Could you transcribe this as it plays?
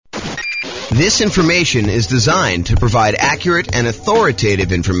This information is designed to provide accurate and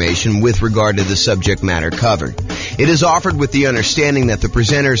authoritative information with regard to the subject matter covered. It is offered with the understanding that the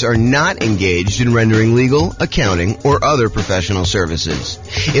presenters are not engaged in rendering legal, accounting, or other professional services.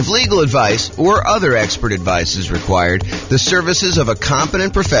 If legal advice or other expert advice is required, the services of a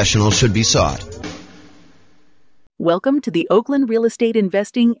competent professional should be sought. Welcome to the Oakland Real Estate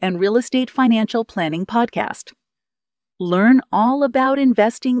Investing and Real Estate Financial Planning Podcast. Learn all about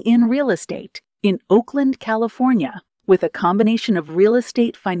investing in real estate in Oakland, California, with a combination of real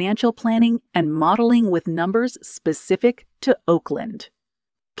estate financial planning and modeling with numbers specific to Oakland.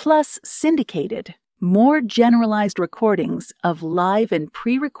 Plus syndicated, more generalized recordings of live and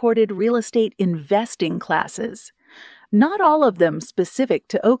pre-recorded real estate investing classes. Not all of them specific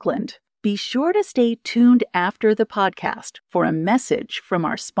to Oakland. Be sure to stay tuned after the podcast for a message from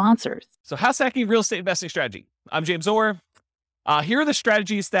our sponsors. So house hacking real estate investing strategy. I'm James Orr. Here are the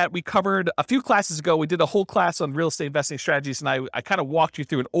strategies that we covered a few classes ago. We did a whole class on real estate investing strategies, and I kind of walked you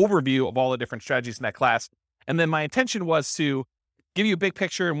through an overview of all the different strategies in that class. And then my intention was to give you a big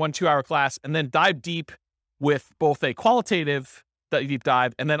picture in 1 2-hour class and then dive deep with both a qualitative deep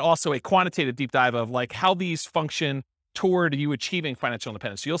dive and then also a quantitative deep dive of like how these function toward you achieving financial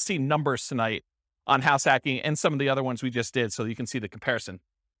independence. So you'll see numbers tonight on house hacking and some of the other ones we just did so you can see the comparison.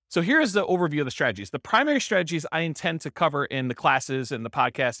 So here's the overview of the strategies. The primary strategies I intend to cover in the classes and the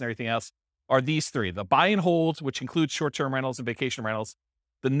podcast and everything else are these three: the buy and hold, which includes short-term rentals and vacation rentals,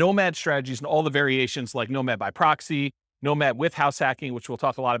 the nomad strategies and all the variations like nomad by proxy, nomad with house hacking, which we'll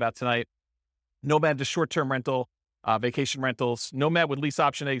talk a lot about tonight, nomad to short-term rental, vacation rentals, nomad with lease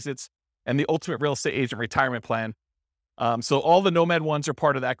option exits, and the ultimate real estate agent retirement plan. So all the nomad ones are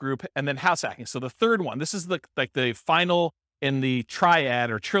part of that group, and then house hacking. So the third one, this is the final in the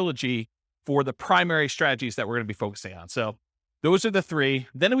triad or trilogy for the primary strategies that we're going to be focusing on. So those are the three.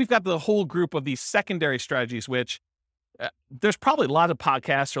 Then we've got the whole group of these secondary strategies, which there's probably a lot of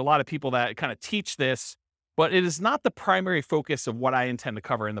podcasts or a lot of people that kind of teach this, but it is not the primary focus of what I intend to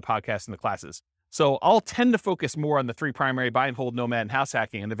cover in the podcast and the classes. So I'll tend to focus more on the three primary: buy and hold, nomad, and house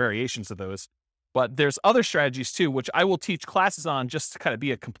hacking, and the variations of those. But there's other strategies too, which I will teach classes on just to kind of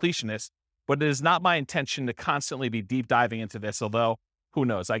be a completionist. But it is not my intention to constantly be deep diving into this, although who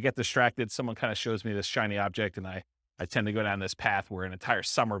knows, I get distracted. Someone kind of shows me this shiny object and I tend to go down this path where an entire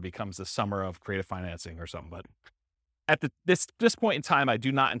summer becomes the summer of creative financing or something. But at this point in time, I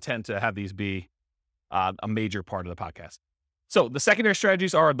do not intend to have these be a major part of the podcast. So the secondary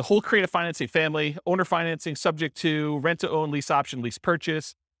strategies are the whole creative financing family: owner financing subject to rent to own, lease option, lease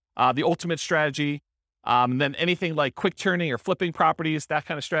purchase, the ultimate strategy, and then anything like quick turning or flipping properties, that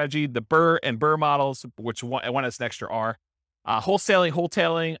kind of strategy, the BRRRR and BRRRR models, which one has an extra R,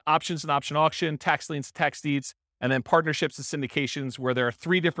 wholetailing, options and option auction, tax liens, tax deeds, and then partnerships and syndications, where there are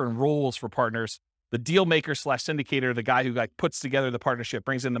 3 different roles for partners: the deal maker / syndicator, the guy who like puts together the partnership,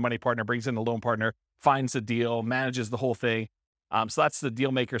 brings in the money partner, brings in the loan partner, finds the deal, manages the whole thing. So that's the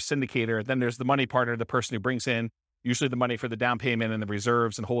deal maker syndicator. Then there's the money partner, the person who brings in usually the money for the down payment and the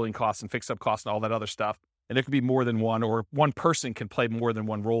reserves and holding costs and fix-up costs and all that other stuff. And there could be more than one, or one person can play more than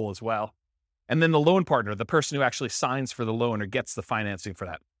one role as well. And then the loan partner, the person who actually signs for the loan or gets the financing for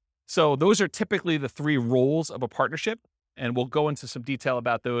that. So those are typically the 3 roles of a partnership, and we'll go into some detail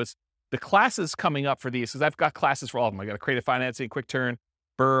about those. The classes coming up for these, because I've got classes for all of them. I got a creative financing, quick turn,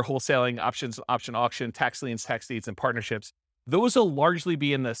 BRRRR, wholesaling, options, option auction, tax liens, tax deeds, and partnerships. Those will largely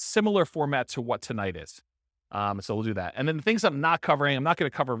be in the similar format to what tonight is. So we'll do that. And then the things I'm not covering, I'm not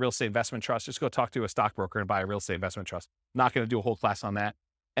going to cover real estate investment trust. Just go talk to a stockbroker and buy a real estate investment trust. Not going to do a whole class on that.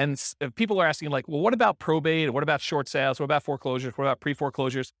 And if people are asking like, well, what about probate? What about short sales? What about foreclosures? What about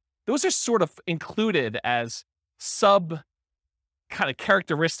pre-foreclosures? Those are sort of included as sub kind of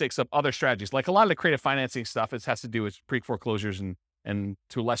characteristics of other strategies. Like a lot of the creative financing stuff, it has to do with pre-foreclosures and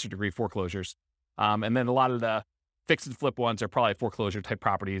to a lesser degree foreclosures. And then a lot of the fix and flip ones are probably foreclosure type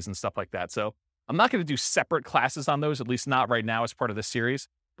properties and stuff like that. So I'm not going to do separate classes on those, at least not right now as part of this series,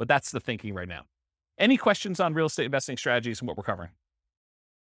 but that's the thinking right now. Any questions on real estate investing strategies and what we're covering?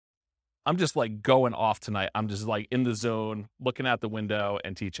 I'm just like going off tonight. I'm just like in the zone, looking out the window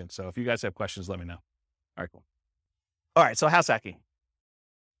and teaching. So if you guys have questions, let me know. All right, cool. All right, so house hacking.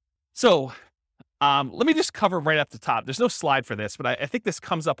 So let me just cover right up the top. There's no slide for this, but I think this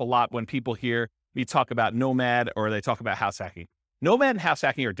comes up a lot when people hear me talk about nomad or they talk about house hacking. Nomad and house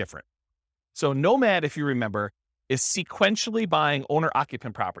hacking are different. So nomad, if you remember, is sequentially buying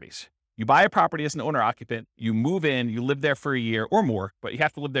owner-occupant properties. You buy a property as an owner-occupant, you move in, you live there for a year or more, but you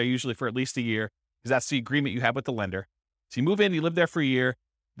have to live there usually for at least a year because that's the agreement you have with the lender. So you move in, you live there for a year.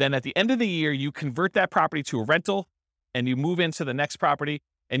 Then at the end of the year, you convert that property to a rental and you move into the next property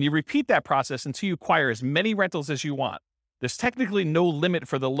And you repeat that process until you acquire as many rentals as you want. There's technically no limit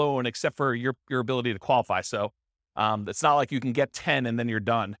for the loan except for your ability to qualify. So it's not like you can get 10 and then you're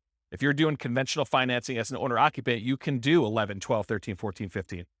done. If you're doing conventional financing as an owner occupant, you can do 11, 12, 13, 14,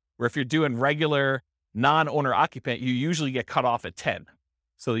 15. Where if you're doing regular non-owner occupant, you usually get cut off at 10.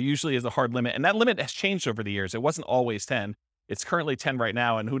 So there usually is a hard limit. And that limit has changed over the years. It wasn't always 10. It's currently 10 right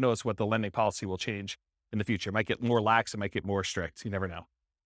now. And who knows what the lending policy will change in the future. It might get more lax. It might get more strict. You never know.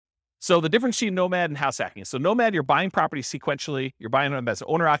 So the difference between Nomad and house hacking. So Nomad, you're buying property sequentially. You're buying them as an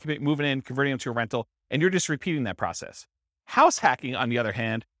owner occupant, moving in, converting them to a rental, and you're just repeating that process. House hacking, on the other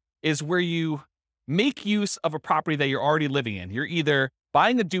hand, is where you make use of a property that you're already living in. You're either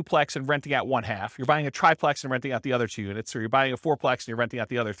buying a duplex and renting out one half, you're buying a triplex and renting out the other 2 units, or you're buying a fourplex and you're renting out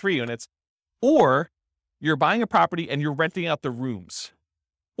the other 3 units, or you're buying a property and you're renting out the rooms,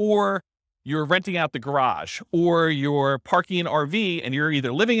 or you're renting out the garage, or you're parking an RV and you're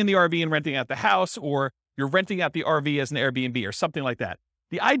either living in the RV and renting out the house, or you're renting out the RV as an Airbnb or something like that.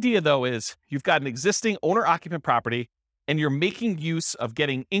 The idea, though, is you've got an existing owner-occupant property and you're making use of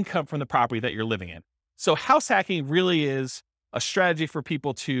getting income from the property that you're living in. So house hacking really is a strategy for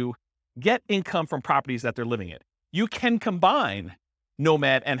people to get income from properties that they're living in. You can combine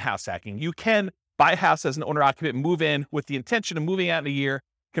Nomad and house hacking. You can buy a house as an owner-occupant, move in with the intention of moving out in a year,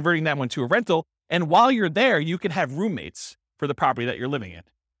 converting that one to a rental. And while you're there, you can have roommates for the property that you're living in.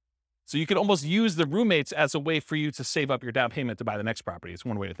 So you can almost use the roommates as a way for you to save up your down payment to buy the next property. It's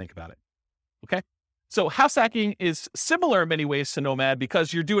one way to think about it. Okay. So house hacking is similar in many ways to Nomad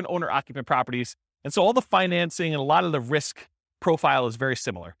because you're doing owner occupant properties. And so all the financing and a lot of the risk profile is very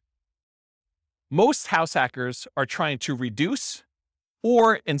similar. Most house hackers are trying to reduce,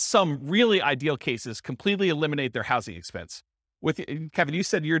 or in some really ideal cases, completely eliminate their housing expense. With Kevin, you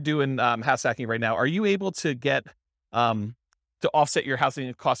said you're doing house hacking right now. Are you able to get to offset your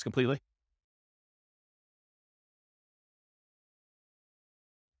housing costs completely?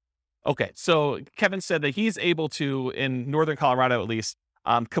 Okay, so Kevin said that he's able to, in Northern Colorado at least,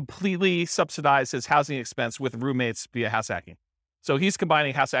 completely subsidize his housing expense with roommates via house hacking. So he's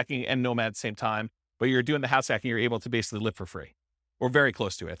combining house hacking and Nomad at the same time, but you're doing the house hacking, you're able to basically live for free, or very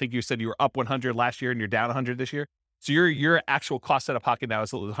close to it. I think you said you were up 100 last year and you're down 100 this year. So your actual cost out of pocket now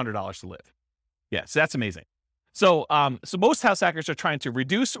is $100 to live. Yeah, so that's amazing. So most house hackers are trying to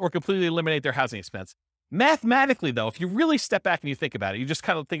reduce or completely eliminate their housing expense. Mathematically, though, if you really step back and you think about it, you just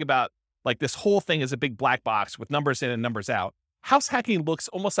kind of think about like this whole thing is a big black box with numbers in and numbers out. House hacking looks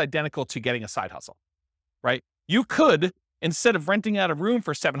almost identical to getting a side hustle, right? You could, instead of renting out a room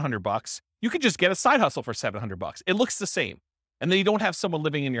for $700, you could just get a side hustle for $700. It looks the same. And then you don't have someone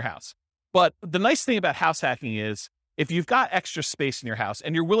living in your house. But the nice thing about house hacking is if you've got extra space in your house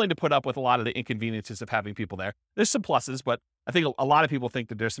and you're willing to put up with a lot of the inconveniences of having people there, there's some pluses, but I think a lot of people think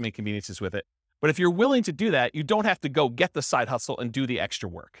that there's some inconveniences with it. But if you're willing to do that, you don't have to go get the side hustle and do the extra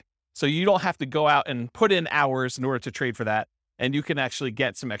work. So you don't have to go out and put in hours in order to trade for that. And you can actually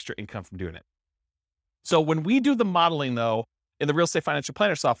get some extra income from doing it. So when we do the modeling, though, in the Real Estate Financial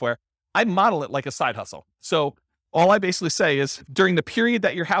Planner software, I model it like a side hustle. So all I basically say is during the period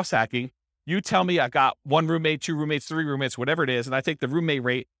that you're house hacking, you tell me I got 1 roommate, 2 roommates, 3 roommates, whatever it is. And I take the roommate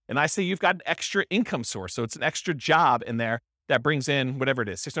rate and I say you've got an extra income source. So it's an extra job in there that brings in whatever it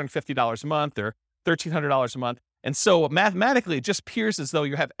is, $650 a month or $1,300 a month. And so mathematically, it just appears as though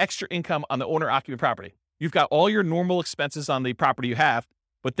you have extra income on the owner occupant property. You've got all your normal expenses on the property you have,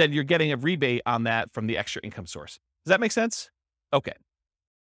 but then you're getting a rebate on that from the extra income source. Does that make sense? Okay.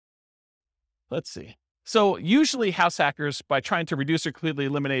 Let's see. So usually house hackers, by trying to reduce or completely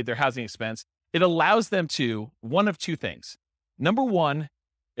eliminate their housing expense, it allows them to, one of two things. Number one,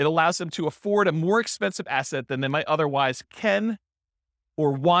 it allows them to afford a more expensive asset than they might otherwise can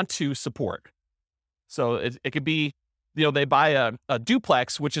or want to support. So it could be, they buy a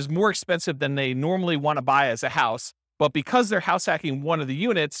duplex, which is more expensive than they normally want to buy as a house, but because they're house hacking one of the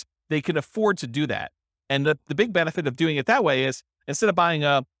units, they can afford to do that. And the big benefit of doing it that way is instead of buying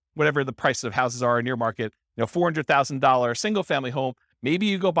whatever the prices of houses are in your market, $400,000 single family home, maybe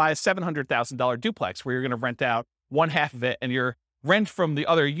you go buy a $700,000 duplex where you're going to rent out one half of it and your rent from the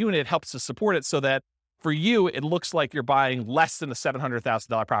other unit helps to support it so that for you, it looks like you're buying less than a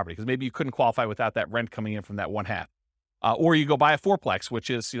 $700,000 property because maybe you couldn't qualify without that rent coming in from that one half. Or you go buy a fourplex,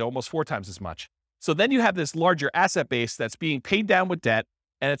 which is almost 4 times as much. So then you have this larger asset base that's being paid down with debt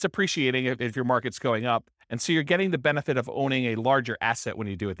and it's appreciating if your market's going up. And so you're getting the benefit of owning a larger asset when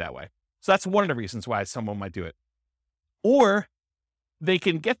you do it that way. So that's one of the reasons why someone might do it. Or they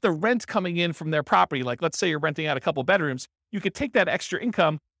can get the rent coming in from their property. Like let's say you're renting out a couple bedrooms, you could take that extra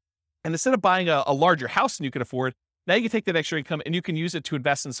income and instead of buying a larger house than you can afford, Now you can take that extra income and you can use it to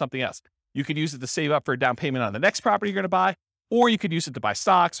invest in something else. You could use it to save up for a down payment on the next property you're going to buy, or you could use it to buy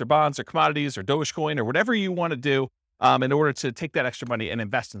stocks or bonds or commodities or Dogecoin or whatever you want to do in order to take that extra money and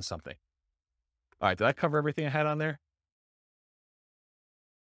invest in something. All right, did I cover everything I had on there?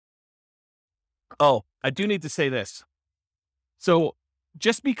 Oh, I do need to say this. So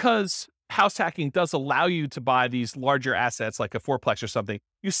just because house hacking does allow you to buy these larger assets like a fourplex or something,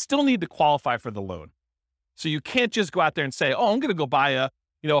 you still need to qualify for the loan. So you can't just go out there and say, oh, I'm going to go buy a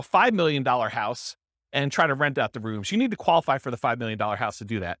 $5 million house and try to rent out the rooms. You need to qualify for the $5 million house to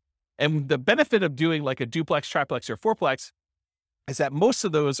do that. And the benefit of doing like a duplex, triplex, or fourplex is that most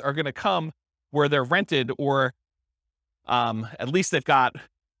of those are going to come where they're rented, or at least they've got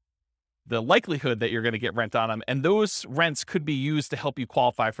the likelihood that you're going to get rent on them. And those rents could be used to help you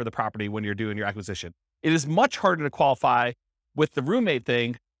qualify for the property when you're doing your acquisition. It is much harder to qualify with the roommate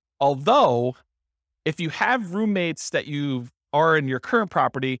thing. Although if you have roommates that you are in your current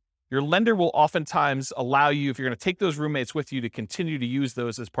property, your lender will oftentimes allow you, if you're going to take those roommates with you, to continue to use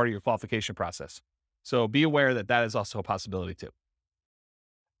those as part of your qualification process. So be aware that that is also a possibility too.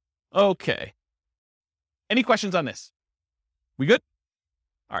 Okay. Any questions on this? We good?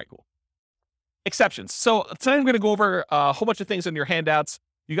 All right, cool. Exceptions. So today I'm going to go over a whole bunch of things in your handouts.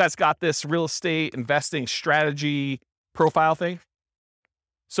 You guys got this real estate investing strategy profile thing.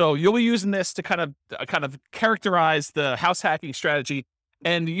 So you'll be using this to kind of characterize the house hacking strategy.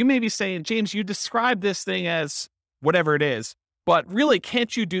 And you may be saying, James, you described this thing as whatever it is, but really,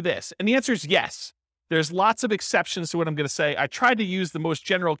 can't you do this? And the answer is yes. There's lots of exceptions to what I'm going to say. I tried to use the most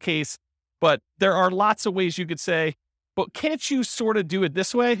general case, but there are lots of ways you could say, but can't you sort of do it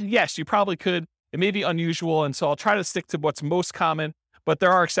this way? Yes, you probably could. It may be unusual, and so I'll try to stick to what's most common, but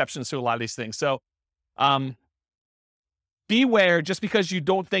there are exceptions to a lot of these things. So beware, just because you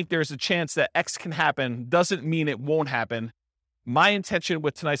don't think there's a chance that X can happen doesn't mean it won't happen. My intention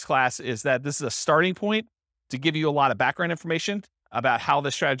with tonight's class is that this is a starting point to give you a lot of background information about how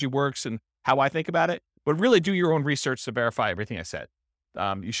the strategy works and how I think about it, but really do your own research to verify everything I said.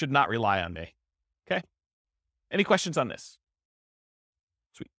 You should not rely on me. Okay? Any questions on this?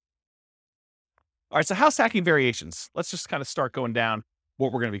 Sweet. All right, so house hacking variations. Let's just kind of start going down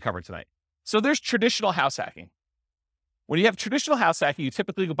what we're going to be covering tonight. So there's traditional house hacking. When you have traditional house hacking, you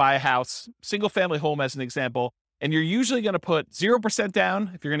typically go buy a house, single family home as an example, and you're usually going to put 0%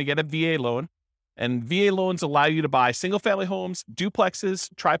 down if you're going to get a VA loan. And VA loans allow you to buy single family homes, duplexes,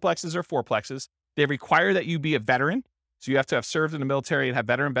 triplexes, or fourplexes. They require that you be a veteran. So you have to have served in the military and have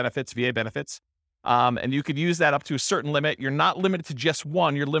veteran benefits, VA benefits. And you could use that up to a certain limit. You're not limited to just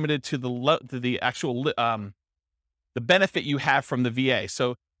one. You're limited to the actual the benefit you have from the VA.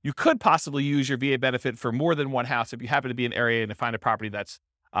 So you could possibly use your VA benefit for more than one house if you happen to be in an area and find a property that's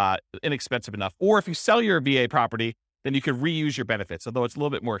inexpensive enough. Or if you sell your VA property, then you can reuse your benefits, although it's a little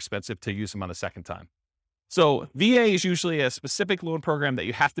bit more expensive to use them on the second time. So VA is usually a specific loan program that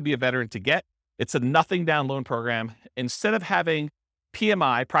you have to be a veteran to get. It's a nothing down loan program. Instead of having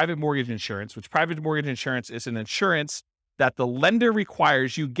PMI, private mortgage insurance, which private mortgage insurance is an insurance that the lender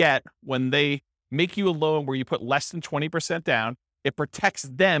requires you get when they make you a loan where you put less than 20% down, it protects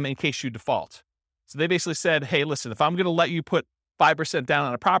them in case you default. So they basically said, hey, listen, if I'm going to let you put 5% down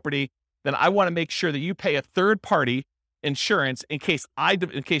on a property, then I want to make sure that you pay a third party insurance in case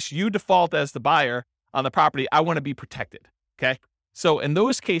you default as the buyer on the property. I want to be protected. Okay. So in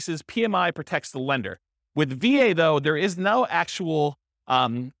those cases, PMI protects the lender. With VA though, there is no actual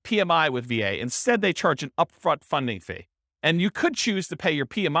PMI with VA. Instead, they charge an upfront funding fee. And you could choose to pay your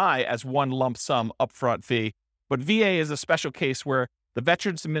PMI as one lump sum upfront fee, but VA is a special case where the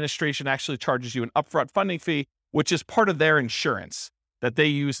Veterans Administration actually charges you an upfront funding fee, which is part of their insurance that they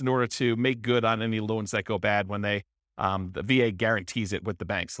use in order to make good on any loans that go bad when the VA guarantees it with the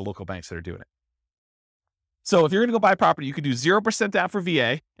banks, the local banks that are doing it. So if you're going to go buy property, you could do 0% down for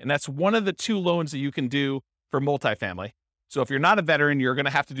VA, and that's one of the two loans that you can do for multifamily. So if you're not a veteran, you're going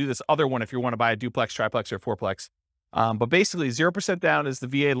to have to do this other one if you want to buy a duplex, triplex, or fourplex. But basically 0% down is the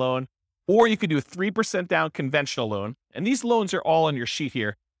VA loan, or you could do a 3% down conventional loan. And these loans are all on your sheet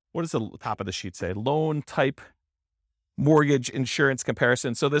here. What does the top of the sheet say? Loan type mortgage insurance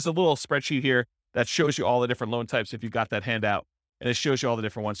comparison. So there's a little spreadsheet here that shows you all the different loan types if you've got that handout, and it shows you all the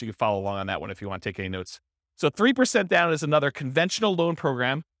different ones. You can follow along on that one if you want to take any notes. So 3% down is another conventional loan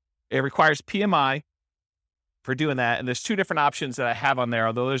program. It requires PMI for doing that. And there's two different options that I have on there,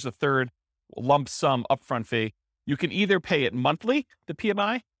 although there's a third lump sum upfront fee. You can either pay it monthly, the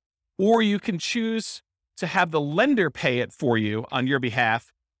PMI, or you can choose to have the lender pay it for you on your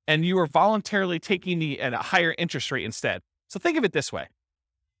behalf, and you are voluntarily taking at a higher interest rate instead. So think of it this way.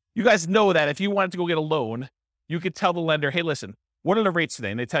 You guys know that if you wanted to go get a loan, you could tell the lender, hey, listen, what are the rates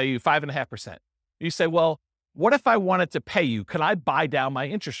today? And they tell you 5.5%. You say, well, what if I wanted to pay you? Could I buy down my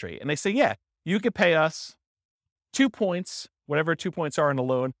interest rate? And they say, yeah, you could pay us 2 points, whatever 2 points are in the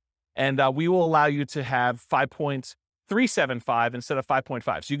loan, and we will allow you to have 5.375 instead of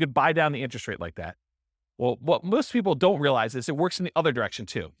 5.5. So you could buy down the interest rate like that. Well, what most people don't realize is it works in the other direction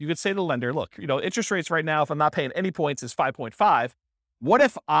too. You could say to the lender, look, interest rates right now, if I'm not paying any points, is 5.5. What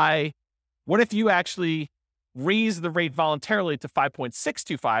if you actually raise the rate voluntarily to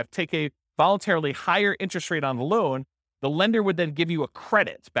 5.625, take a voluntarily higher interest rate on the loan? The lender would then give you a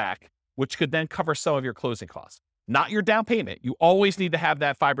credit back, which could then cover some of your closing costs. Not your down payment. You always need to have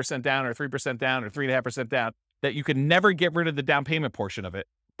that 5% down or 3% down or 3.5% down, that you can never get rid of the down payment portion of it.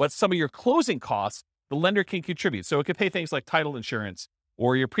 But some of your closing costs, the lender can contribute. So it could pay things like title insurance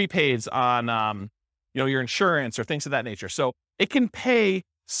or your prepaids on, your insurance or things of that nature. So it can pay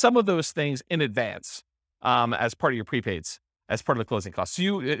some of those things in advance as part of your prepaids, as part of the closing costs.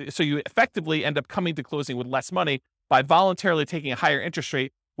 So you effectively end up coming to closing with less money by voluntarily taking a higher interest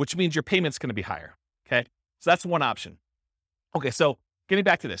rate, which means your payment's going to be higher. Okay, so that's one option. Okay, so getting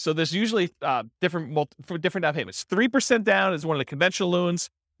back to this, so there's usually different down payments. 3% down is one of the conventional loans.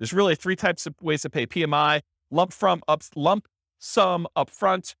 There's really 3 types of ways to pay PMI: lump sum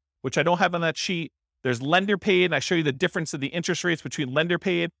upfront, which I don't have on that sheet. There's lender paid, and I show you the difference of the interest rates between lender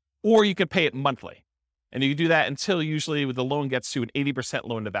paid, or you can pay it monthly. And you can do that until usually the loan gets to an 80%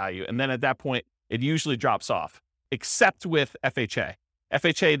 loan to value. And then at that point, it usually drops off, except with FHA.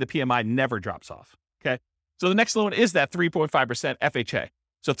 FHA, the PMI never drops off. Okay. So the next loan is that 3.5% FHA.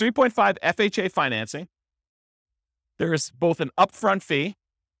 So 3.5 FHA financing. There is both an upfront fee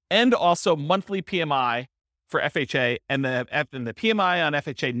and also monthly PMI for FHA, and the PMI on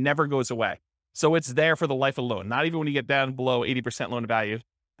FHA never goes away. So it's there for the life of the loan. Not even when you get down below 80% loan to value,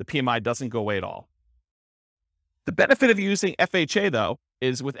 the PMI doesn't go away at all. The benefit of using FHA, though,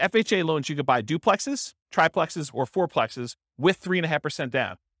 is with FHA loans, you could buy duplexes, triplexes, or fourplexes with 3.5%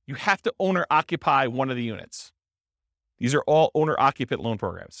 down. You have to owner occupy one of the units. These are all owner occupant loan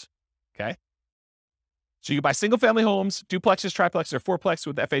programs. Okay. So you can buy single family homes, duplexes, triplexes, or fourplexes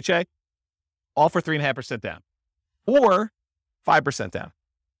with FHA, all for 3.5% down, or 5% down.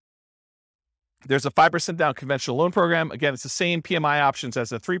 There's a 5% down conventional loan program. Again, it's the same PMI options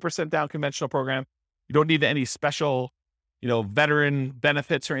as a 3% down conventional program. You don't need any special, veteran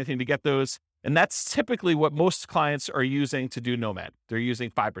benefits or anything to get those. And that's typically what most clients are using to do Nomad. They're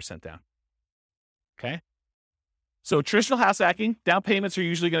using 5% down. Okay. So traditional house hacking, down payments are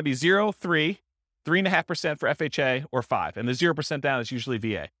usually going to be 0, 3, 3.5% for FHA, or 5. And the 0% down is usually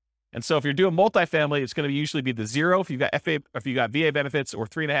VA. And so if you're doing multifamily, it's going to usually be the 0 if you've got VA benefits, or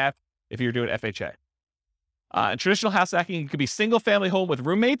 3.5 if you're doing FHA. In traditional house hacking, it could be single family home with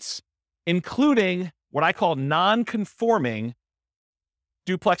roommates, including what I call non-conforming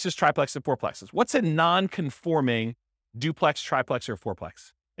duplexes, triplexes, and fourplexes. What's a non-conforming duplex, triplex, or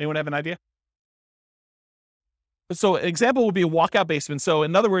fourplex? Anyone have an idea? So an example would be a walkout basement. So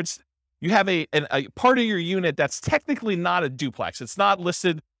in other words, you have a part of your unit that's technically not a duplex. It's not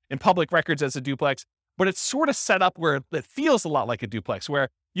listed in public records as a duplex, but it's sort of set up where it feels a lot like a duplex, where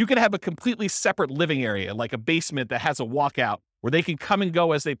you can have a completely separate living area, like a basement that has a walkout where they can come and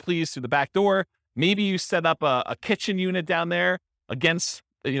go as they please through the back door. Maybe you set up a kitchen unit down there against,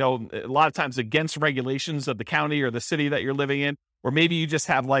 a lot of times against regulations of the county or the city that you're living in. Or maybe you just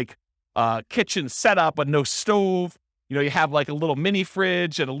have like a kitchen set up, but no stove. You have like a little mini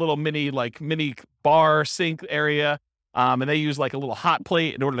fridge and a little mini bar sink area. And they use like a little hot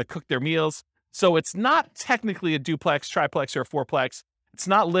plate in order to cook their meals. So it's not technically a duplex, triplex, or a fourplex. It's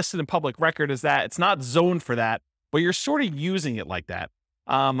not listed in public record as that. It's not zoned for that, but you're sort of using it like that.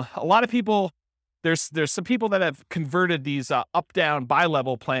 A lot of people, there's some people that have converted these up-down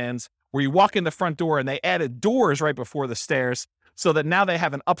bi-level plans where you walk in the front door and they added doors right before the stairs so that now they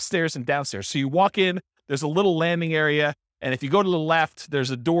have an upstairs and downstairs. So you walk in, there's a little landing area, and if you go to the left, there's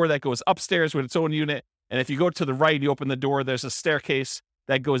a door that goes upstairs with its own unit. And if you go to the right, you open the door, there's a staircase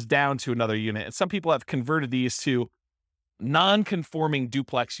that goes down to another unit. And some people have converted these to non-conforming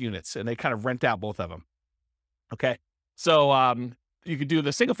duplex units, and they kind of rent out both of them. Okay. So you could do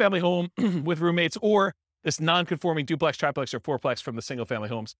the single family home with roommates, or this non-conforming duplex, triplex, or fourplex from the single family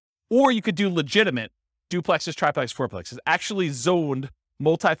homes. Or you could do legitimate duplexes, triplexes, fourplexes, actually zoned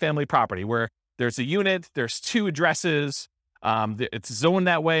multifamily property where there's a unit, there's 2 addresses. It's zoned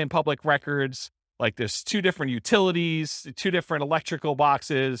that way in public records. Like there's 2 different utilities, 2 different electrical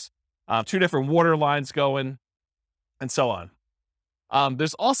boxes, 2 different water lines going, and so on.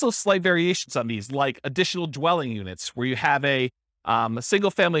 There's also slight variations on these, like additional dwelling units where you have a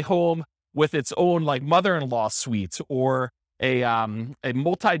single family home with its own like mother-in-law suite or a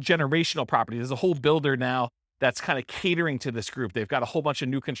multi-generational property. There's a whole builder now that's kind of catering to this group. They've got a whole bunch of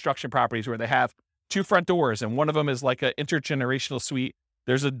new construction properties where they have 2 front doors, and one of them is like an intergenerational suite.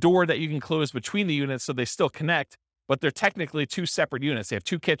 There's a door that you can close between the units so they still connect, but they're technically 2 separate units. They have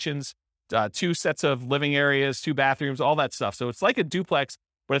 2 kitchens, 2 sets of living areas, 2 bathrooms, all that stuff. So it's like a duplex,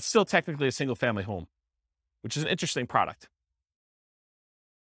 but it's still technically a single family home, which is an interesting product.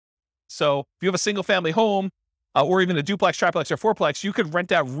 So if you have a single family home, or even a duplex, triplex, or fourplex, you could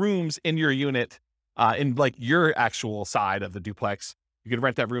rent out rooms in your unit, in like your actual side of the duplex. You could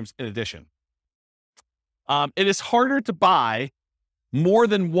rent out rooms in addition. It is harder to buy more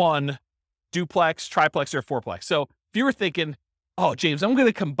than one duplex, triplex, or fourplex. So if you were thinking, oh, James, I'm going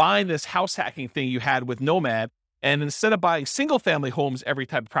to combine this house hacking thing you had with Nomad, and instead of buying single family homes every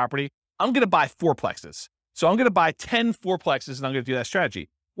type of property, I'm going to buy fourplexes. So I'm going to buy 10 fourplexes, and I'm going to do that strategy.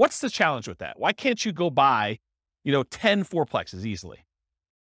 What's the challenge with that? Why can't you go buy, 10 fourplexes easily?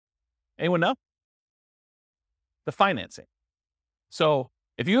 Anyone know? The financing. So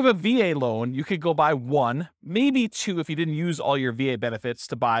if you have a VA loan, you could go buy 1, maybe 2 if you didn't use all your VA benefits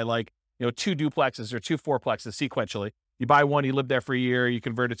to buy 2 duplexes or 2 fourplexes sequentially. You buy 1, you live there for a year, you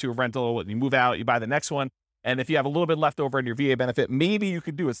convert it to a rental, you move out, you buy the next one. And if you have a little bit left over in your VA benefit, maybe you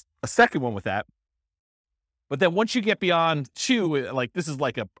could do a second one with that. But then once you get beyond 2, this is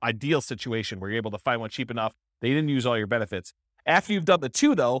like an ideal situation where you're able to find one cheap enough that you didn't use all your benefits. After you've done the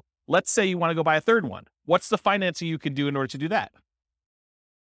 2 though, let's say you want to go buy a third one. What's the financing you can do in order to do that?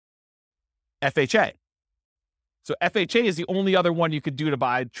 FHA. So FHA is the only other one you could do to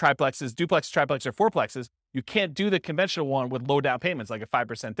buy triplexes, duplex, triplex, or fourplexes. You can't do the conventional one with low down payments, like a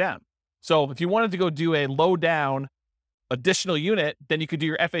 5% down. So if you wanted to go do a low down additional unit, then you could do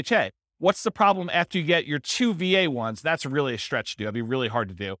your FHA. What's the problem after you get your 2 VA ones? That's really a stretch to do. It'd be really hard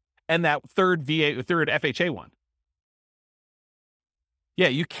to do. And that third FHA one. Yeah,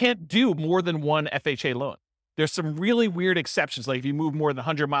 you can't do more than 1 FHA loan. There's some really weird exceptions. Like if you move more than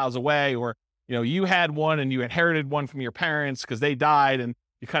 100 miles away, or, you had one and you inherited one from your parents because they died and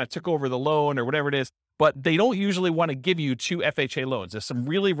you kind of took over the loan or whatever it is. But they don't usually want to give you 2 FHA loans. There's some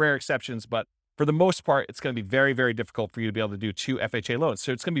really rare exceptions, but for the most part, it's going to be very, very difficult for you to be able to do 2 FHA loans.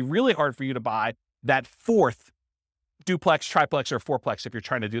 So it's going to be really hard for you to buy that 4th duplex, triplex, or fourplex if you're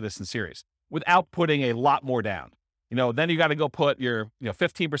trying to do this in series without putting a lot more down. Then you got to go put your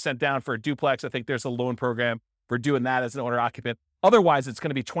 15% down for a duplex. I think there's a loan program for doing that as an owner occupant. Otherwise, it's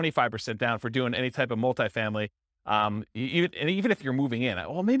going to be 25% down for doing any type of multifamily. Even if you're moving in,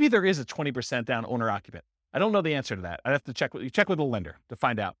 well, maybe there is a 20% down owner occupant. I don't know the answer to that. I'd have to check with a lender to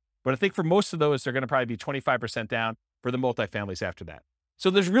find out. But I think for most of those, they're going to probably be 25% down for the multifamilies after that. So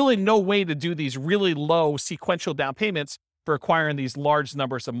there's really no way to do these really low sequential down payments for acquiring these large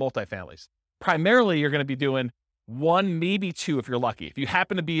numbers of multifamilies. Primarily, you're going to be doing 1, maybe 2 if you're lucky. If you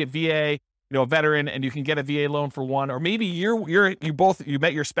happen to be a VA, a veteran, and you can get a VA loan for 1, or maybe you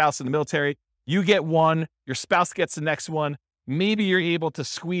met your spouse in the military, you get 1, your spouse gets the next one. Maybe you're able to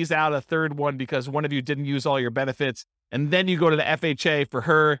squeeze out a third one because one of you didn't use all your benefits. And then you go to the FHA for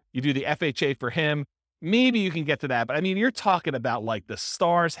her, you do the FHA for him. Maybe you can get to that. But you're talking about like the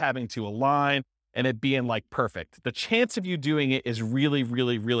stars having to align and it being like perfect. The chance of you doing it is really,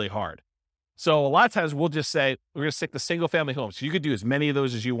 really, really hard. So a lot of times we'll just say, we're going to stick to single family homes. So you could do as many of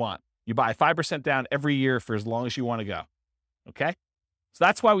those as you want. You buy 5% down every year for as long as you want to go. Okay. So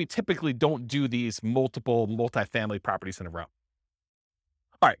that's why we typically don't do these multiple multifamily properties in a row.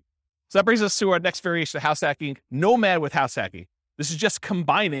 All right. So that brings us to our next variation of house hacking, Nomad with house hacking. This is just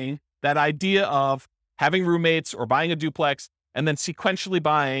combining that idea of having roommates or buying a duplex and then sequentially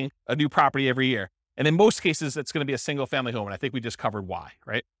buying a new property every year. And in most cases, it's going to be a single family home. And I think we just covered why,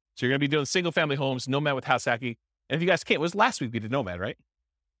 right? So you're going to be doing single family homes, Nomad with house hacking. And if you guys can't, it was last week we did Nomad, right?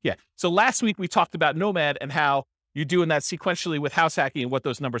 Yeah. So last week we talked about Nomad and how you're doing that sequentially with house hacking and what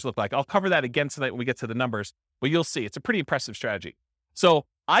those numbers look like. I'll cover that again tonight when we get to the numbers, but you'll see it's a pretty impressive strategy. So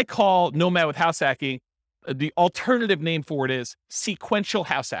I call Nomad with house hacking, the alternative name for it is sequential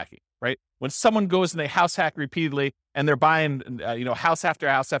house hacking, right? When someone goes and they house hack repeatedly and they're buying, house after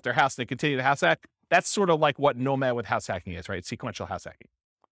house after house, and they continue to house hack, that's sort of like what Nomad with house hacking is, right? Sequential house hacking.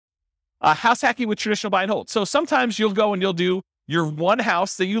 House hacking with traditional buy and hold. So sometimes you'll go and you'll do your one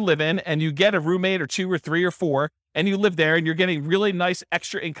house that you live in and you get a roommate or 2 or 3 or 4 and you live there and you're getting really nice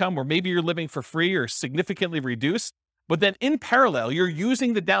extra income, or maybe you're living for free or significantly reduced. But then in parallel, you're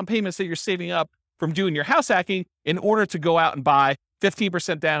using the down payments that you're saving up from doing your house hacking in order to go out and buy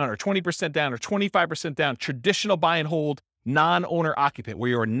 15% down or 20% down or 25% down traditional buy and hold non-owner occupant where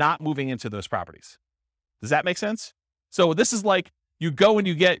you're not moving into those properties. Does that make sense? So this is like you go and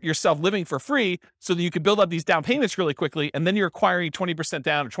you get yourself living for free so that you can build up these down payments really quickly. And then you're acquiring 20%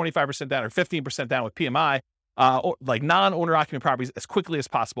 down or 25% down or 15% down with PMI, or like non-owner occupant properties as quickly as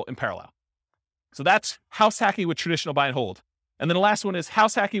possible in parallel. So that's house hacking with traditional buy and hold. And then the last one is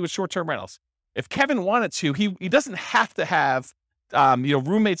house hacking with short-term rentals. If Kevin wanted to, he doesn't have to have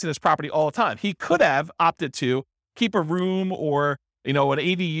roommates in his property all the time. He could have opted to keep a room or an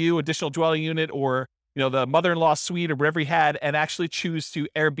ADU, additional dwelling unit, or the mother-in-law suite or whatever he had, and actually choose to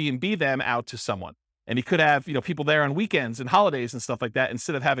Airbnb them out to someone. And he could have people there on weekends and holidays and stuff like that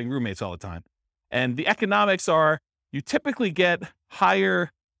instead of having roommates all the time. And the economics are you typically get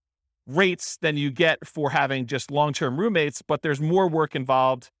higher rates than you get for having just long-term roommates, but there's more work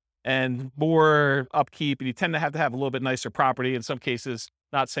involved and more upkeep, and you tend to have a little bit nicer property in some cases.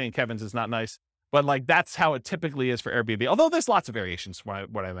 Not saying Kevin's is not nice, but like that's how it typically is for Airbnb. Although there's lots of variations from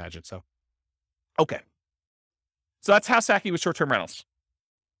what I imagine. So, okay. So that's house hacking with short-term rentals.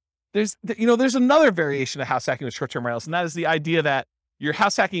 There's another variation of house hacking with short-term rentals, and that is the idea that you're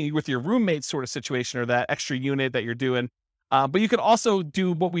house hacking with your roommate sort of situation or that extra unit that you're doing. But you could also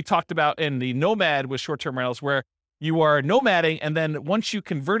do what we talked about in the nomad with short-term rentals, where you are nomading, and then once you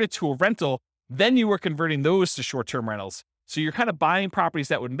convert it to a rental, then you are converting those to short-term rentals. So you're kind of buying properties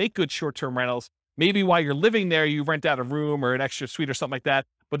that would make good short-term rentals. Maybe while you're living there, you rent out a room or an extra suite or something like that.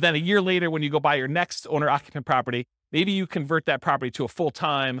 But then a year later, when you go buy your next owner-occupant property, maybe you convert that property to a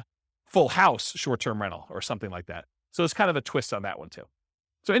full-time, full house short-term rental or something like that. So it's kind of a twist on that one too.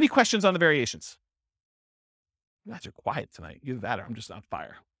 So any questions on the variations? You guys are quiet tonight. Either that or I'm just on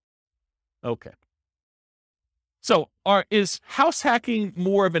fire. Okay. So is house hacking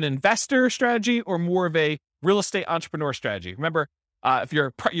more of an investor strategy or more of a real estate entrepreneur strategy? Remember, if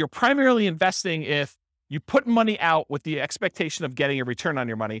you're primarily investing, if you put money out with the expectation of getting a return on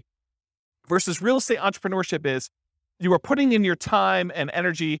your money, versus real estate entrepreneurship is you are putting in your time and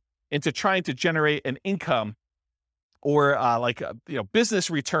energy into trying to generate an income or business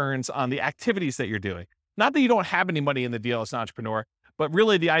returns on the activities that you're doing. Not that you don't have any money in the deal as an entrepreneur, but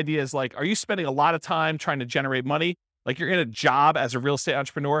really the idea is like, are you spending a lot of time trying to generate money? Like you're in a job as a real estate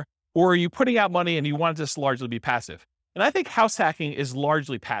entrepreneur, or are you putting out money and you want it to largely be passive? And I think house hacking is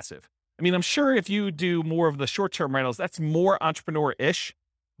largely passive. I mean, I'm sure if you do more of the short-term rentals, that's more entrepreneur-ish,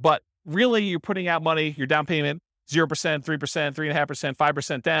 but really you're putting out money, your down payment, 0%, 3%, 3.5%,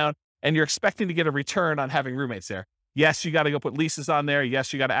 5% down, and you're expecting to get a return on having roommates there. Yes, you got to go put leases on there.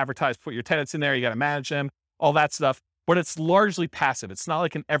 Yes, you got to advertise, put your tenants in there. You got to manage them, all that stuff. But it's largely passive. It's not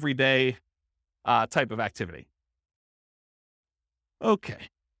like an everyday type of activity. Okay.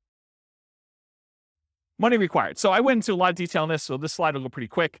 Money required. So I went into a lot of detail on this, so this slide will go pretty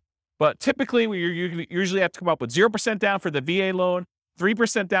quick. But typically, you usually have to come up with 0% down for the VA loan,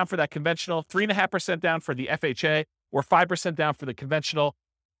 3% down for that conventional, 3.5% down for the FHA, or 5% down for the conventional,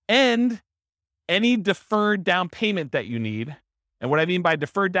 and any deferred down payment that you need. And what I mean by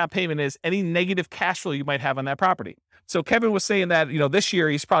deferred down payment is any negative cash flow you might have on that property. So Kevin was saying that, this year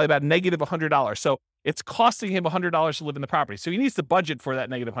he's probably about negative $100. So it's costing him $100 to live in the property. So he needs to budget for that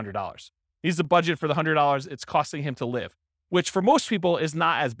negative $100. He needs to budget for the $100 it's costing him to live, which for most people is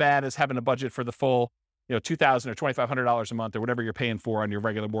not as bad as having a budget for the full, $2,000 or $2,500 a month or whatever you're paying for on your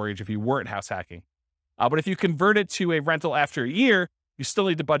regular mortgage if you weren't house hacking. But if you convert it to a rental after a year, you still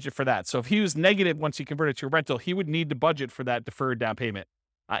need to budget for that. So if he was negative once he converted to a rental, he would need to budget for that deferred down payment,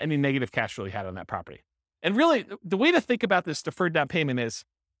 any negative cash flow he had on that property. And really, the way to think about this deferred down payment is,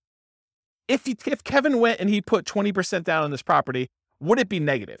 if Kevin went and he put 20% down on this property, would it be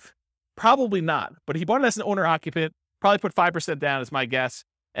negative? Probably not. But he bought it as an owner occupant, probably put 5% down is my guess.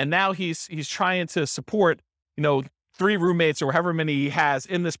 And now he's trying to support, 3 roommates or however many he has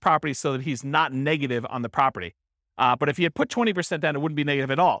in this property so that he's not negative on the property. But if he had put 20% down, it wouldn't be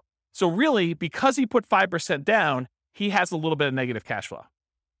negative at all. So really, because he put 5% down, he has a little bit of negative cash flow.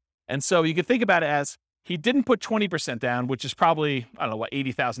 And so you can think about it as he didn't put 20% down, which is probably,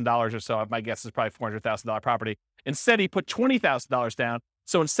 $80,000 or so. My guess is probably $400,000 property. Instead, he put $20,000 down.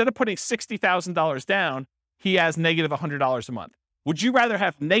 So instead of putting $60,000 down, he has negative $100 a month. Would you rather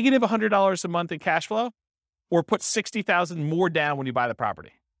have negative $100 a month in cash flow or put $60,000 more down when you buy the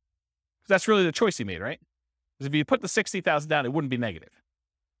property? Because that's really the choice he made, right? Because if you put the $60,000 down, it wouldn't be negative.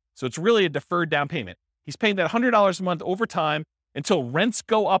 So it's really a deferred down payment. He's paying that $100 a month over time until rents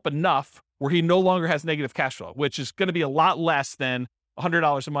go up enough where he no longer has negative cash flow, which is going to be a lot less than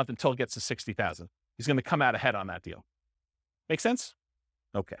 $100 a month until it gets to $60,000. He's going to come out ahead on that deal. Make sense?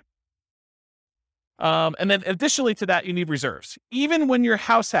 Okay. And then additionally to that, you need reserves. Even when you're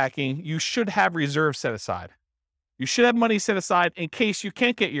house hacking, you should have reserves set aside. You should have money set aside in case you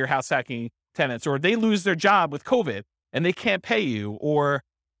can't get your house hacking tenants or they lose their job with COVID. and they can't pay you, or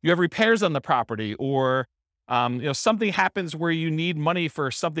you have repairs on the property, or something happens where you need money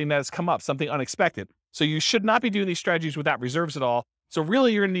for something that has come up, something unexpected. So you should not be doing these strategies without reserves at all. So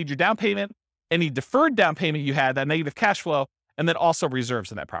really, you're going to need your down payment, any deferred down payment you had, that negative cash flow, and then also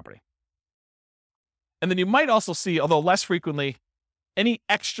reserves in that property. And then you might also see, although less frequently, any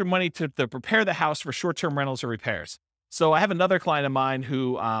extra money to prepare the house for short-term rentals or repairs. So I have another client of mine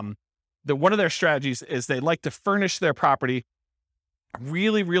who, one of their strategies is they like to furnish their property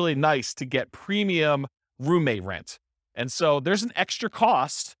really, really nice to get premium roommate rent. And so there's an extra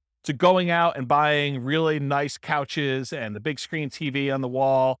cost to going out and buying really nice couches and the big screen TV on the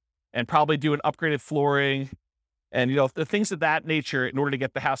wall, and probably doing upgraded flooring and, the things of that nature in order to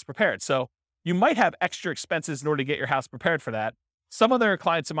get the house prepared. So you might have extra expenses in order to get your house prepared for that. Some other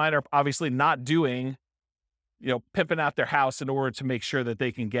clients of mine are obviously not doing, pimping out their house in order to make sure that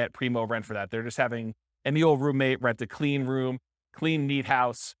they can get primo rent for that. They're just having any old roommate rent a clean room, clean, neat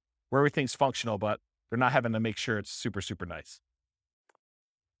house where everything's functional, but they're not having to make sure it's super, super nice.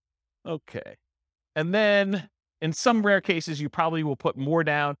 Okay. And then in some rare cases, you probably will put more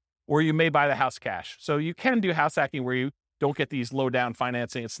down, or you may buy the house cash. So you can do house hacking where you don't get these low down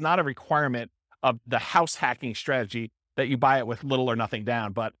financing. It's not a requirement of the house hacking strategy that you buy it with little or nothing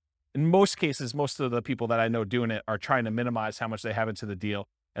down. But in most cases, most of the people that I know doing it are trying to minimize how much they have into the deal,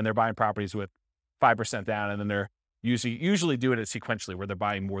 and they're buying properties with 5% down, and then they're usually doing it sequentially where they're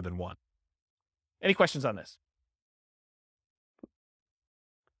buying more than one. Any questions on this?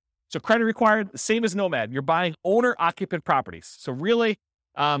 So credit required, the same as Nomad. You're buying owner-occupant properties. So really,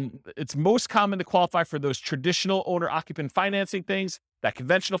 it's most common to qualify for those traditional owner-occupant financing things, that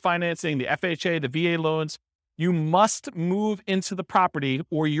conventional financing, the FHA, the VA loans. You must move into the property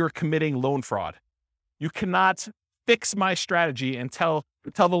or you're committing loan fraud. You cannot fix my strategy and tell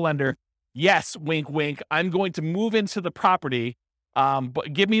the lender, yes, wink, wink, I'm going to move into the property,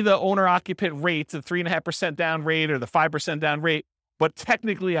 but give me the owner-occupant rate, the 3.5% down rate or the 5% down rate. But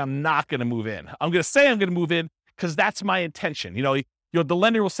technically, I'm not going to move in. I'm going to say I'm going to move in because that's my intention. The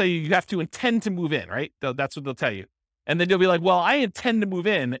lender will say you have to intend to move in, right? That's what they'll tell you. And then you'll be like, well, I intend to move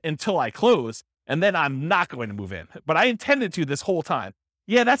in until I close, and then I'm not going to move in. But I intended to this whole time.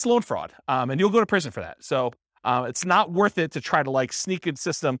 Yeah, that's loan fraud. And you'll go to prison for that. So it's not worth it to try to sneak in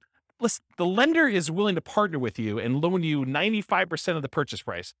system. Listen, the lender is willing to partner with you and loan you 95% of the purchase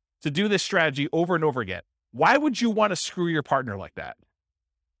price to do this strategy over and over again. Why would you want to screw your partner like that?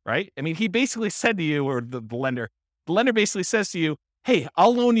 Right? I mean, he basically said to you, or the lender basically says to you, hey,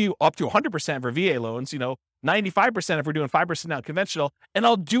 I'll loan you up to 100% for VA loans, 95% if we're doing 5% now conventional, and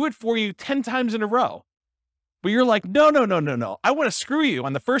I'll do it for you 10 times in a row. But you're like, no. I want to screw you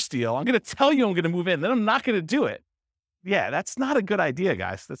on the first deal. I'm going to tell you I'm going to move in, then I'm not going to do it. Yeah, that's not a good idea,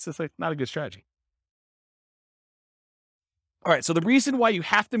 guys. That's just not a good strategy. All right, so the reason why you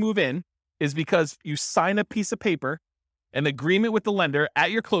have to move in is because you sign a piece of paper, an agreement with the lender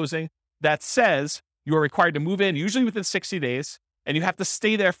at your closing that says you are required to move in, usually within 60 days, and you have to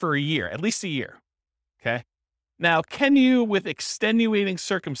stay there for a year, at least a year. Okay. Now, can you, with extenuating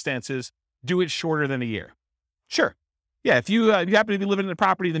circumstances, do it shorter than a year? Sure. Yeah. If you happen to be living in a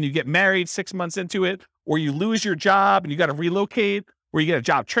property, then you get married 6 months into it, or you lose your job and you got to relocate, or you get a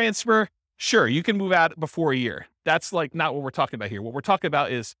job transfer. Sure. You can move out before a year. That's not what we're talking about here. What we're talking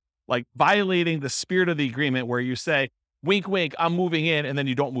about is violating the spirit of the agreement where you say, wink, wink, I'm moving in, and then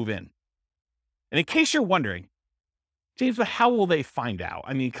you don't move in. And in case you're wondering, James, but how will they find out?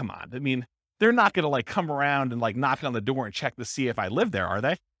 I mean, come on. I mean, they're not going to come around and knock on the door and check to see if I live there, are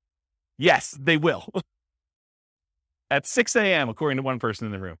they? Yes, they will. At 6 a.m., according to one person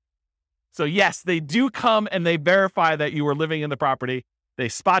in the room. So yes, they do come and they verify that you are living in the property. They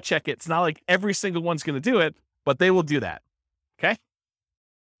spot check it. It's not like every single one's going to do it, but they will do that. Okay.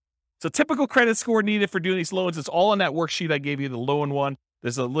 So typical credit score needed for doing these loans is all on that worksheet I gave you, the loan one.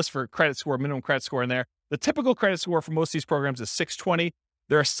 There's a list for credit score, minimum credit score in there. The typical credit score for most of these programs is 620.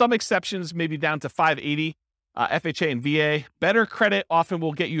 There are some exceptions, maybe down to 580, FHA and VA. Better credit often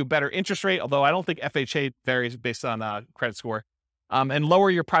will get you a better interest rate, although I don't think FHA varies based on credit score, and lower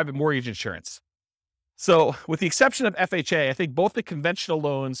your private mortgage insurance. So with the exception of FHA, I think both the conventional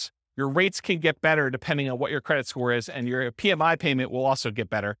loans, your rates can get better depending on what your credit score is, and your PMI payment will also get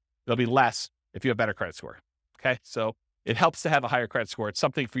better. It'll be less if you have better credit score. Okay. So it helps to have a higher credit score. It's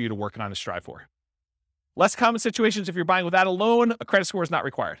something for you to work on and strive for. Less common situations, if you're buying without a loan, a credit score is not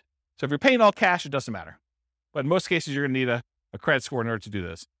required. So if you're paying all cash, it doesn't matter. But in most cases, you're going to need a credit score in order to do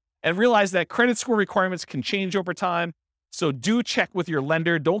this. And realize that credit score requirements can change over time. So do check with your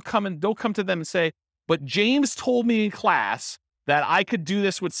lender. Don't come to them and say, but James told me in class that I could do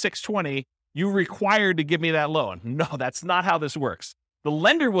this with 620. you're required to give me that loan. No, that's not how this works. The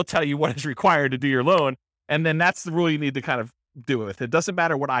lender will tell you what is required to do your loan, and then that's the rule you need to kind of do it with. It doesn't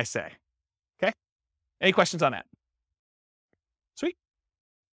matter what I say. Okay? Any questions on that? Sweet.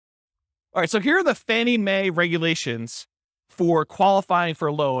 All right, so here are the Fannie Mae regulations for qualifying for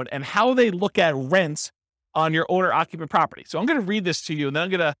a loan and how they look at rents on your owner-occupant property. So I'm going to read this to you, and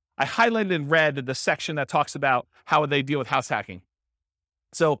then I highlighted in red the section that talks about how they deal with house hacking.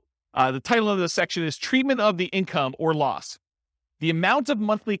 So the title of the section is Treatment of the Income or Loss. The amount of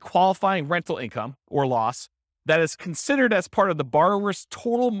monthly qualifying rental income or loss that is considered as part of the borrower's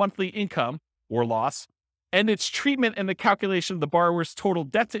total monthly income or loss and its treatment in the calculation of the borrower's total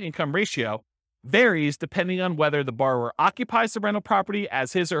debt-to-income ratio varies depending on whether the borrower occupies the rental property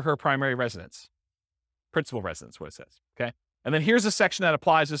as his or her primary residence. Principal residence, what it says, okay? And then here's a section that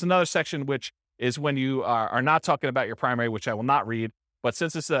applies. There's another section which is when you are not talking about your primary, which I will not read. But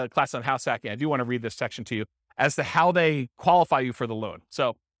since it's a class on house hacking, I do want to read this section to you as to how they qualify you for the loan.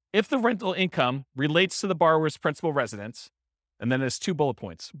 So if the rental income relates to the borrower's principal residence, and then there's 2 bullet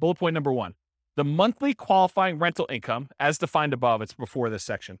points. Bullet point number 1, the monthly qualifying rental income, as defined above, it's before this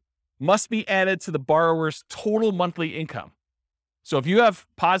section, must be added to the borrower's total monthly income. So if you have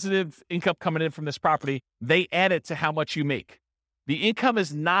positive income coming in from this property, they add it to how much you make. The income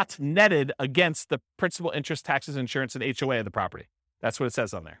is not netted against the principal, interest, taxes, insurance, and HOA of the property. That's what it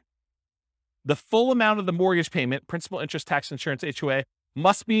says on there. The full amount of the mortgage payment, principal, interest, tax, insurance, HOA,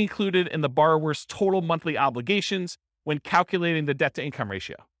 must be included in the borrower's total monthly obligations when calculating the debt-to-income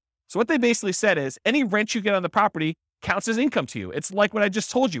ratio. So what they basically said is any rent you get on the property counts as income to you. It's like what I just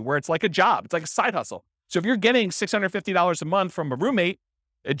told you, where it's like a job. It's like a side hustle. So if you're getting $650 a month from a roommate,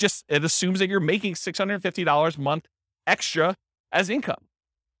 it assumes that you're making $650 a month extra as income.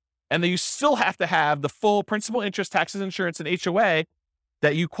 And then you still have to have the full principal, interest, taxes, insurance, and HOA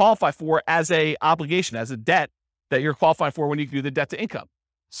that you qualify for as a obligation, as a debt that you're qualifying for when you do the debt to income.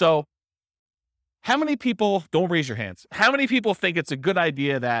 So how many people, don't raise your hands, how many people think it's a good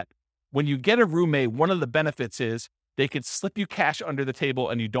idea that when you get a roommate, one of the benefits is they could slip you cash under the table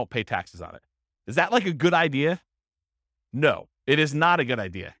and you don't pay taxes on it? Is that like a good idea? No, it is not a good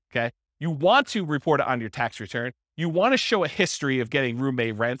idea, okay? You want to report it on your tax return. You want to show a history of getting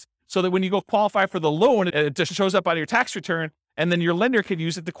roommate rent so that when you go qualify for the loan, it just shows up on your tax return and then your lender can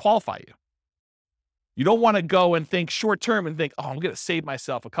use it to qualify you. You don't want to go and think short term and think, oh, I'm going to save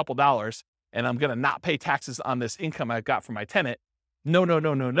myself a couple dollars and I'm going to not pay taxes on this income I've got from my tenant.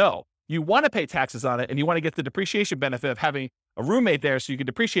 No. You want to pay taxes on it and you want to get the depreciation benefit of having a roommate there so you can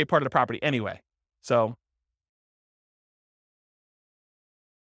depreciate part of the property anyway. So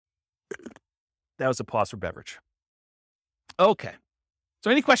that was a pause for beverage. Okay.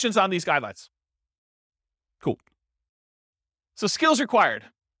 So any questions on these guidelines? Cool. So skills required.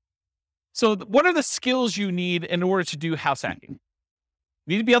 So what are the skills you need in order to do house hacking?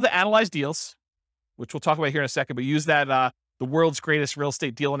 You need to be able to analyze deals, which we'll talk about here in a second, but use that the world's greatest real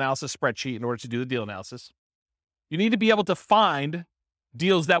estate deal analysis spreadsheet in order to do the deal analysis. You need to be able to find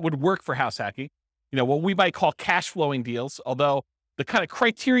deals that would work for house hacking. You know, what we might call cash flowing deals, although the kind of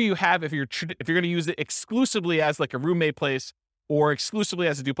criteria you have if you're going to use it exclusively as like a roommate place or exclusively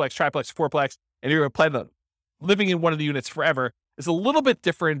as a duplex, triplex, fourplex, and you're going to plan on living in one of the units forever is a little bit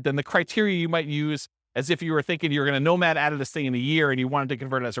different than the criteria you might use as if you were thinking you're going to nomad out of this thing in a year and you wanted to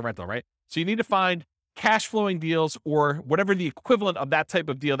convert it as a rental, right? So you need to find cash flowing deals or whatever the equivalent of that type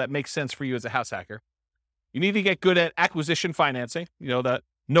of deal that makes sense for you as a house hacker. You need to get good at acquisition financing,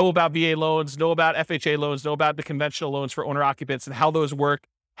 know about VA loans, know about FHA loans, know about the conventional loans for owner occupants and how those work,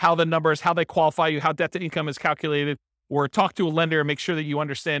 how the numbers, how they qualify you, how debt to income is calculated, or talk to a lender and make sure that you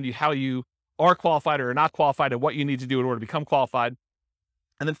understand how you are qualified or are not qualified and what you need to do in order to become qualified.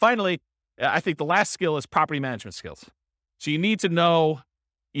 And then finally, I think the last skill is property management skills. So you need to know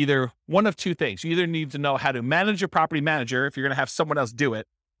either one of two things. You either need to know how to manage your property manager if you're going to have someone else do it,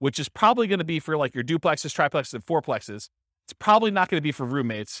 which is probably going to be for like your duplexes, triplexes, and fourplexes. It's probably not going to be for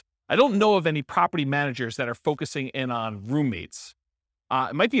roommates. I don't know of any property managers that are focusing in on roommates.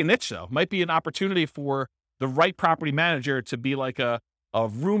 It might be a niche though. It might be an opportunity for the right property manager to be like a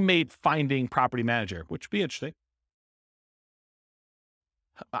roommate finding property manager, which would be interesting.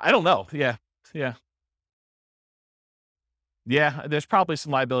 I don't know. Yeah. There's probably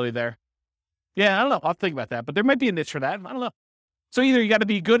some liability there. Yeah, I don't know. I'll think about that, but there might be a niche for that. I don't know. So either you got to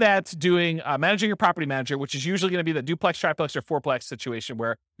be good at doing managing your property manager, which is usually going to be the duplex, triplex, or fourplex situation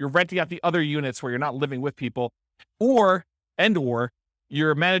where you're renting out the other units where you're not living with people, or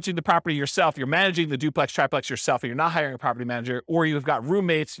you're managing the property yourself. You're managing the duplex, triplex yourself, and you're not hiring a property manager, or you've got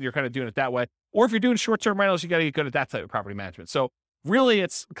roommates and you're kind of doing it that way. Or if you're doing short-term rentals, you got to get good at that type of property management. So Really,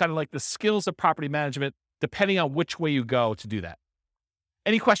 it's kind of like the skills of property management, depending on which way you go to do that.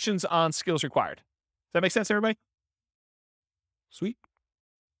 Any questions on skills required? Does that make sense, everybody? Sweet.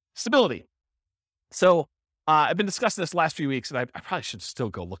 Stability. So I've been discussing this last few weeks, and I probably should still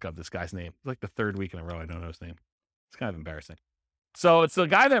go look up this guy's name. It's like the third week in a row I don't know his name. It's kind of embarrassing. So it's the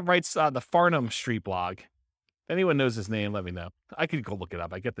guy that writes the Farnham Street blog. If anyone knows his name, let me know. I could go look it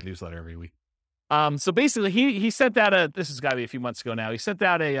up. I get the newsletter every week. So basically, he sent out this has got to be a few months ago now. He sent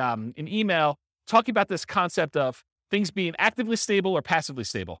out an email talking about this concept of things being actively stable or passively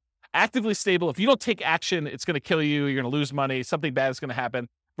stable. Actively stable, if you don't take action, it's going to kill you. You're going to lose money. Something bad is going to happen.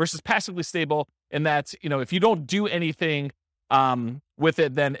 Versus passively stable, in that, if you don't do anything with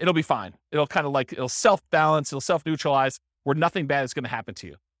it, then it'll be fine. It'll kind of it'll self-balance, it'll self-neutralize, where nothing bad is going to happen to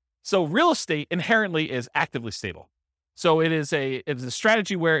you. So real estate inherently is actively stable. So it's a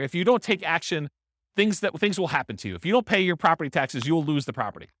strategy where if you don't take action, things will happen to you. If you don't pay your property taxes, you'll lose the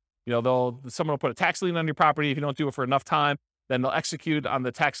property. Someone will put a tax lien on your property. If you don't do it for enough time, then they'll execute on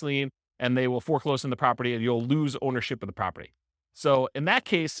the tax lien and they will foreclose on the property and you'll lose ownership of the property. So in that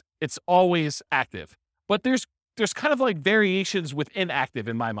case, it's always active. But there's kind of like variations within active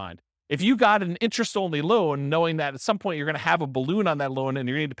in my mind. If you got an interest-only loan, knowing that at some point you're going to have a balloon on that loan and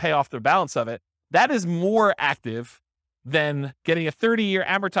you're going to pay off the balance of it, that is more active than getting a 30-year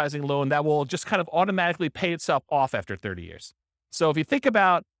amortizing loan that will just kind of automatically pay itself off after 30 years. So if you think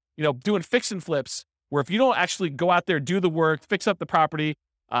about, doing fix and flips, where if you don't actually go out there, do the work, fix up the property,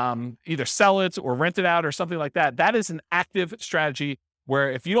 either sell it or rent it out or something like that, that is an active strategy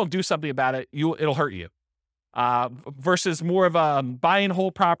where if you don't do something about it, it'll hurt you. Versus more of a buy and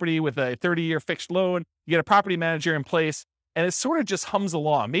hold property with a 30-year fixed loan, you get a property manager in place, and it sort of just hums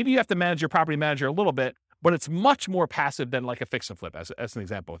along. Maybe you have to manage your property manager a little bit, but it's much more passive than like a fix and flip as an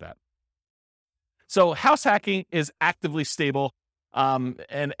example of that. So house hacking is actively stable. And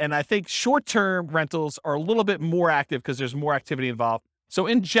I think short-term rentals are a little bit more active because there's more activity involved. So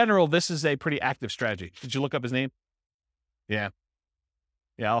in general, this is a pretty active strategy. Did you look up his name? Yeah,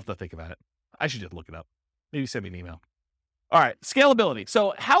 I'll have to think about it. I should just look it up. Maybe send me an email. All right, scalability.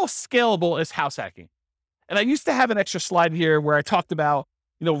 So how scalable is house hacking? And I used to have an extra slide here where I talked about,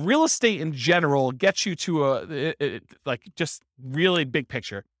 real estate in general gets you to just really big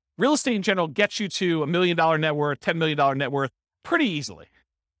picture. Real estate in general gets you to $1 million net worth, $10 million net worth pretty easily.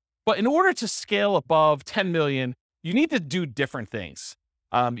 But in order to scale above 10 million, you need to do different things.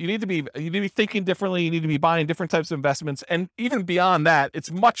 You need to be thinking differently. You need to be buying different types of investments. And even beyond that,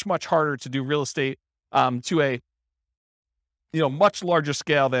 it's much, much harder to do real estate to a, much larger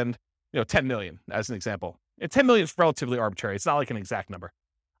scale than, 10 million as an example. And 10 million is relatively arbitrary. It's not like an exact number.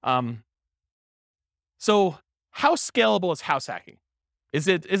 So how scalable is house hacking? Is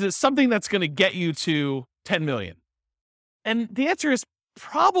it something that's going to get you to 10 million? And the answer is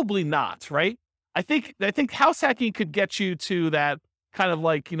probably not, right? I think house hacking could get you to that kind of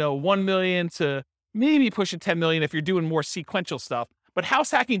 1 million to maybe pushing 10 million if you're doing more sequential stuff. But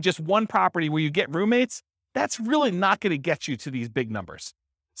house hacking just one property where you get roommates, that's really not going to get you to these big numbers.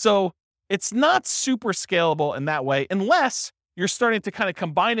 So it's not super scalable in that way, unless you're starting to kind of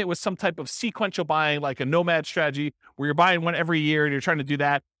combine it with some type of sequential buying, like a nomad strategy where you're buying one every year and you're trying to do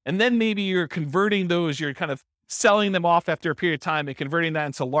that. And then maybe you're converting those, you're kind of selling them off after a period of time and converting that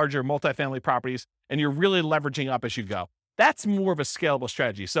into larger multifamily properties. And you're really leveraging up as you go. That's more of a scalable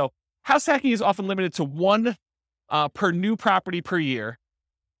strategy. So house hacking is often limited to one per new property per year.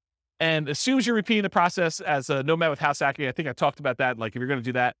 And as soon as you're repeating the process as a nomad with house hacking, I think I talked about that, like if you're going to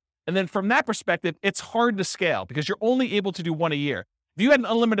do that. And then from that perspective, it's hard to scale because you're only able to do one a year. If you had an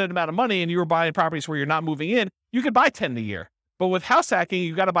unlimited amount of money and you were buying properties where you're not moving in, you could buy 10 a year. But with house hacking,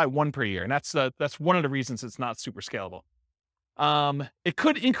 you got to buy one per year. And that's one of the reasons it's not super scalable. It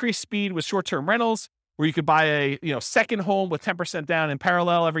could increase speed with short-term rentals where you could buy a second home with 10% down in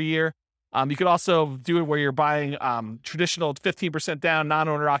parallel every year. You could also do it where you're buying traditional 15% down,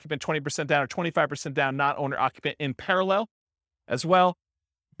 non-owner occupant, 20% down, or 25% down, non-owner occupant in parallel as well.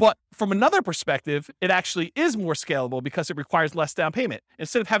 But from another perspective, it actually is more scalable because it requires less down payment.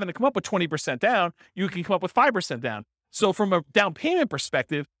 Instead of having to come up with 20% down, you can come up with 5% down. So from a down payment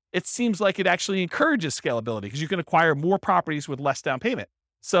perspective, it seems like it actually encourages scalability because you can acquire more properties with less down payment.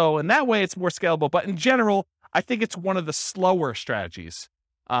 So in that way, it's more scalable. But in general, I think it's one of the slower strategies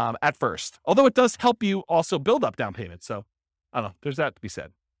at first, although it does help you also build up down payment. So I don't know, there's that to be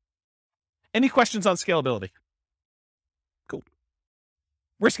said. Any questions on scalability? Cool.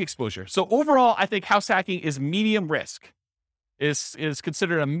 Risk exposure. So overall, I think house hacking is medium risk, is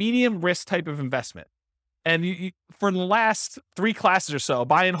considered a medium risk type of investment. And for the last 3 classes or so,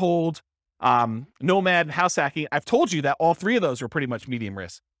 buy and hold, Nomad, and house hacking, I've told you that all three of those are pretty much medium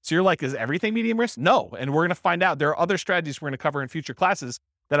risk. So you're like, is everything medium risk? No. And we're going to find out. There are other strategies we're going to cover in future classes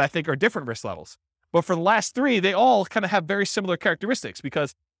that I think are different risk levels. But for the last three, they all kind of have very similar characteristics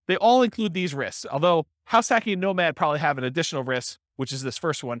because they all include these risks. Although house hacking and Nomad probably have an additional risk, which is this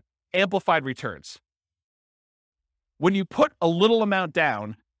first one, amplified returns. When you put a little amount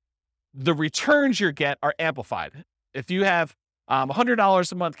down, the returns you get are amplified. If you have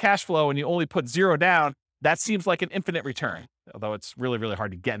 $100 a month cash flow and you only put $0 down, that seems like an infinite return, although it's really, really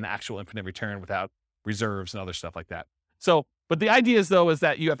hard to get an actual infinite return without reserves and other stuff like that. So, but the idea is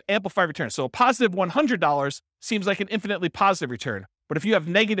that you have amplified returns. So a positive $100 seems like an infinitely positive return. But if you have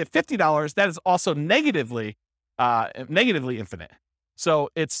negative $50, that is also negatively infinite. So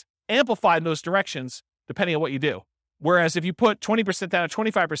it's amplified in those directions depending on what you do. Whereas if you put 20% down or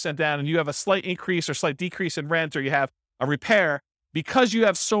 25% down and you have a slight increase or slight decrease in rent, or you have a repair, because you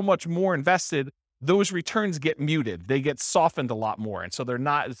have so much more invested, those returns get muted. They get softened a lot more. And so they're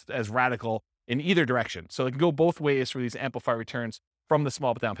not as radical in either direction. So it can go both ways for these amplified returns from the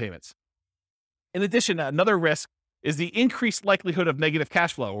small down payments. In addition, another risk is the increased likelihood of negative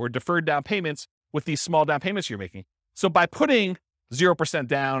cash flow or deferred down payments with these small down payments you're making. So by putting 0%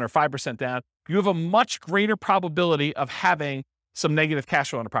 down or 5% down, you have a much greater probability of having some negative cash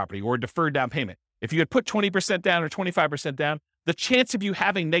flow on a property or deferred down payment. If you had put 20% down or 25% down, the chance of you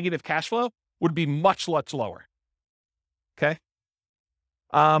having negative cash flow would be much, much lower. Okay.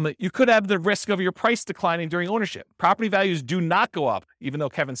 You could have the risk of your price declining during ownership. Property values do not go up, even though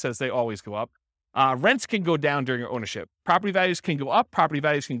Kevin says they always go up. Rents can go down during your ownership. Property values can go up, property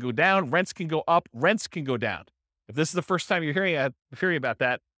values can go down, rents can go up, rents can go down. If this is the first time you're hearing about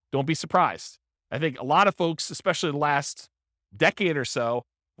that, don't be surprised. I think a lot of folks, especially the last decade or so,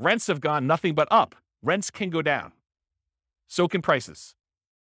 rents have gone nothing but up. Rents can go down. So can prices.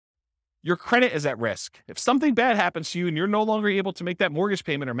 Your credit is at risk. If something bad happens to you and you're no longer able to make that mortgage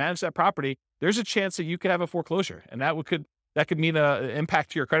payment or manage that property, there's a chance that you could have a foreclosure, and that could mean an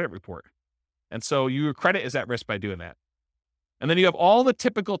impact to your credit report. And so your credit is at risk by doing that. And then you have all the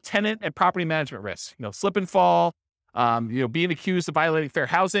typical tenant and property management risks, slip and fall, being accused of violating fair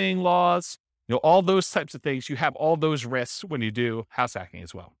housing laws, all those types of things. You have all those risks when you do house hacking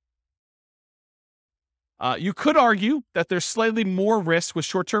as well. You could argue that there's slightly more risk with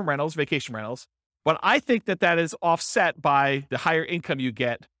short-term rentals, vacation rentals, but I think that is offset by the higher income you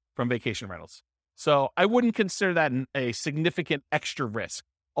get from vacation rentals. So I wouldn't consider that a significant extra risk.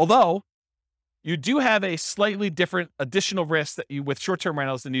 Although you do have a slightly different additional risk that you with short-term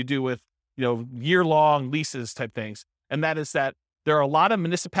rentals than you do with, year-long leases type things. And that is that there are a lot of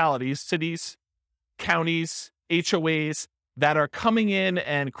municipalities, cities, counties, HOAs that are coming in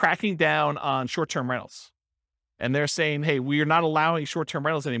and cracking down on short-term rentals. And they're saying, hey, we are not allowing short-term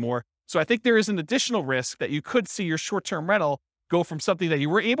rentals anymore. So I think there is an additional risk that you could see your short-term rental go from something that you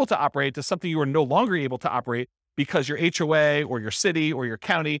were able to operate to something you are no longer able to operate because your HOA or your city or your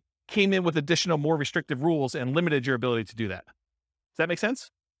county came in with additional, more restrictive rules and limited your ability to do that. Does that make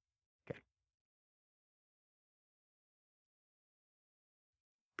sense? Okay.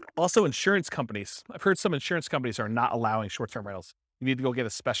 Also, insurance companies. I've heard some insurance companies are not allowing short-term rentals. You need to go get a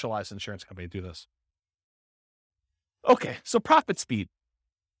specialized insurance company to do this. Okay, so profit speed.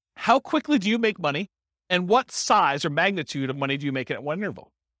 How quickly do you make money? And what size or magnitude of money do you make at one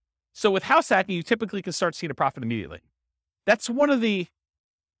interval? So with house hacking, you typically can start seeing a profit immediately. That's one of the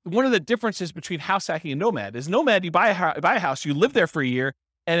differences between house hacking and Nomad. Is Nomad, you buy a house, you live there for a year,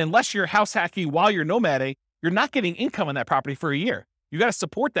 and unless you're house hacking while you're nomading, you're not getting income on that property for a year. You got to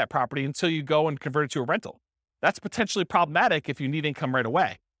support that property until you go and convert it to a rental. That's potentially problematic if you need income right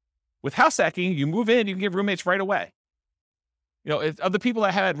away. With house hacking, you move in, you can get roommates right away. Of the people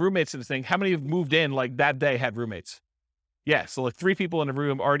that had roommates in this thing, how many have moved in like that day had roommates? Yeah, so like 3 people in a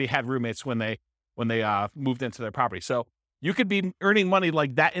room already had roommates when they moved into their property. So you could be earning money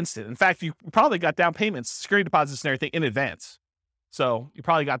like that instant. In fact, you probably got down payments, security deposits, and everything in advance. So you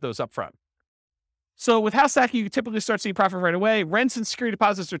probably got those up front. So with house hacking, you typically start seeing profit right away. Rents and security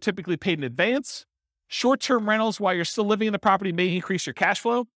deposits are typically paid in advance. Short-term rentals while you're still living in the property may increase your cash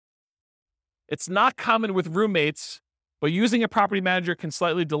flow. It's not common with roommates, but using a property manager can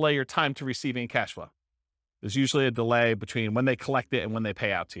slightly delay your time to receiving cash flow. There's usually a delay between when they collect it and when they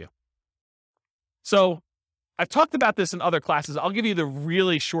pay out to you. So I've talked about this in other classes. I'll give you the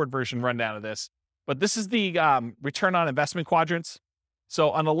really short version rundown of this, but this is the return on investment quadrants. So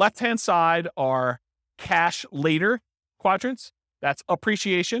on the left-hand side are cash later quadrants. That's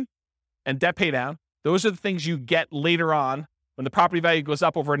appreciation and debt pay down. Those are the things you get later on when the property value goes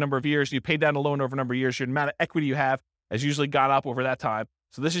up over a number of years. You pay down a loan over a number of years. Your amount of equity you have has usually gone up over that time.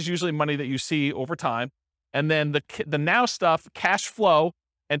 So this is usually money that you see over time. And then the now stuff, cash flow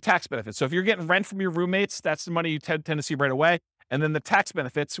and tax benefits. So if you're getting rent from your roommates, that's the money you tend to see right away. And then the tax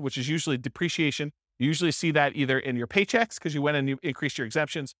benefits, which is usually depreciation. You usually see that either in your paychecks because you went and you increased your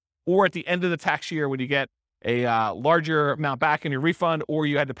exemptions, or at the end of the tax year when you get a larger amount back in your refund, or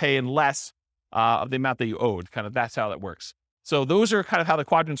you had to pay in less of the amount that you owed. Kind of that's how that works. So those are kind of how the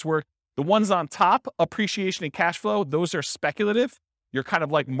quadrants work. The ones on top, appreciation and cash flow, those are speculative. You're kind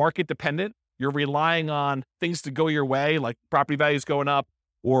of like market dependent. You're relying on things to go your way, like property values going up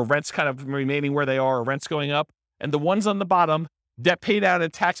or rents kind of remaining where they are or rents going up. And the ones on the bottom, debt pay down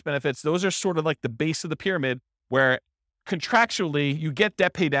and tax benefits, those are sort of like the base of the pyramid where contractually you get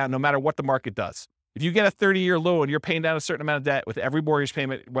debt pay down no matter what the market does. If you get a 30-year loan, you're paying down a certain amount of debt with every mortgage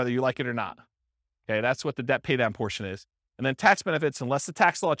payment, whether you like it or not. Okay, that's what the debt pay down portion is. And then tax benefits, unless the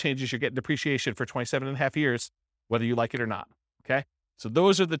tax law changes, you're getting depreciation for 27 and a half years, whether you like it or not. Okay, so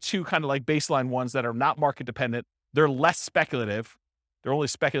those are the two kind of like baseline ones that are not market dependent. They're less speculative. They're only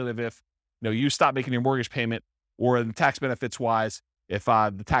speculative if you stop making your mortgage payment, or in tax benefits wise, if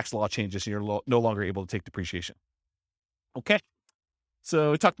the tax law changes and you're no longer able to take depreciation. Okay,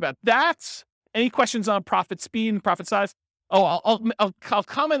 so we talked about that. Any questions on profit speed and profit size? Oh, I'll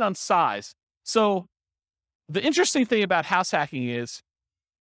comment on size. So the interesting thing about house hacking is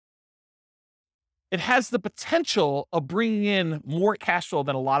it has the potential of bringing in more cash flow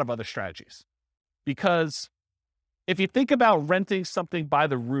than a lot of other strategies. Because if you think about renting something by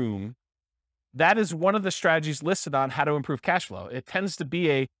the room, that is one of the strategies listed on how to improve cash flow. It tends to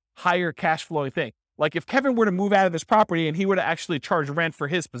be a higher cash flowing thing. Like if Kevin were to move out of this property and he were to actually charge rent for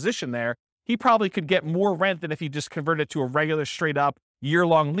his position there, he probably could get more rent than if he just converted it to a regular straight up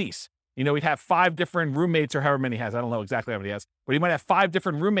year-long lease. He'd have 5 different roommates or however many he has. I don't know exactly how many he has, but he might have 5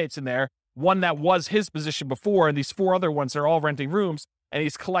 different roommates in there. One that was his position before, and these 4 other ones are all renting rooms, and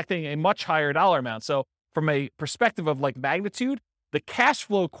he's collecting a much higher dollar amount. So from a perspective of like magnitude, the cash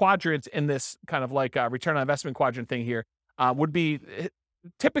flow quadrant in this kind of like return on investment quadrant thing here would be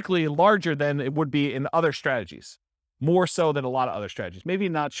typically larger than it would be in other strategies, more so than a lot of other strategies. Maybe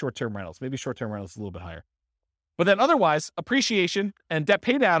not short-term rentals. Maybe short-term rentals is a little bit higher. But then otherwise, appreciation and debt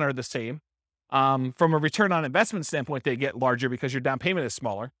pay down are the same. From a return on investment standpoint, they get larger because your down payment is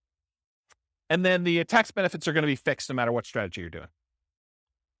smaller. And then the tax benefits are going to be fixed no matter what strategy you're doing.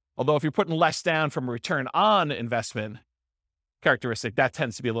 Although if you're putting less down from a return on investment characteristic, that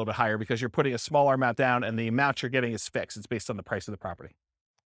tends to be a little bit higher because you're putting a smaller amount down and the amount you're getting is fixed. It's based on the price of the property.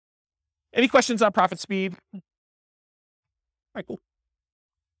 Any questions on profit speed? All right, cool.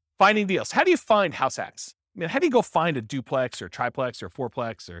 Finding deals. How do you find house hacks? How do you go find a duplex or triplex or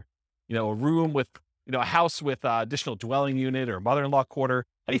fourplex or, a room with, a house with additional dwelling unit or mother-in-law quarter?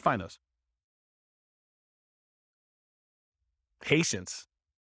 How do you find those? Patience.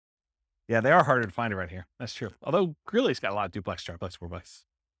 Yeah, they are harder to find around here. That's true. Although Greeley's got a lot of duplex, triplex, fourplex.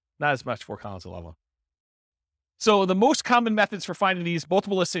 Not as much Fort Collins or Loveland. So the most common methods for finding these,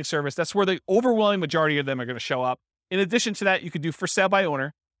 multiple listing service, that's where the overwhelming majority of them are going to show up. In addition to that, you could do for sale by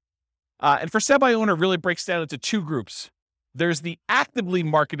owner. And for sale by owner really breaks down into 2 groups. There's the actively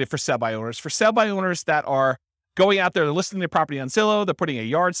marketed for sale by owners that are going out there, they're listing their property on Zillow, they're putting a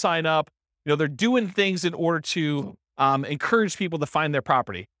yard sign up, they're doing things in order to encourage people to find their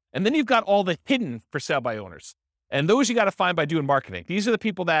property. And then you've got all the hidden for sale by owners. And those you got to find by doing marketing. These are the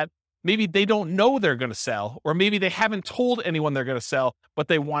people that maybe they don't know they're going to sell, or maybe they haven't told anyone they're going to sell, but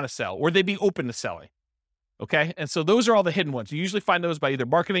they want to sell, or they'd be open to selling. Okay. And so those are all the hidden ones. You usually find those by either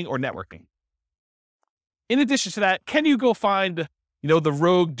marketing or networking. In addition to that, can you go find, the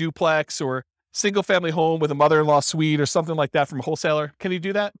rogue duplex or single family home with a mother-in-law suite or something like that from a wholesaler? Can you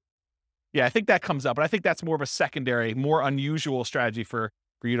do that? Yeah, I think that comes up, but I think that's more of a secondary, more unusual strategy for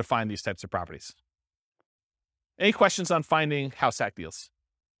you to find these types of properties. Any questions on finding house hack deals?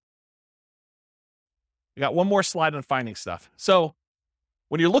 We got one more slide on finding stuff. So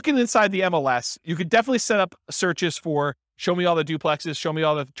when you're looking inside the MLS, you could definitely set up searches for show me all the duplexes, show me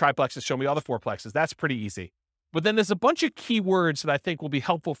all the triplexes, show me all the fourplexes. That's pretty easy. But then there's a bunch of keywords that I think will be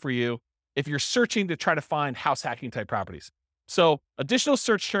helpful for you if you're searching to try to find house hacking type properties. So additional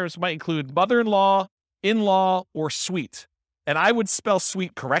search terms might include mother-in-law, in-law, or suite. And I would spell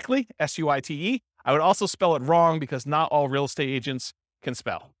suite correctly, S-U-I-T-E. I would also spell it wrong because not all real estate agents can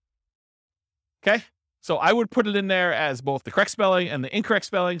spell. Okay? So I would put it in there as both the correct spelling and the incorrect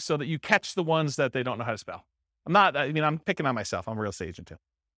spelling so that you catch the ones that they don't know how to spell. I'm picking on myself. I'm a real estate agent too.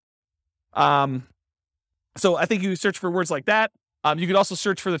 So I think you search for words like that. You could also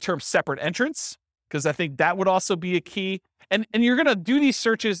search for the term separate entrance, because I think that would also be a key. And you're going to do these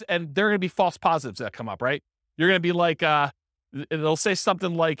searches and there are going to be false positives that come up, right? You're going to be like, It'll say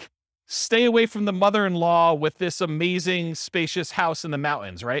something like, stay away from the mother-in-law with this amazing spacious house in the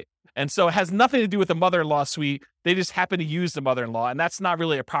mountains, right? And so it has nothing to do with the mother-in-law suite. They just happen to use the mother-in-law, and that's not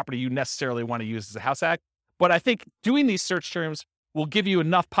really a property you necessarily want to use as a house hack. But I think doing these search terms will give you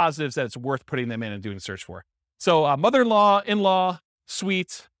enough positives that it's worth putting them in and doing a search for. So mother-in-law, in-law,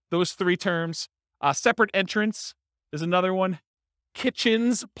 suite, those 3 terms. Separate entrance is another one.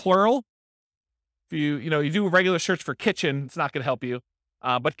 Kitchens, plural. If you do a regular search for kitchen, it's not going to help you.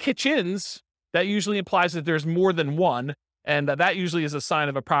 But kitchens, that usually implies that there's more than one, and that usually is a sign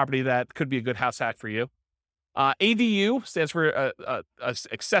of a property that could be a good house hack for you. ADU stands for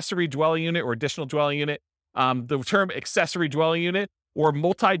accessory dwelling unit or additional dwelling unit. The term accessory dwelling unit or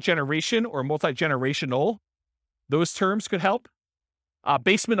multi-generation or multi-generational, those terms could help.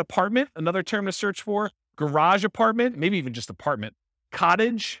 Basement apartment, another term to search for. Garage apartment, maybe even just apartment.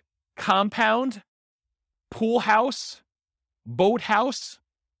 Cottage, compound, pool house, boat house,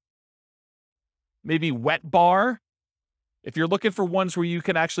 maybe wet bar. If you're looking for ones where you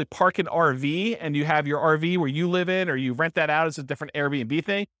can actually park an RV and you have your RV where you live in, or you rent that out as a different Airbnb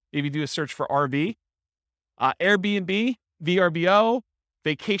thing, maybe do a search for RV. Airbnb, VRBO,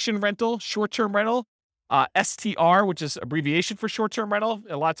 vacation rental, short-term rental, STR, which is abbreviation for short-term rental.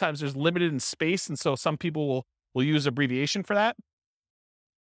 A lot of times there's limited in space, and so some people will use abbreviation for that.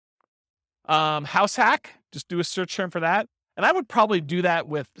 House hack, just do a search term for that. And I would probably do that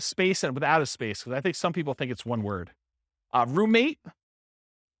with space and without a space, because I think some people think it's one word. Roommate,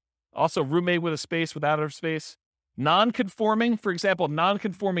 also roommate with a space, without a space. Non-conforming, for example,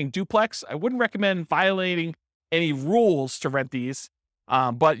 non-conforming duplex. I wouldn't recommend violating any rules to rent these,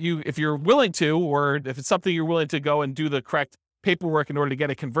 but if you're willing to, or if it's something you're willing to go and do the correct paperwork in order to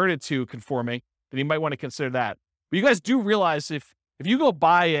get it converted to conforming, then you might want to consider that. But you guys do realize if you go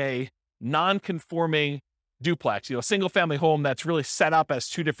buy a non-conforming duplex, a single-family home that's really set up as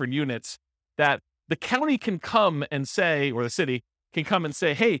 2 different units, that the county can come and say, or the city can come and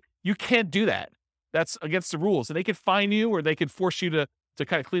say, hey, you can't do that. That's against the rules. And they could fine you, or they could force you to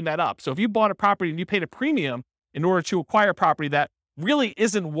kind of clean that up. So if you bought a property and you paid a premium in order to acquire a property that really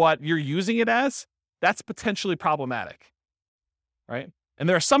isn't what you're using it as, that's potentially problematic, right? And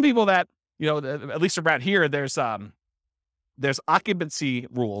there are some people that, at least around here, there's occupancy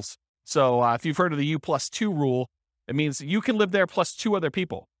rules. So if you've heard of the U+2 rule, it means you can live there plus 2 other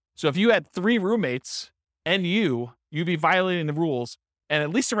people. So if you had 3 roommates and you'd be violating the rules. And at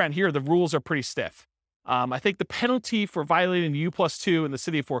least around here, the rules are pretty stiff. I think the penalty for violating the U+2 in the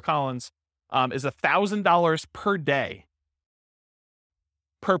city of Fort Collins is $1,000 per day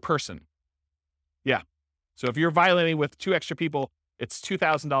per person. Yeah. So if you're violating with 2 extra people, it's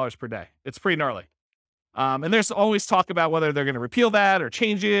 $2,000 per day. It's pretty gnarly. And there's always talk about whether they're going to repeal that or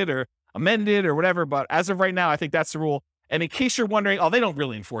change it or amend it or whatever. But as of right now, I think that's the rule. And in case you're wondering, they don't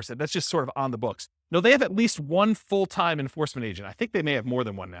really enforce it. That's just sort of on the books. No, they have at least 1 full-time enforcement agent. I think they may have more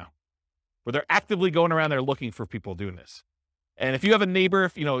than 1 now, where they're actively going around there looking for people doing this. And if you have a neighbor,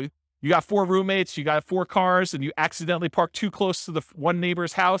 if you got 4 roommates, you got 4 cars, and you accidentally park too close to the one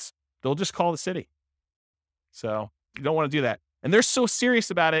neighbor's house, they'll just call the city. So you don't want to do that. And they're so serious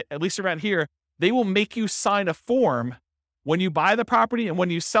about it, at least around here, they will make you sign a form when you buy the property and when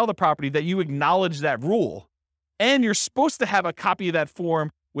you sell the property that you acknowledge that rule. And you're supposed to have a copy of that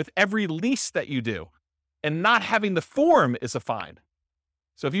form with every lease that you do. And not having the form is a fine.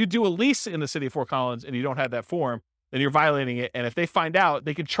 So if you do a lease in the city of Fort Collins and you don't have that form, then you're violating it. And if they find out,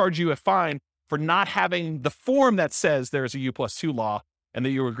 they can charge you a fine for not having the form that says there's a U+2 law and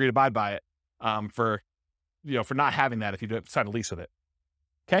that you agree to abide by it, for not having that if you don't sign a lease with it.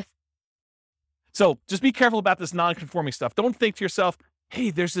 Okay? So just be careful about this non-conforming stuff. Don't think to yourself, hey,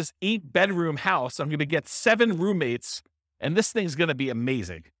 there's this 8-bedroom house. I'm going to get 7 roommates, and this thing's going to be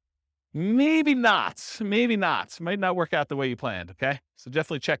amazing. Maybe not. Maybe not. Might not work out the way you planned, okay? So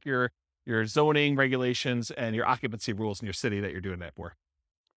definitely check your zoning regulations and your occupancy rules in your city that you're doing that for.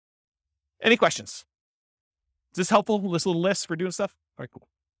 Any questions? Is this helpful, this little list for doing stuff? All right, cool.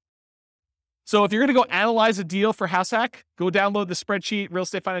 So if you're going to go analyze a deal for House Hack, go download the spreadsheet,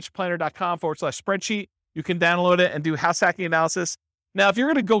 realestateFinancialPlanner.com/spreadsheet. You can download it and do house hacking analysis. Now, if you're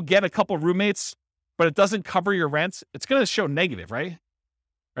going to go get a couple roommates, but it doesn't cover your rent, it's going to show negative, right?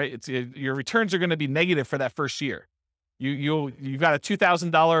 Right? Your returns are going to be negative for that first year. You've got a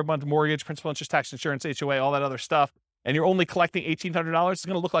 $2,000 a month mortgage, principal, interest, tax, insurance, HOA, all that other stuff, and you're only collecting $1,800. It's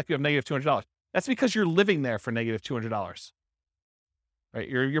going to look like you have negative $200. That's because you're living there for negative $200. Right?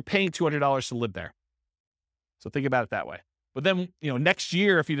 You're paying $200 to live there. So think about it that way. But then, next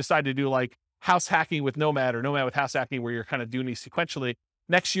year, if you decide to do like house hacking with Nomad or Nomad with house hacking, where you're kind of doing these sequentially,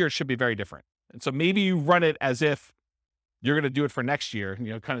 next year it should be very different. And so maybe you run it as if you're going to do it for next year,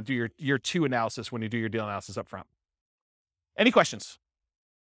 kind of do your year 2 analysis when you do your deal analysis up front. Any questions?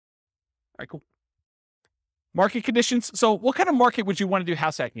 All right, cool. Market conditions. So what kind of market would you want to do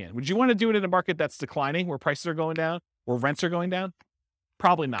house hacking in? Would you want to do it in a market that's declining, where prices are going down, or rents are going down?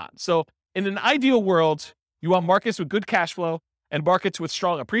 Probably not. So in an ideal world, you want markets with good cash flow and markets with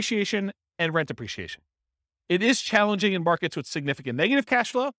strong appreciation and rent appreciation. It is challenging in markets with significant negative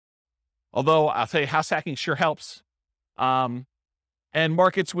cash flow, although I'll tell you, house hacking sure helps. And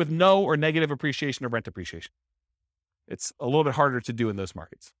markets with no or negative appreciation or rent appreciation. It's a little bit harder to do in those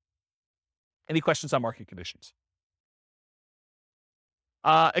markets. Any questions on market conditions?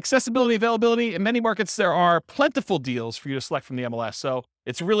 Accessibility, availability. In many markets, there are plentiful deals for you to select from the MLS. So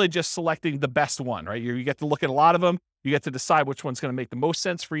it's really just selecting the best one, right? You get to look at a lot of them. You get to decide which one's going to make the most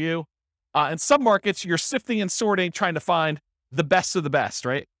sense for you. In some markets, you're sifting and sorting, trying to find the best of the best,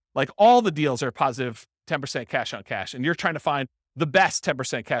 right? Like all the deals are positive 10% cash on cash, and you're trying to find the best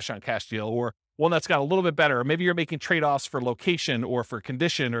 10% cash on cash deal, or one that's got a little bit better. Or maybe you're making trade-offs for location or for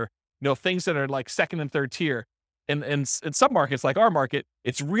condition, or things that are like second and third tier. And in some markets, like our market,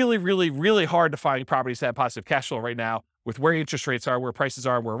 it's really, really, really hard to find properties that have positive cash flow right now with where interest rates are, where prices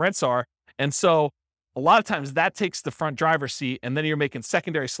are, where rents are. And so a lot of times that takes the front driver's seat, and then you're making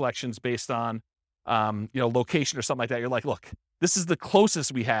secondary selections based on, location or something like that. You're like, look, this is the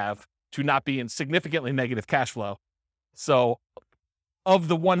closest we have to not being significantly negative cash flow. So of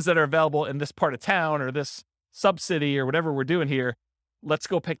the ones that are available in this part of town or this sub-city or whatever we're doing here, let's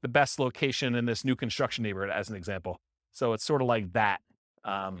go pick the best location in this new construction neighborhood as an example. So it's sort of like that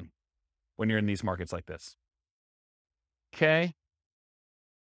when you're in these markets like this. Okay.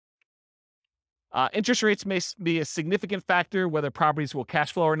 Interest rates may be a significant factor whether properties will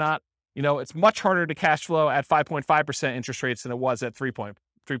cash flow or not. It's much harder to cash flow at 5.5% interest rates than it was at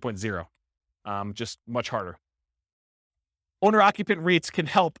 3.0. Just much harder. Owner-occupant REITs can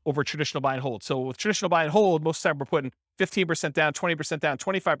help over traditional buy and hold. So with traditional buy and hold, most of the time we're putting 15% down, 20% down,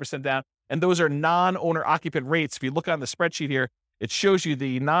 25% down, and those are non-owner occupant rates. If you look on the spreadsheet here, it shows you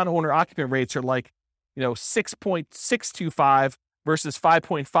the non-owner occupant rates are like, 6.625 versus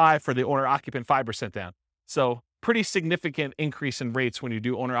 5.5 for the owner occupant 5% down. So pretty significant increase in rates when you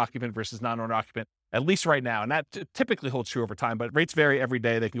do owner occupant versus non-owner occupant, at least right now. And that typically holds true over time, but rates vary every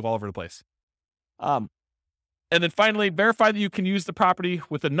day. They can go all over the place. And then finally, verify that you can use the property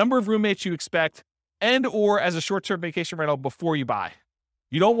with the number of roommates you expect and or as a short-term vacation rental before you buy.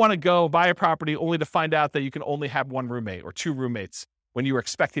 You don't want to go buy a property only to find out that you can only have one roommate or two roommates when you were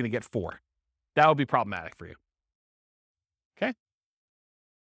expecting to get 4. That would be problematic for you. Okay?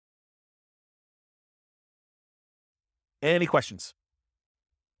 Any questions?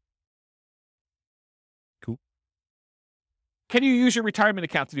 Cool. Can you use your retirement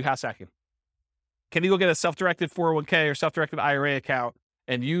account to do house hacking? Can you go get a self-directed 401k or self-directed IRA account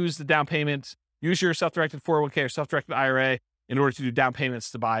and use the down payments, use your self-directed 401k or self-directed IRA in order to do down payments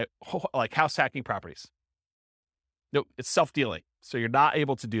to buy like house hacking properties? No, it's self-dealing. So you're not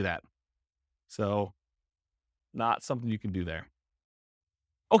able to do that. So not something you can do there.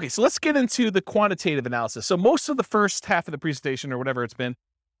 Okay, so let's get into the quantitative analysis. So most of the first half of the presentation or whatever it's been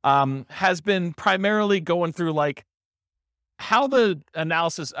has been primarily going through like how the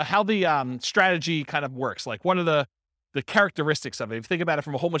analysis, how the strategy kind of works. Like one of the characteristics of it, if you think about it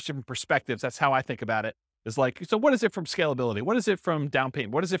from a whole bunch of different perspectives, that's how I think about it. Is like, so what is it from scalability? What is it from down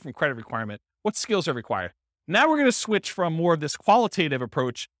payment? What is it from credit requirement? What skills are required? Now we're going to switch from more of this qualitative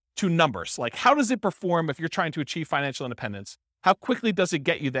approach to numbers. Like how does it perform if you're trying to achieve financial independence? How quickly does it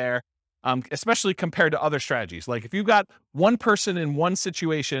get you there? Especially compared to other strategies. Like if you've got one person in one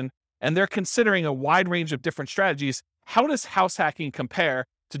situation and they're considering a wide range of different strategies, how does house hacking compare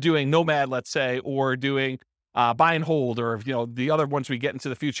to doing Nomad, let's say, or doing buy and hold, or the other ones we get into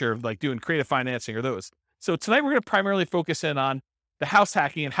the future, like doing creative financing or those? So tonight we're going to primarily focus in on the house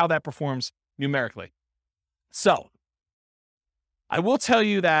hacking and how that performs numerically. So I will tell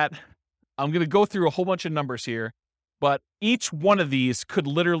you that I'm going to go through a whole bunch of numbers here, but each one of these could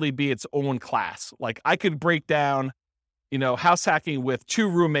literally be its own class. Like I could break down, house hacking with 2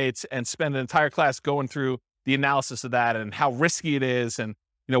 roommates and spend an entire class going through the analysis of that and how risky it is and,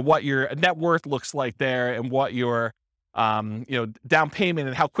 what your net worth looks like there and what your, down payment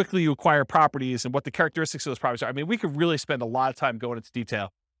and how quickly you acquire properties and what the characteristics of those properties are. I mean, we could really spend a lot of time going into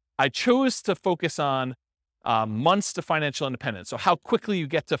detail. I chose to focus on months to financial independence. So how quickly you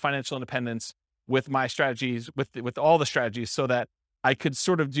get to financial independence with my strategies, with all the strategies, so that I could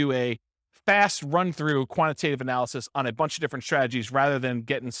sort of do a fast run through quantitative analysis on a bunch of different strategies rather than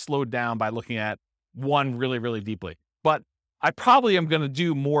getting slowed down by looking at one really, really deeply. But I probably am going to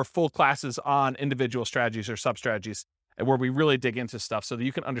do more full classes on individual strategies or sub-strategies and where we really dig into stuff so that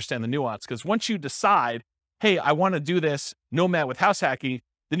you can understand the nuance. Because once you decide, hey, I want to do this nomad with house hacking,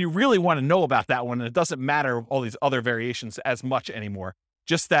 then you really want to know about that one. And it doesn't matter all these other variations as much anymore.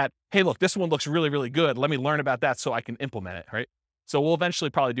 Just that, hey, look, this one looks really, really good. Let me learn about that so I can implement it, right? So we'll eventually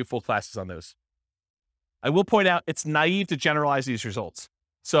probably do full classes on those. I will point out it's naive to generalize these results.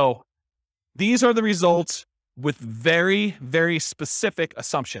 So these are the results with very, very specific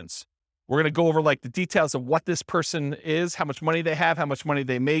assumptions. We're going to go over like the details of what this person is, how much money they have, how much money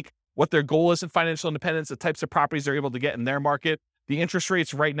they make, what their goal is in financial independence, the types of properties they're able to get in their market, the interest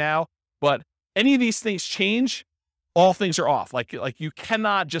rates right now. But any of these things change, all things are off. Like you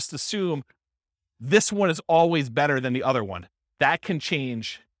cannot just assume this one is always better than the other one. That can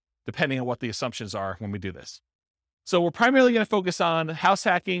change depending on what the assumptions are when we do this. So we're primarily going to focus on house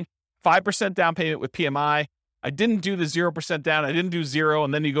hacking, 5% down payment with PMI. I didn't do the 0% down. I didn't do 0,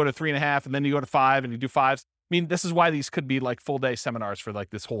 and then you go to 3.5, and then you go to 5, and you do 5s. I mean, this is why these could be like full day seminars for like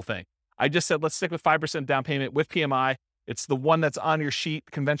this whole thing. I just said, let's stick with 5% down payment with PMI. It's the one that's on your sheet,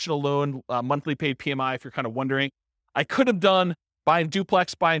 conventional loan, monthly paid PMI, if you're kind of wondering. I could have done buying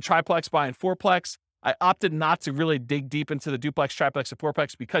duplex, buying triplex, buying fourplex. I opted not to really dig deep into the duplex, triplex, and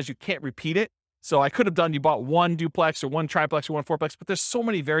fourplex because you can't repeat it. So I could have done, you bought one duplex or one triplex or one fourplex, but there's so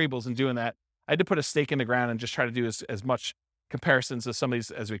many variables in doing that. I had to put a stake in the ground and just try to do as much comparisons of some of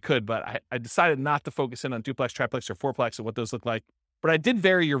these as we could, but I decided not to focus in on duplex, triplex, or fourplex and what those look like. But I did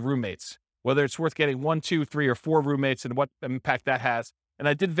vary your roommates, whether it's worth getting 1, 2, 3, or 4 roommates and what impact that has. And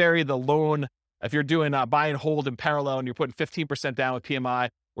I did vary the loan. If you're doing buy and hold in parallel and you're putting 15% down with PMI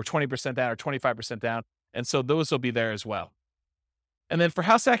or 20% down or 25% down. And so those will be there as well. And then for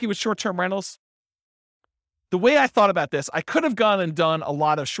house hacking with short-term rentals, the way I thought about this, I could have gone and done a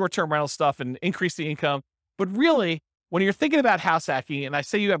lot of short-term rental stuff and increased the income. But really, when you're thinking about house hacking, and I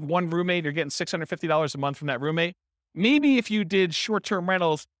say you have one roommate, you're getting $650 a month from that roommate, maybe if you did short-term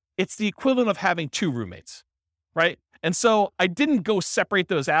rentals, it's the equivalent of having 2 roommates, right? And so I didn't go separate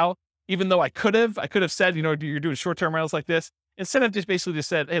those out, even though I could have said, you're doing short-term rentals like this. Instead, I've just basically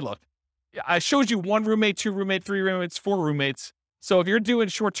said, hey, look, I showed you 1 roommate, 2 roommate, 3 roommates, 4 roommates. So if you're doing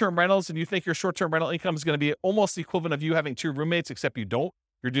short-term rentals and you think your short-term rental income is going to be almost the equivalent of you having 2 roommates, except you don't,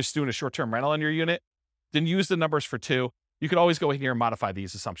 you're just doing a short-term rental in your unit, then use the numbers for 2. You could always go in here and modify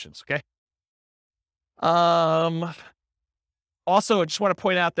these assumptions, okay? Also, I just want to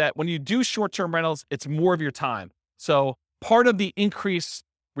point out that when you do short-term rentals, it's more of your time. So part of the increased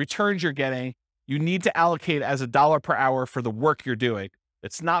returns you're getting, you need to allocate as $1 per hour for the work you're doing.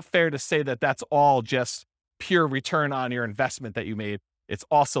 It's not fair to say that that's all just pure return on your investment that you made. It's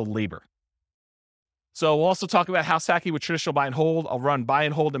also labor. So we'll also talk about house hacking with traditional buy and hold. I'll run buy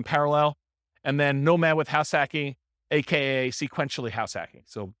and hold in parallel, and then nomad with house hacking, AKA sequentially house hacking.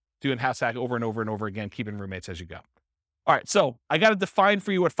 So doing house hacking over and over and over again, keeping roommates as you go. All right. So I got to define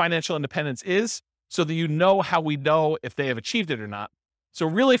for you what financial independence is so that you know how we know if they have achieved it or not. So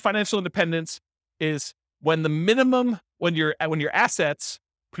really financial independence is when your assets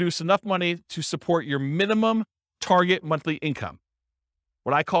produce enough money to support your minimum target monthly income.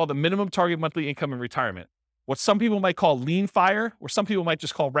 What I call the minimum target monthly income in retirement. What some people might call lean fire, or some people might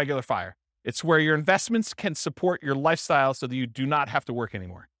just call regular fire. It's where your investments can support your lifestyle so that you do not have to work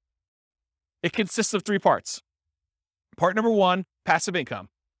anymore. It consists of 3 parts. Part number 1, passive income.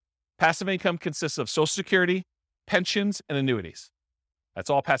 Passive income consists of Social Security, pensions, and annuities. That's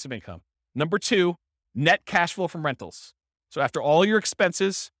all passive income. Number 2, net cash flow from rentals. So after all your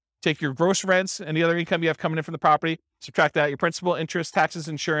expenses, take your gross rents and the other income you have coming in from the property, subtract out your principal, interest, taxes,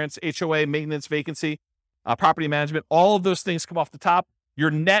 insurance, HOA, maintenance, vacancy, property management, all of those things come off the top.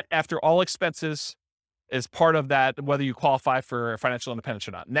 Your net after all expenses is part of that, whether you qualify for financial independence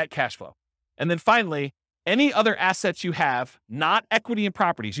or not, net cash flow. And then finally, any other assets you have, not equity in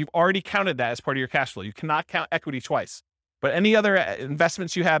properties, you've already counted that as part of your cash flow. You cannot count equity twice. But any other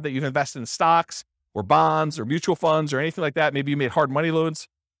investments you have that you've invested in stocks or bonds or mutual funds or anything like that, maybe you made hard money loans,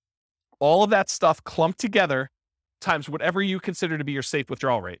 all of that stuff clumped together times whatever you consider to be your safe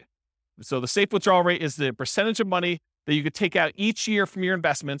withdrawal rate. So the safe withdrawal rate is the percentage of money that you could take out each year from your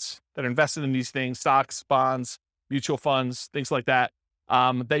investments that are invested in these things, stocks, bonds, mutual funds, things like that,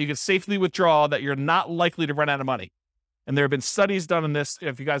 that you can safely withdraw that you're not likely to run out of money. And there have been studies done on this.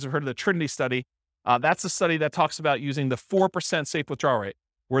 If you guys have heard of the Trinity study, that's a study that talks about using the 4% safe withdrawal rate,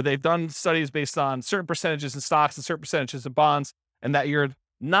 where they've done studies based on certain percentages in stocks and certain percentages in bonds, and that you're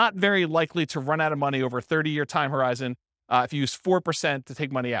not very likely to run out of money over a 30-year time horizon if you use 4% to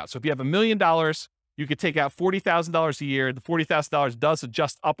take money out. So if you have $1 million, you could take out $40,000 a year. The $40,000 does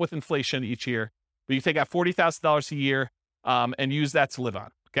adjust up with inflation each year, but you take out $40,000 a year and use that to live on,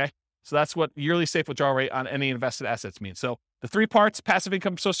 okay? So that's what yearly safe withdrawal rate on any invested assets means. So the three parts: passive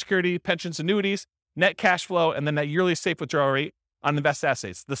income, Social Security, pensions, annuities, net cash flow, and then that yearly safe withdrawal rate on invested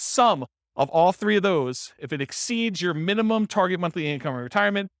assets. The sum of all three of those, if it exceeds your minimum target monthly income in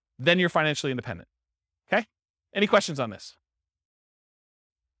retirement, then you're financially independent. Okay? Any questions on this?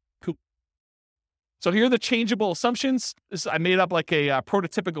 Cool. So here are the changeable assumptions. I made up like a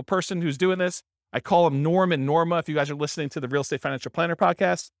prototypical person who's doing this. I call them Norm and Norma if you guys are listening to the Real Estate Financial Planner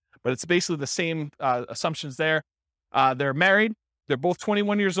podcast, but it's basically the same assumptions there. They're married. They're both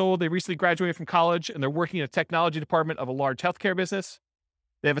 21 years old. They recently graduated from college, and they're working in a technology department of a large healthcare business.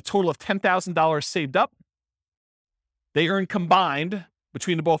 They have a total of $10,000 saved up. They earn combined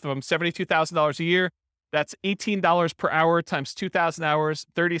between the both of them $72,000 a year. That's $18 per hour times 2,000 hours,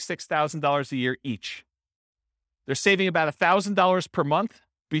 $36,000 a year each. They're saving about $1,000 per month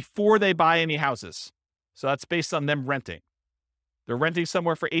before they buy any houses. So that's based on them renting. They're renting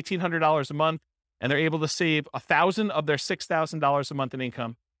somewhere for $1,800 a month, and they're able to save $1,000 of their $6,000 a month in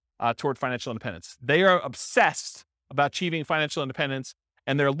income toward financial independence. They are obsessed about achieving financial independence,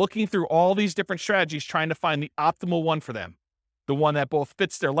 and they're looking through all these different strategies, trying to find the optimal one for them, the one that both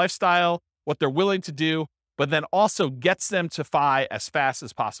fits their lifestyle, what they're willing to do, but then also gets them to FI as fast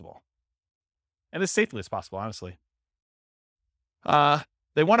as possible and as safely as possible, honestly.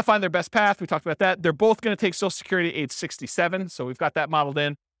 They want to find their best path. We talked about that. They're both going to take Social Security at age 67, so we've got that modeled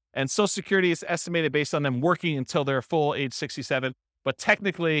in. And Social Security is estimated based on them working until they're full age 67. But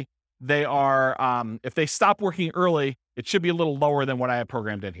technically, they are, if they stop working early, it should be a little lower than what I have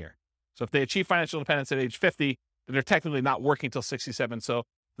programmed in here. So if they achieve financial independence at age 50, then they're technically not working until 67. So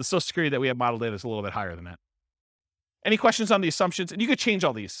the Social Security that we have modeled in is a little bit higher than that. Any questions on the assumptions? And you could change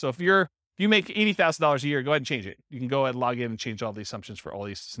all these. So if you make $80,000 a year, go ahead and change it. You can go ahead and log in and change all the assumptions for all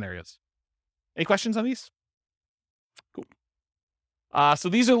these scenarios. Any questions on these? Cool. So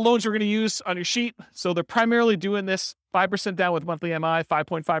these are the loans we're going to use on your sheet. So they're primarily doing this 5% down with monthly MI,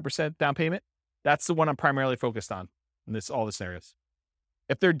 5.5% down payment. That's the one I'm primarily focused on in all the scenarios.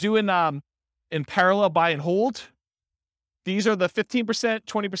 If they're doing in parallel buy and hold, these are the 15%, 20%,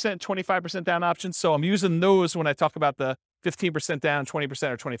 25% down options. So I'm using those when I talk about the 15% down,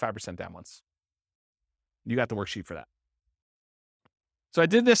 20% or 25% down ones. You got the worksheet for that. So I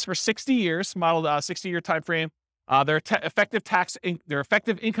did this for 60 years, modeled 60-year time frame. Their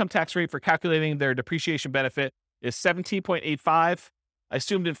effective income tax rate for calculating their depreciation benefit is 17.85. I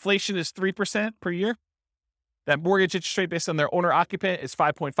assumed inflation is 3% per year. That mortgage interest rate based on their owner occupant is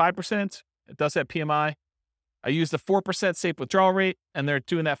 5.5%. It does have PMI. I used the 4% safe withdrawal rate, and they're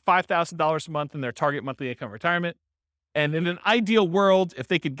doing that $5,000 a month in their target monthly income retirement. And in an ideal world, if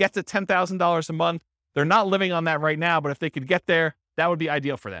they could get to $10,000 a month, they're not living on that right now, but if they could get there, that would be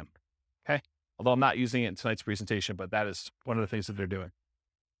ideal for them. Okay. Although I'm not using it in tonight's presentation, but that is one of the things that they're doing.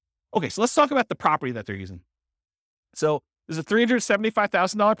 Okay. So let's talk about the property that they're using. So there's a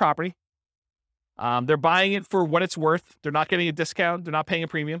 $375,000 property. They're buying it for what it's worth. They're not getting a discount. They're not paying a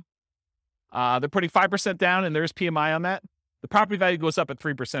premium. They're putting 5% down, and there's PMI on that. The property value goes up at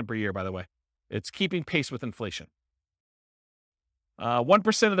 3% per year, by the way. It's keeping pace with inflation.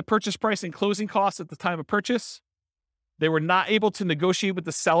 1% of the purchase price and closing costs at the time of purchase. They were not able to negotiate with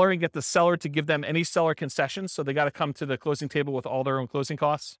the seller and get the seller to give them any seller concessions, so they got to come to the closing table with all their own closing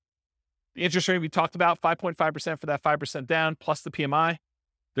costs. The interest rate we talked about, 5.5% for that 5% down, plus the PMI.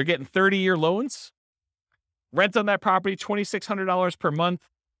 They're getting 30-year loans. Rent on that property, $2,600 per month,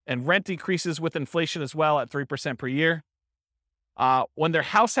 and rent increases with inflation as well at 3% per year. When they're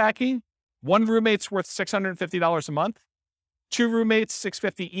house hacking, one roommate's worth $650 a month. Two roommates,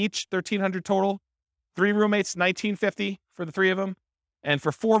 $650 each, $1,300 total. Three roommates, $1,950 for the three of them. And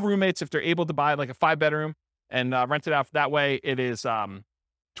for four roommates, if they're able to buy like a 5-bedroom and rent it out that way, it is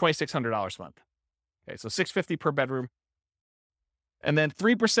 $2,600 a month. Okay, so $650 per bedroom. And then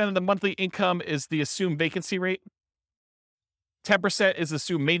 3% of the monthly income is the assumed vacancy rate. 10% is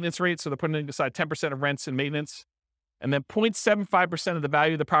assumed maintenance rate, so they're putting aside 10% of rents and maintenance. And then 0.75% of the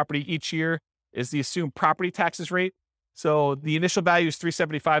value of the property each year is the assumed property taxes rate. So the initial value is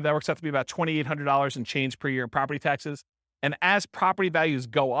 $375. That works out to be about $2,800 in change per year in property taxes. And as property values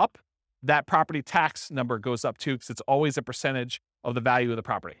go up, that property tax number goes up too, because it's always a percentage of the value of the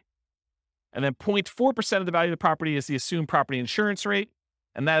property. And then 0.4% of the value of the property is the assumed property insurance rate.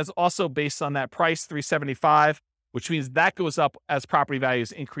 And that is also based on that price, $375, which means that goes up as property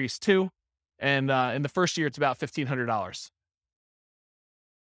values increase too. And in the first year, it's about $1,500.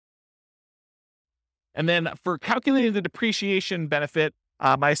 And then for calculating the depreciation benefit,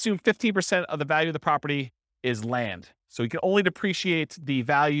 I assume 15% of the value of the property is land. So you can only depreciate the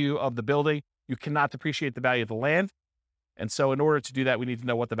value of the building. You cannot depreciate the value of the land. And so in order to do that, we need to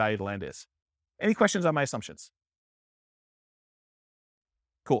know what the value of the land is. Any questions on my assumptions?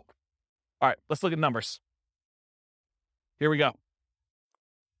 Cool. All right, let's look at numbers. Here we go.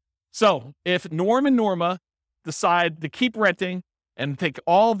 So if Norm and Norma decide to keep renting and take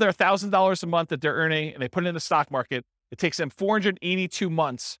all of their $1,000 a month that they're earning and they put it in the stock market, it takes them 482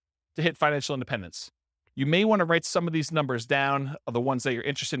 months to hit financial independence. You may want to write some of these numbers down, of the ones that you're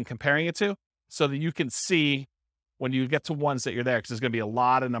interested in comparing it to, so that you can see when you get to ones that you're there, because there's going to be a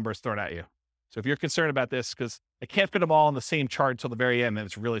lot of numbers thrown at you. So if you're concerned about this, because I can't fit them all in the same chart until the very end, and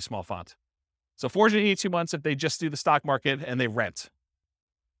it's really small font. So 482 months if they just do the stock market and they rent.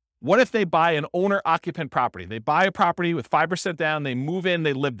 What if they buy an owner-occupant property? They buy a property with 5% down, they move in,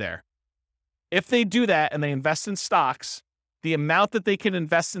 they live there. If they do that and they invest in stocks, the amount that they can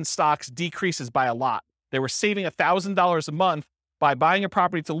invest in stocks decreases by a lot. They were saving $1,000 a month by buying a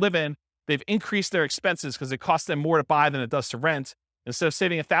property to live in. They've increased their expenses because it costs them more to buy than it does to rent. Instead of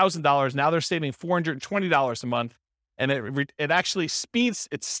saving $1,000, now they're saving $420 a month. And it actually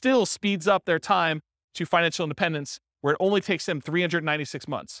still speeds up their time to financial independence, where it only takes them 396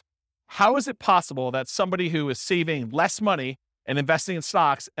 months. How is it possible that somebody who is saving less money and investing in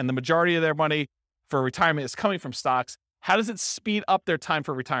stocks, and the majority of their money for retirement is coming from stocks, how does it speed up their time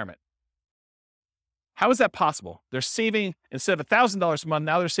for retirement? How is that possible? They're saving, instead of $1,000 a month,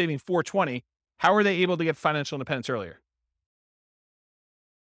 now they're saving $420. How are they able to get financial independence earlier?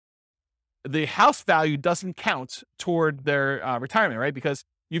 The house value doesn't count toward their retirement, right? Because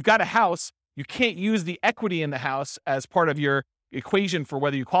you've got a house, you can't use the equity in the house as part of your equation for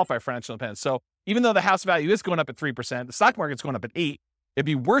whether you qualify for financial independence. So even though the house value is going up at 3%, the stock market's going up at 8%, it'd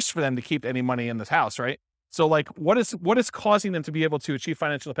be worse for them to keep any money in this house, right? So like, what is causing them to be able to achieve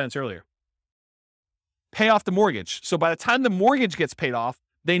financial independence earlier? Pay off the mortgage. So by the time the mortgage gets paid off,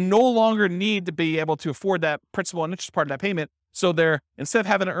 they no longer need to be able to afford that principal and interest part of that payment. So they're, instead of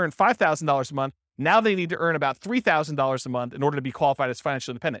having to earn $5,000 a month, now they need to earn about $3,000 a month in order to be qualified as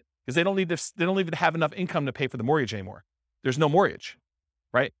financially independent, because they don't even have enough income to pay for the mortgage anymore. There's no mortgage,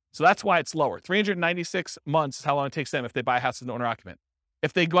 right? So that's why it's lower. 396 months is how long it takes them if they buy a house as an owner occupant.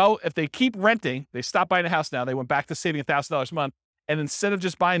 If they keep renting, they stop buying a house now, they went back to saving $1,000 a month, and instead of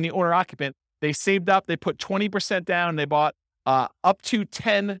just buying the owner occupant, they saved up, they put 20% down, and they bought up to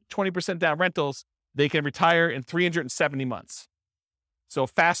 20% down rentals. They can retire in 370 months. So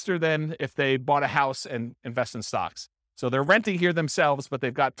faster than if they bought a house and invest in stocks. So they're renting here themselves, but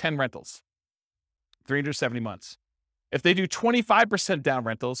they've got 10 rentals, 370 months. If they do 25% down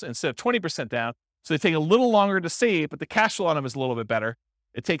rentals instead of 20% down, so they take a little longer to save, but the cash flow on them is a little bit better,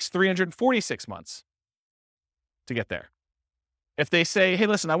 it takes 346 months to get there. If they say, hey,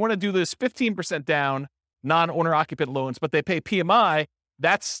 listen, I want to do this 15% down non-owner occupant loans, but they pay PMI,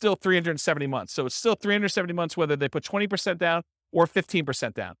 that's still 370 months. So it's still 370 months whether they put 20% down or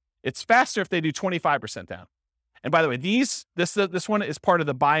 15% down. It's faster if they do 25% down. And by the way, this one is part of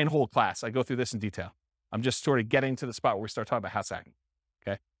the buy and hold class. I go through this in detail. I'm just sort of getting to the spot where we start talking about house hacking.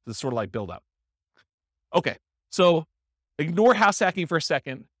 Okay. This is sort of like build up. Okay. So ignore house hacking for a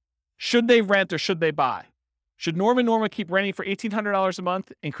second. Should they rent or should they buy? Should Norm and Norma keep renting for $1,800 a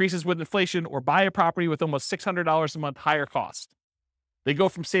month, increases with inflation, or buy a property with almost $600 a month higher cost? They go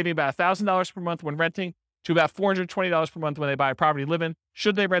from saving about $1,000 per month when renting to about $420 per month when they buy a property to live in.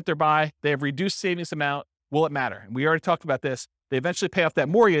 Should they rent or buy? They have reduced savings amount. Will it matter? And we already talked about this. They eventually pay off that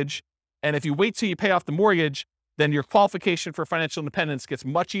mortgage. And if you wait till you pay off the mortgage, then your qualification for financial independence gets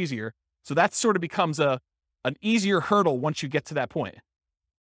much easier. So that sort of becomes an easier hurdle once you get to that point.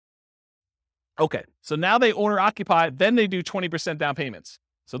 Okay, so now they owner occupy, then they do 20% down payments.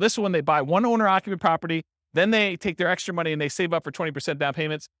 So this one, they buy one owner occupant property, then they take their extra money and they save up for 20% down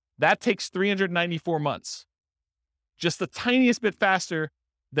payments. That takes 394 months. Just the tiniest bit faster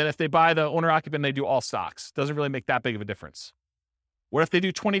than if they buy the owner occupant and they do all stocks. Doesn't really make that big of a difference. What if they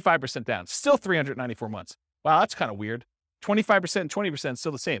do 25% down? Still 394 months. Wow, that's kind of weird. 25% and 20%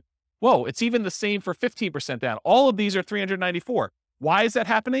 still the same. Whoa, it's even the same for 15% down. All of these are 394. Why is that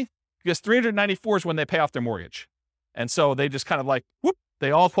happening? Because 394 is when they pay off their mortgage. And so they just kind of like, whoop,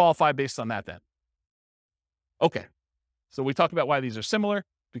 they all qualify based on that then. Okay, so we talked about why these are similar,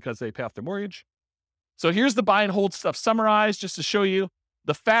 because they pay off their mortgage. So here's the buy and hold stuff summarized just to show you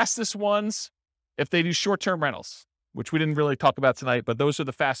the fastest ones if they do short-term rentals, which we didn't really talk about tonight, but those are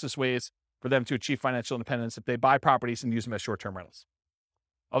the fastest ways for them to achieve financial independence if they buy properties and use them as short-term rentals.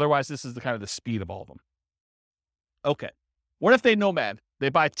 Otherwise, this is the kind of the speed of all of them. Okay, what if they nomad? They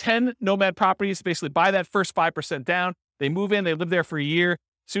buy 10 nomad properties, basically buy that first 5% down. They move in, they live there for a year.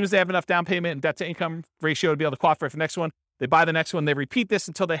 As soon as they have enough down payment and debt to income ratio to be able to qualify for the next one, they buy the next one. They repeat this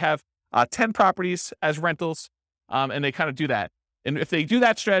until they have 10 properties as rentals. And they kind of do that. And if they do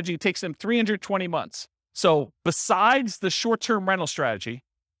that strategy, it takes them 320 months. So besides the short-term rental strategy,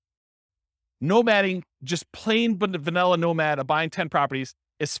 nomading, just plain vanilla nomad of buying 10 properties,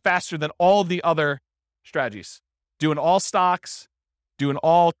 is faster than all the other strategies. Doing all stocks, doing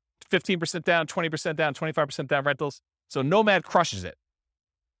all 15% down, 20% down, 25% down rentals. So nomad crushes it.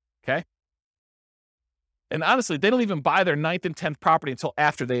 Okay? And honestly, they don't even buy their 9th and 10th property until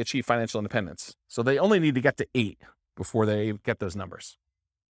after they achieve financial independence. So they only need to get to 8 before they get those numbers.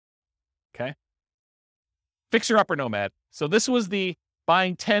 Okay? Fixer Upper Nomad. So this was the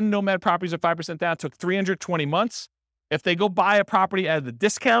buying 10 nomad properties at 5% down, took 320 months. If they go buy a property at the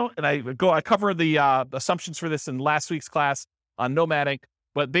discount, and I cover the assumptions for this in last week's class on nomading,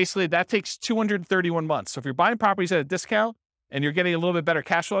 but basically that takes 231 months. So if you're buying properties at a discount and you're getting a little bit better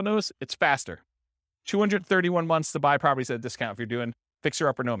cash flow on those, it's faster. 231 months to buy properties at a discount if you're doing Fixer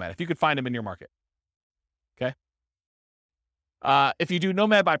Upper Nomad, if you could find them in your market. Okay. If you do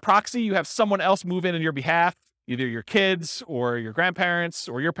nomad by proxy, you have someone else move in on your behalf, either your kids or your grandparents,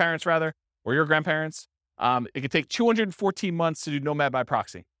 or your parents rather, or your grandparents. It could take 214 months to do nomad by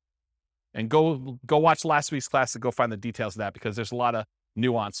proxy. And go watch last week's class to go find the details of that, because there's a lot of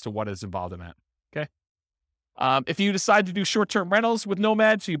nuance to what is involved in that. Okay. If you decide to do short-term rentals with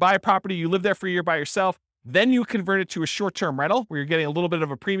nomad, so you buy a property, you live there for a year by yourself, then you convert it to a short-term rental where you're getting a little bit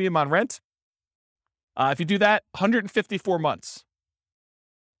of a premium on rent. If you do that, 154 months.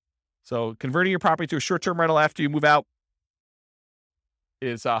 So converting your property to a short-term rental after you move out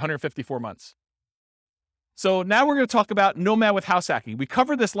is 154 months. So now we're going to talk about nomad with house hacking. We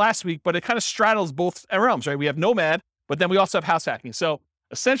covered this last week, but it kind of straddles both realms, right? We have nomad, but then we also have house hacking. So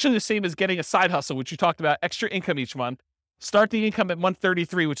essentially the same as getting a side hustle, which you talked about, extra income each month. Start the income at month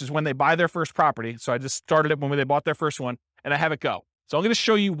 33, which is when they buy their first property. So I just started it when they bought their first one, and I have it go. So I'm going to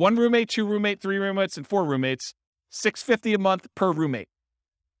show you 1 roommate, 2 roommate, 3 roommates, and 4 roommates, $650 a month per roommate.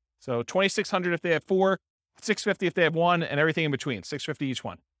 So $2,600 if they have 4, $650 if they have 1, and everything in between, $650 each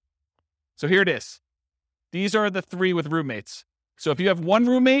one. So here it is. These are the 3 with roommates. So if you have 1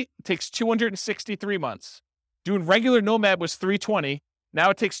 roommate, it takes 263 months. Doing regular nomad was 320. Now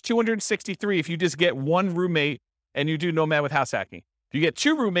it takes 263 if you just get 1 roommate and you do nomad with house hacking. If you get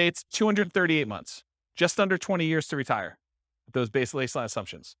 2 roommates, 238 months, just under 20 years to retire with those baseline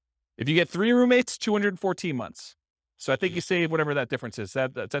assumptions. If you get 3 roommates, 214 months. So I think you save whatever that difference is. Is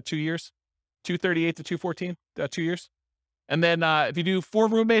that 2 years? 238 to 214, 2 years. And then if you do 4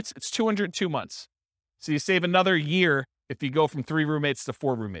 roommates, it's 202 months. So you save another year if you go from 3 roommates to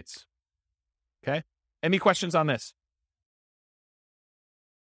 4 roommates. Okay. Any questions on this?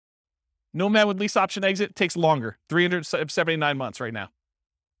 Nomad with lease option exit takes longer, 379 months right now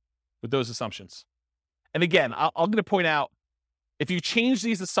with those assumptions. And again, I'm going to point out, if you change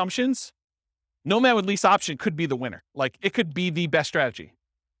these assumptions, nomad with lease option could be the winner. Like, it could be the best strategy.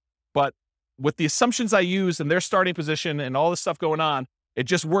 But with the assumptions I use and their starting position and all this stuff going on, it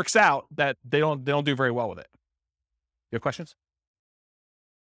just works out that they don't do very well with it. You have questions?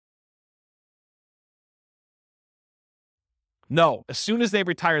 No. As soon as they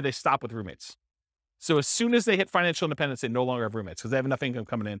retire, they stop with roommates. So as soon as they hit financial independence, they no longer have roommates because they have enough income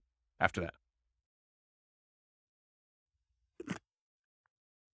coming in after that.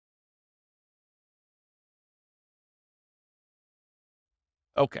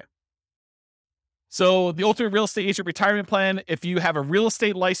 Okay. So the ultimate real estate agent retirement plan, if you have a real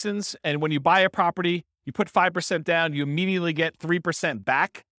estate license and when you buy a property, you put 5% down, you immediately get 3%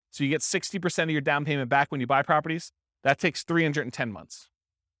 back. So you get 60% of your down payment back when you buy properties. That takes 310 months.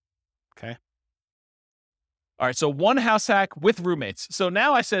 Okay. All right. So 1 house hack with roommates. So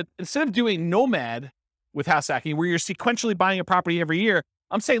now I said, instead of doing nomad with house hacking, where you're sequentially buying a property every year,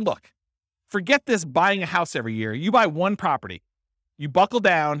 I'm saying, look, forget this buying a house every year. You buy 1 property. You buckle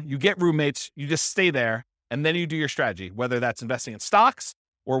down, you get roommates, you just stay there, and then you do your strategy, whether that's investing in stocks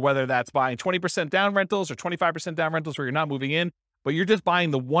or whether that's buying 20% down rentals or 25% down rentals where you're not moving in, but you're just buying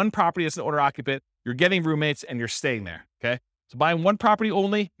the 1 property as an owner occupant, you're getting roommates, and you're staying there, okay? So buying 1 property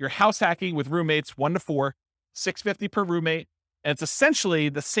only, you're house hacking with roommates, 1 to 4, $650 per roommate, and it's essentially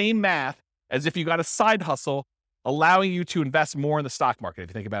the same math as if you got a side hustle allowing you to invest more in the stock market, if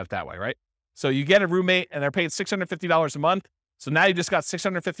you think about it that way, right? So you get a roommate, and they're paying $650 a month, so now you just got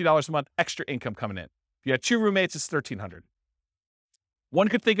 $650 a month extra income coming in. If you had 2 roommates, it's $1,300. One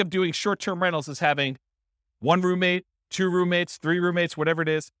could think of doing short-term rentals as having 1 roommate, 2 roommates, 3 roommates, whatever it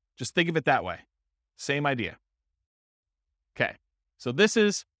is. Just think of it that way. Same idea. Okay. So this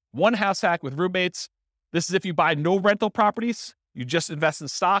is 1 house hack with roommates. This is if you buy no rental properties, you just invest in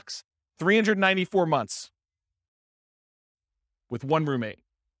stocks, 394 months with 1 roommate.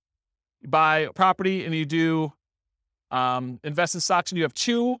 You buy a property and you do Invest in stocks and you have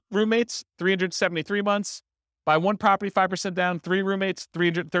 2 roommates, 373 months. Buy one property, 5% down, 3 roommates,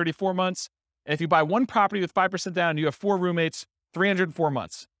 334 months. And if you buy one property with 5% down, you have 4 roommates, 304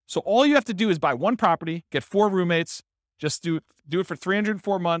 months. So all you have to do is buy one property, get 4 roommates, just do it for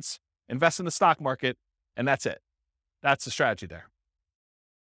 304 months, invest in the stock market, and that's it. That's the strategy there.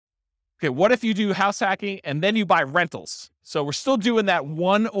 Okay, what if you do house hacking and then you buy rentals? So we're still doing that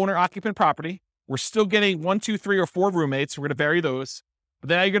one owner-occupant property. We're still getting 1, 2, 3, or 4 roommates. We're going to vary those. But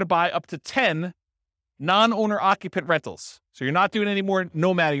then you're going to buy up to 10 non-owner-occupant rentals. So you're not doing any more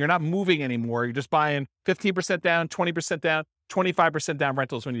nomading. You're not moving anymore. You're just buying 15% down, 20% down, 25% down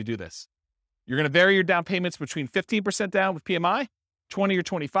rentals when you do this. You're going to vary your down payments between 15% down with PMI, 20 or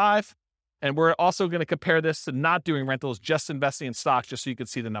 25. And we're also going to compare this to not doing rentals, just investing in stocks, just so you can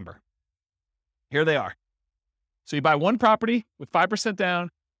see the number. Here they are. So you buy one property with 5% down,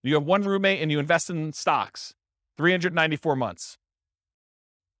 you have 1 roommate, and you invest in stocks, 394 months.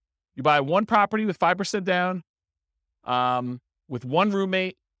 You buy one property with 5% down, with 1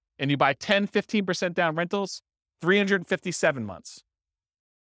 roommate, and you buy 10, 15% down rentals, 357 months.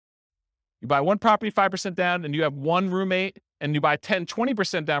 You buy one property, 5% down, and you have 1 roommate, and you buy 10,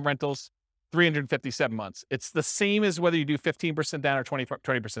 20% down rentals, 357 months. It's the same as whether you do 15% down or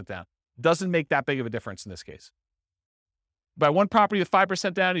 20% down. Doesn't make that big of a difference in this case. Buy one property with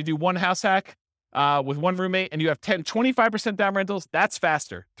 5% down, you do one house hack with 1 roommate, and you have 10, 25% down rentals. That's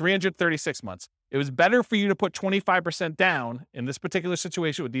faster, 336 months. It was better for you to put 25% down in this particular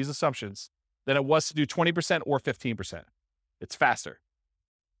situation with these assumptions than it was to do 20% or 15%. It's faster.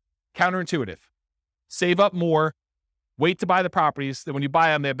 Counterintuitive. Save up more, wait to buy the properties, then when you buy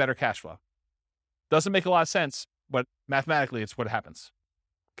them, they have better cash flow. Doesn't make a lot of sense, but mathematically, it's what happens.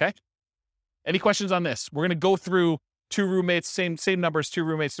 Okay? Any questions on this? We're going to go through 2 roommates, same numbers, 2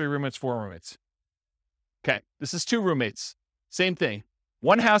 roommates, 3 roommates, 4 roommates. Okay, this is 2 roommates. Same thing.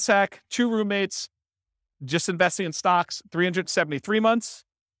 1 house hack, 2 roommates, just investing in stocks, 373 months.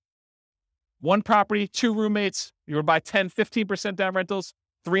 1 property, 2 roommates, you're going to buy 10, 15% down rentals,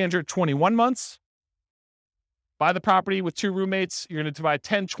 321 months. Buy the property with 2 roommates, you're going to buy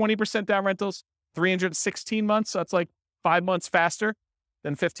 10, 20% down rentals, 316 months. So that's like 5 months faster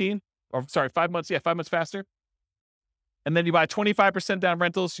than 15. Or sorry, 5 months. Yeah, 5 months faster. And then you buy 25% down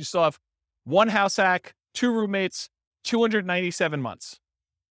rentals. You still have 1 house hack, 2 roommates, 297 months.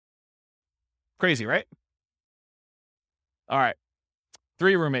 Crazy, right? All right.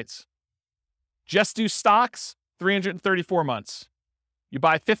 3 roommates. Just do stocks, 334 months. You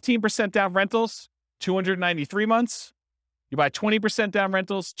buy 15% down rentals, 293 months. You buy 20% down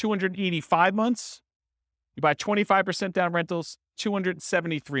rentals, 285 months. You buy 25% down rentals,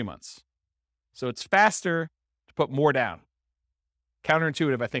 273 months. So it's faster to put more down.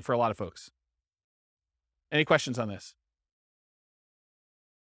 Counterintuitive, I think, for a lot of folks. Any questions on this?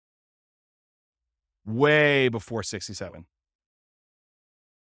 Way before 67.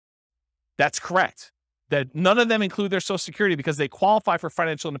 That's correct. That none of them include their Social Security because they qualify for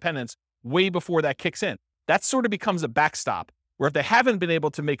financial independence way before that kicks in. That sort of becomes a backstop, where if they haven't been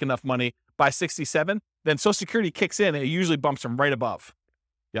able to make enough money by 67, then Social Security kicks in and it usually bumps them right above.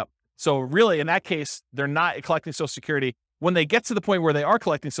 Yep. So really, in that case, they're not collecting Social Security. When they get to the point where they are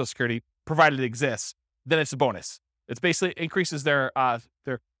collecting Social Security, provided it exists, then it's a bonus. It's basically increases their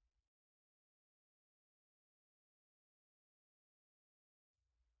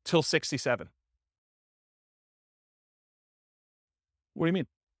till 67. What do you mean?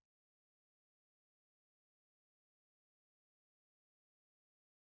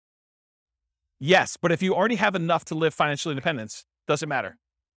 Yes, but if you already have enough to live financial independence, doesn't matter.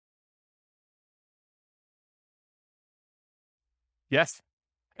 Yes.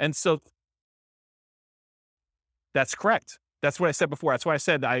 And so that's correct. That's what I said before. That's why I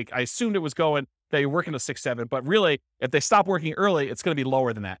said I assumed it was going that you're working to 6, 7, but really, if they stop working early, it's going to be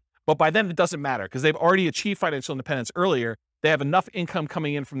lower than that. But by then, it doesn't matter because they've already achieved financial independence earlier. They have enough income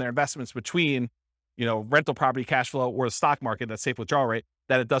coming in from their investments between, rental property cash flow or the stock market, that safe withdrawal rate,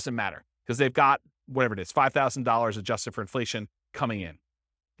 that it doesn't matter because they've got whatever it is, $5,000 adjusted for inflation coming in.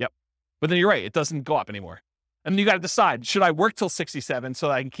 Yep. But then you're right. It doesn't go up anymore. And you got to decide, should I work till 67 so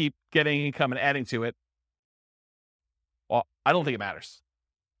that I can keep getting income and adding to it? Well, I don't think it matters.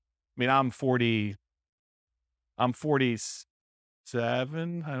 I mean, I'm 47.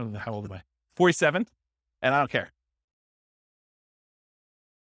 I don't know. How old am I? 47. And I don't care.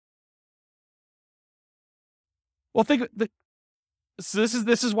 Well, so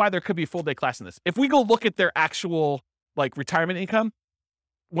this is why there could be a full day class in this. If we go look at their actual retirement income,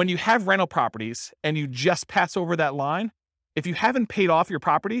 when you have rental properties and you just pass over that line, if you haven't paid off your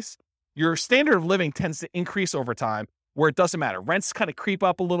properties, your standard of living tends to increase over time where it doesn't matter. Rents kind of creep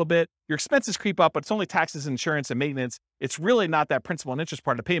up a little bit. Your expenses creep up, but it's only taxes, insurance, and maintenance. It's really not that principal and interest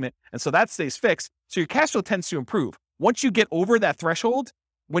part of the payment. And so that stays fixed. So your cash flow tends to improve. Once you get over that threshold,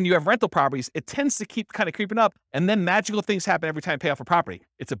 when you have rental properties, it tends to keep kind of creeping up. And then magical things happen every time you pay off a property.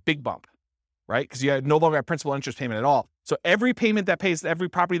 It's a big bump, right? Because you no longer have principal and interest payment at all. So every payment that pays, every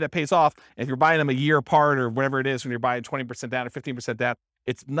property that pays off, if you're buying them a year apart or whatever it is, when you're buying 20% down or 15% down,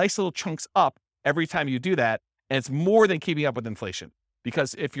 it's nice little chunks up every time you do that. And it's more than keeping up with inflation.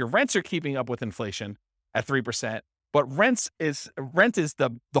 Because if your rents are keeping up with inflation at 3%, but rent is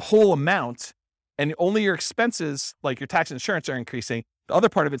the whole amount, and only your expenses, like your tax and insurance, are increasing, the other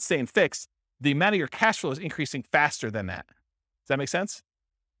part of it's staying fixed, the amount of your cash flow is increasing faster than that. Does that make sense?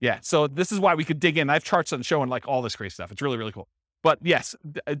 Yeah. So this is why we could dig in. I have charts on showing like all this great stuff. It's really, really cool. But yes,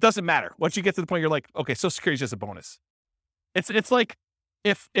 it doesn't matter. Once you get to the point, you're like, okay, Social Security is just a bonus. It's like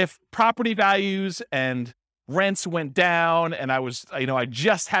if property values and rents went down and I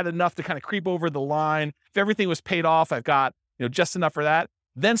just had enough to kind of creep over the line. If everything was paid off, I've got, just enough for that.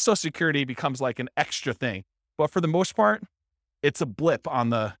 Then Social Security becomes like an extra thing. But for the most part, it's a blip on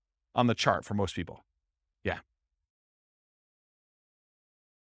the chart for most people. Yeah.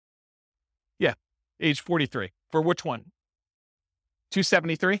 Yeah. Age 43. For which one?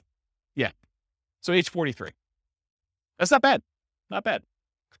 273? Yeah. So age 43. That's not bad. Not bad.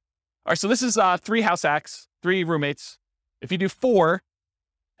 All right. So this is 3 house hacks, 3 roommates. If you do 4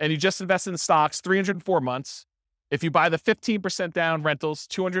 and you just invest in stocks, 304 months. If you buy the 15% down rentals,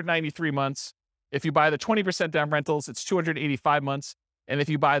 293 months. If you buy the 20% down rentals, it's 285 months. And if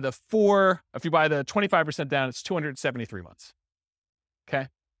you buy the 25% down, it's 273 months. Okay.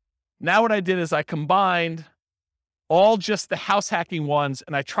 Now what I did is I combined all just the house hacking ones,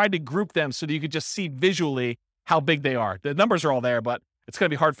 and I tried to group them so that you could just see visually how big they are. The numbers are all there, but it's going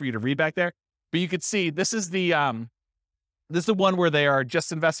to be hard for you to read back there. But you could see this is the one where they are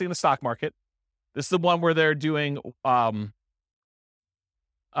just investing in the stock market. This is the one where they're doing one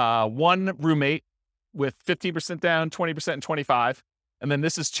roommate with 15% down, 20% and 25. And then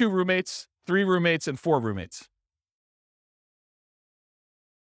this is 2 roommates, 3 roommates, and 4 roommates.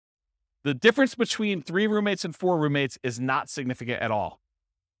 The difference between 3 roommates and 4 roommates is not significant at all.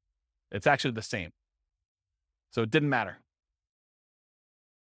 It's actually the same. So it didn't matter.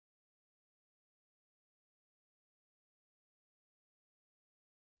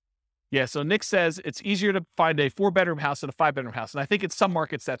 Yeah, so Nick says it's easier to find a 4-bedroom house than a 5-bedroom house. And I think in some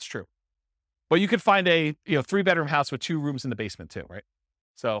markets that's true. But you could find a 3-bedroom house with 2 rooms in the basement too, right?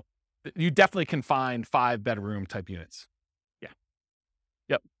 So you definitely can find 5-bedroom type units. Yeah.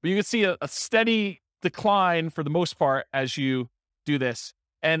 Yep. But you can see a steady decline for the most part as you do this.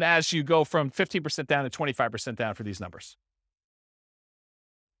 And as you go from 15% down to 25% down for these numbers.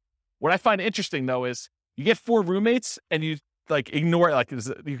 What I find interesting though is you get 4 roommates and you ignore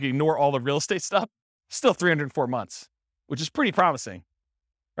you can ignore all the real estate stuff, still 304 months, which is pretty promising,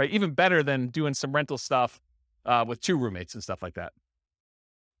 right? Even better than doing some rental stuff with 2 roommates and stuff like that.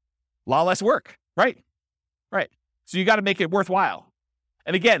 A lot less work, right? Right. So you got to make it worthwhile.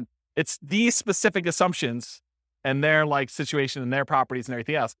 And again, it's these specific assumptions and their situation and their properties and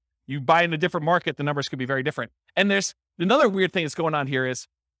everything else. You buy in a different market, the numbers could be very different. And there's another weird thing that's going on here is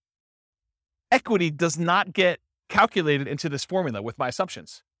equity does not get calculated into this formula with my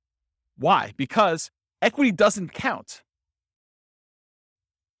assumptions. Why? Because equity doesn't count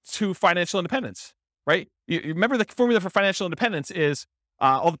to financial independence, right? You remember the formula for financial independence is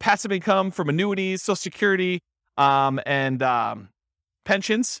all the passive income from annuities, Social Security, and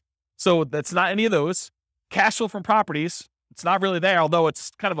pensions. So that's not any of those. Cash flow from properties, it's not really there, although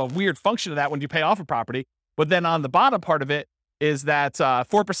it's kind of a weird function of that when you pay off a property. But then on the bottom part of it is that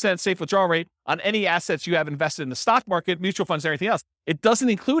 4% safe withdrawal rate on any assets you have invested in the stock market, mutual funds, and everything else. It doesn't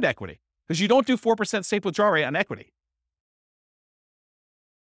include equity because you don't do 4% safe withdrawal rate on equity.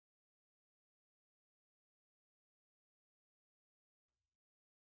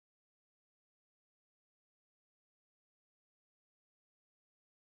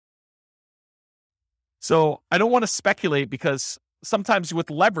 So I don't want to speculate because sometimes with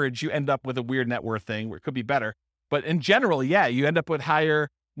leverage, you end up with a weird net worth thing where it could be better. But in general, yeah, you end up with higher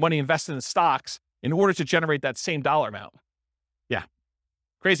money invested in stocks in order to generate that same dollar amount. Yeah.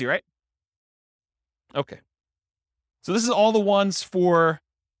 Crazy, right? Okay. So this is all the ones for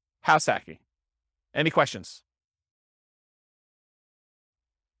house hacking. Any questions?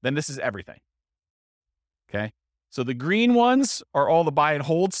 Then this is everything. Okay. So the green ones are all the buy and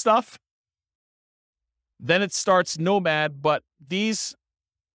hold stuff. Then it starts Nomad, but these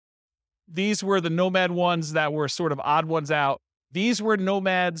were the Nomad ones that were sort of odd ones out. These were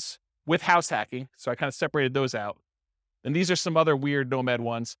Nomads with house hacking. So I kind of separated those out. Then these are some other weird Nomad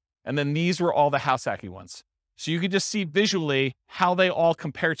ones. And then these were all the house hacking ones. So you could just see visually how they all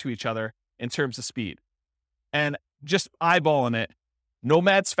compare to each other in terms of speed. And just eyeballing it,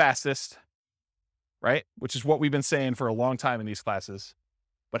 Nomad's fastest, right? Which is what we've been saying for a long time in these classes.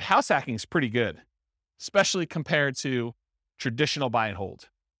 But house hacking is pretty good, especially compared to traditional buy and hold,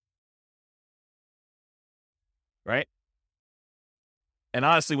 right? And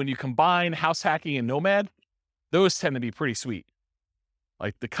honestly, when you combine house hacking and Nomad, those tend to be pretty sweet.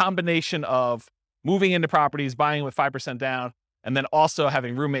 Like the combination of moving into properties, buying with 5% down, and then also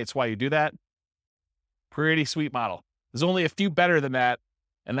having roommates while you do that, pretty sweet model. There's only a few better than that,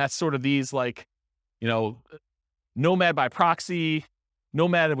 and that's sort of these like, Nomad by proxy,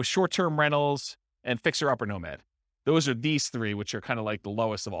 Nomad with short-term rentals, and fixer-upper Nomad. Those are these three, which are kind of like the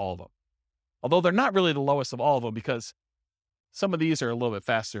lowest of all of them. Although they're not really the lowest of all of them because some of these are a little bit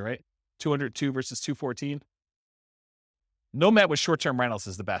faster, right? 202 versus 214. Nomad with short-term rentals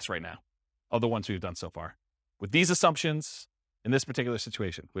is the best right now of the ones we've done so far. With these assumptions in this particular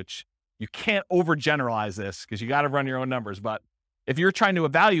situation, which you can't overgeneralize this because you got to run your own numbers. But if you're trying to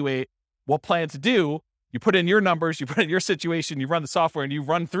evaluate what plan to do, you put in your numbers, you put in your situation, you run the software, and you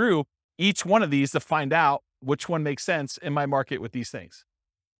run through each one of these to find out which one makes sense in my market with these things.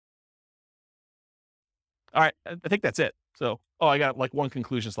 All right, I think that's it. So, I got like one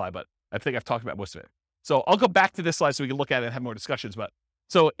conclusion slide, but I think I've talked about most of it. So I'll go back to this slide so we can look at it and have more discussions. But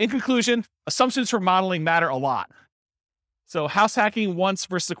so in conclusion, assumptions for modeling matter a lot. So house hacking once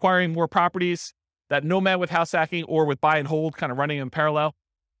versus acquiring more properties, that Nomad with house hacking or with buy and hold kind of running in parallel.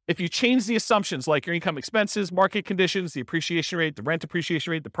 If you change the assumptions like your income expenses, market conditions, the appreciation rate, the rent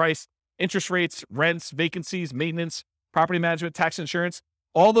appreciation rate, the price, interest rates, rents, vacancies, maintenance, property management, tax insurance,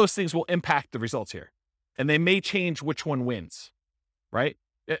 all those things will impact the results here. And they may change which one wins, right?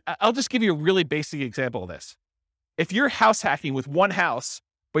 I'll just give you a really basic example of this. If you're house hacking with one house,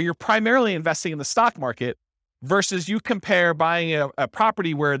 but you're primarily investing in the stock market versus you compare buying a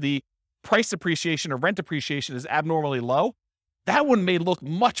property where the price appreciation or rent appreciation is abnormally low, that one may look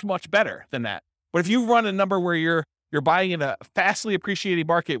much, much better than that. But if you run a number where you're buying in a fastly appreciating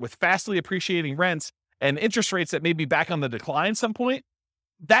market with fastly appreciating rents and interest rates that may be back on the decline some point,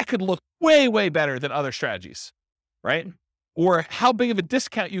 that could look way, way better than other strategies, right? Or how big of a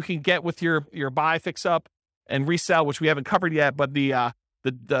discount you can get with your buy, fix up, and resell, which we haven't covered yet, but the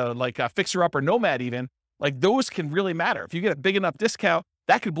fixer up or Nomad even, like those can really matter. If you get a big enough discount,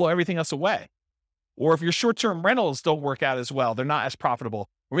 that could blow everything else away. Or if your short-term rentals don't work out as well, they're not as profitable,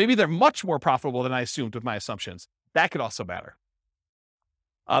 or maybe they're much more profitable than I assumed with my assumptions, that could also matter.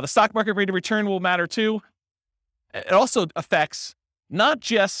 The stock market rate of return will matter too. It also affects not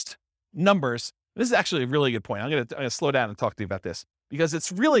just numbers. This is actually a really good point. I'm going to slow down and talk to you about this because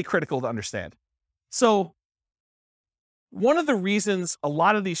it's really critical to understand. So one of the reasons a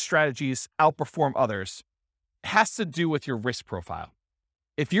lot of these strategies outperform others has to do with your risk profile.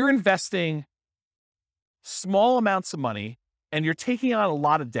 If you're investing small amounts of money and you're taking on a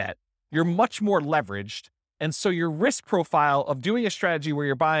lot of debt, you're much more leveraged. And so your risk profile of doing a strategy where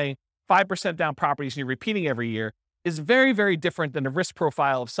you're buying 5% down properties and you're repeating every year is very, very different than the risk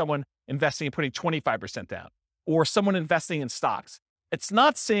profile of someone investing and putting 25% down or someone investing in stocks. It's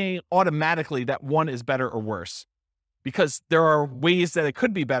not saying automatically that one is better or worse because there are ways that it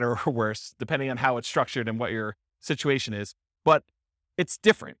could be better or worse depending on how it's structured and what your situation is, but it's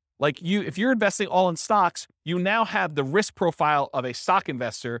different. Like if you're investing all in stocks, you now have the risk profile of a stock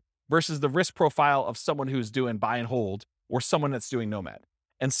investor versus the risk profile of someone who's doing buy and hold or someone that's doing Nomad.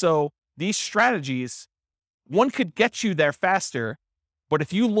 And so these strategies, one could get you there faster, but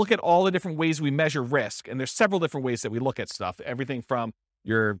if you look at all the different ways we measure risk, and there's several different ways that we look at stuff, everything from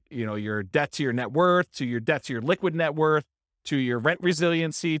your debt to your net worth, to your debt to your liquid net worth, to your rent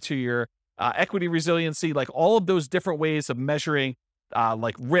resiliency, to your equity resiliency, like all of those different ways of measuring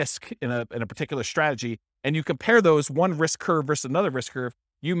like risk in a particular strategy, and you compare those one risk curve versus another risk curve,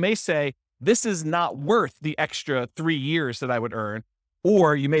 you may say, this is not worth the extra 3 years that I would earn.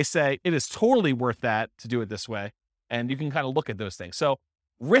 Or you may say, it is totally worth that to do it this way. And you can kind of look at those things. So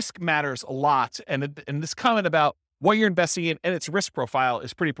risk matters a lot. And this comment about what you're investing in and its risk profile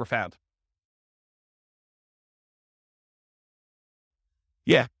is pretty profound.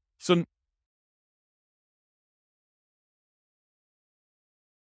 Yeah. So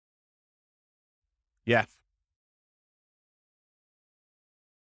yeah.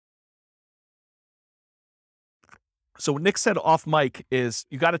 So what Nick said off mic is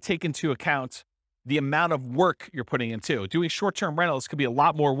you got to take into account the amount of work you're putting into. Doing short-term rentals could be a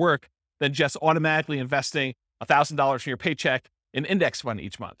lot more work than just automatically investing $1,000 from your paycheck in index fund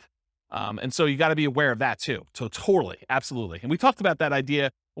each month. And so you got to be aware of that too. So totally, absolutely. And we talked about that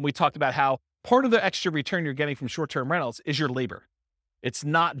idea when we talked about how part of the extra return you're getting from short-term rentals is your labor. It's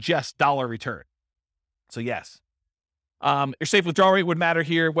not just dollar return. So yes. Your safe withdrawal rate would matter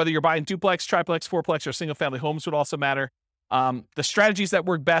here. Whether you're buying duplex, triplex, fourplex, or single-family homes would also matter. The strategies that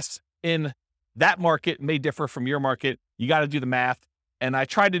work best in that market may differ from your market. You got to do the math. And I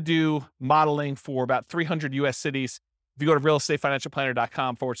tried to do modeling for about 300 U.S. cities. If you go to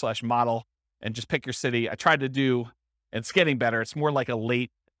realestatefinancialplanner.com/model and just pick your city, I tried to do, and it's getting better. It's more like a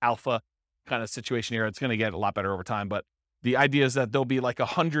late alpha kind of situation here. It's going to get a lot better over time. But the idea is that there'll be like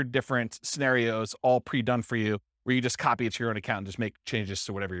 100 different scenarios all pre-done for you where you just copy it to your own account and just make changes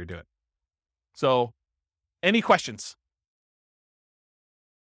to whatever you're doing. So any questions?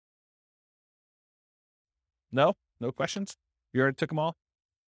 No questions? You already took them all?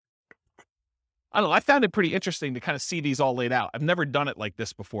 I don't know. I found it pretty interesting to kind of see these all laid out. I've never done it like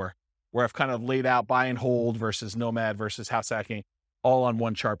this before, where I've kind of laid out buy and hold versus nomad versus house hacking all on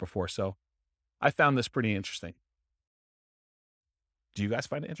one chart before. So I found this pretty interesting. Do you guys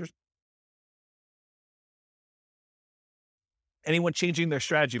find it interesting? Anyone changing their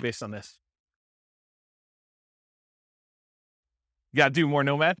strategy based on this? You got to do more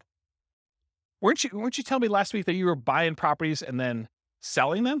nomad? Weren't you telling me last week that you were buying properties and then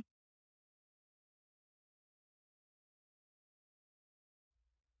selling them?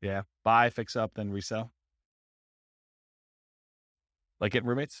 Yeah. Buy, fix up, then resell. Like getting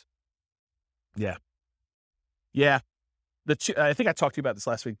roommates? Yeah. Yeah. I think I talked to you about this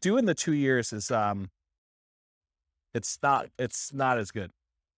last week. Doing the 2 years is, it's not as good,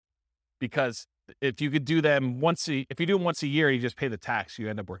 because if you could do them if you do them once a year, you just pay the tax, you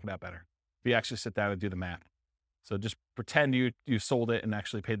end up working out better. If you actually sit down and do the math. So just pretend you sold it and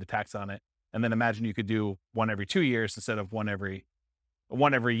actually paid the tax on it. And then imagine you could do one every 2 years instead of one every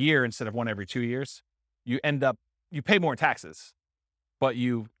year instead of one every 2 years. You pay more taxes, but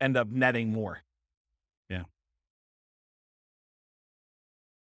you end up netting more. Yeah.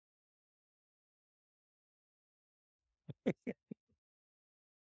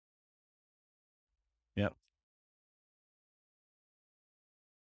 Yep.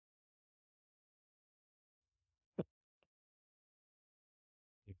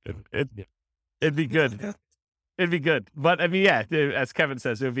 It'd be good. It'd be good. But I mean, yeah, as Kevin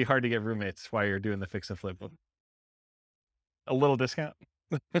says, it would be hard to get roommates while you're doing the fix and flip. A little discount.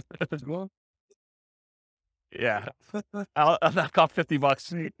 Yeah. I'll knock off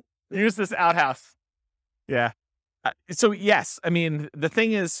 $50. Use this outhouse. Yeah. So yes, I mean, the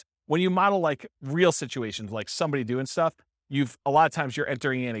thing is, when you model like real situations, like somebody doing stuff, a lot of times you're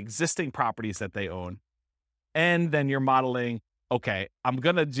entering in existing properties that they own. And then you're modeling, okay,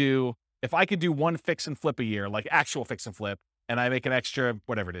 if I could do one fix and flip a year, like actual fix and flip, and I make an extra,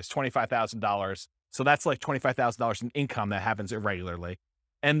 whatever it is, $25,000. So that's like $25,000 in income that happens irregularly.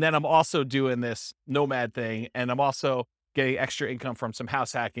 And then I'm also doing this nomad thing, and I'm also getting extra income from some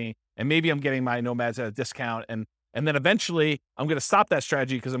house hacking, and maybe I'm getting my nomads at a discount. And then eventually I'm going to stop that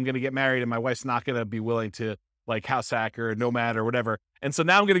strategy because I'm going to get married and my wife's not going to be willing to like house hack or nomad or whatever. And so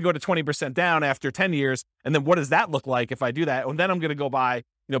now I'm going to go to 20% down after 10 years. And then what does that look like if I do that? And then I'm going to go buy,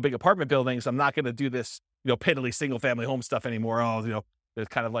 big apartment buildings. I'm not going to do this, piddly single family home stuff anymore. It's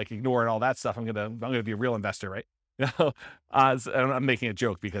kind of like ignoring all that stuff. I'm going to be a real investor, right? I'm making a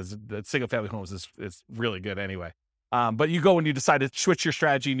joke because the single family homes is really good anyway. But you go and you decide to switch your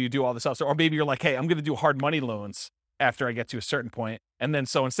strategy and you do all this stuff. Or maybe you're like, hey, I'm going to do hard money loans after I get to a certain point. And then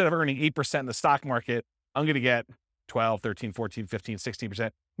so instead of earning 8% in the stock market, I'm going to get 12, 13, 14, 15, 16%.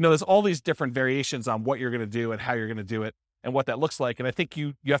 There's all these different variations on what you're going to do and how you're going to do it and what that looks like. And I think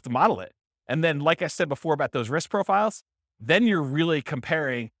you have to model it. And then, like I said before about those risk profiles, then you're really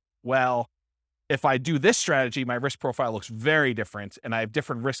comparing, well, if I do this strategy, my risk profile looks very different and I have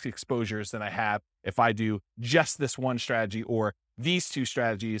different risk exposures than I have if I do just this one strategy or these two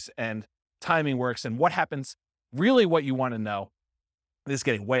strategies, and timing works. And what happens, really what you want to know, this is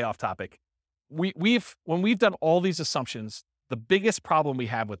getting way off topic. When we've done all these assumptions, the biggest problem we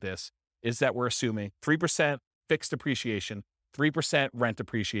have with this is that we're assuming 3% fixed appreciation, 3% rent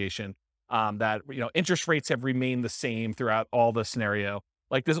appreciation, that, interest rates have remained the same throughout all the scenario.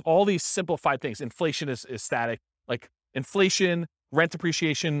 Like there's all these simplified things. Inflation is static, like inflation, rent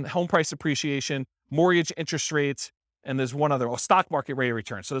appreciation, home price appreciation, mortgage interest rates, and there's one other, stock market rate of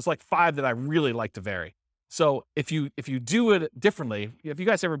return. So there's like 5 that I really like to vary. So if you do it differently, have you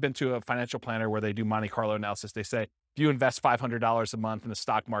guys ever been to a financial planner where they do Monte Carlo analysis? They say, if you invest $500 a month in the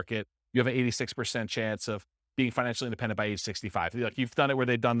stock market, you have an 86% chance of being financially independent by age 65. Like you've done it where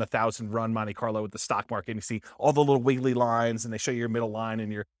they've done the 1,000 run Monte Carlo with the stock market, and you see all the little wiggly lines and they show you your middle line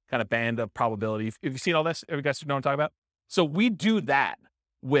and your kind of band of probability. Have you seen all this? Have you guys know what I'm talking about? So we do that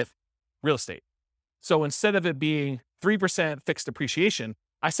with real estate. So instead of it being 3% fixed appreciation,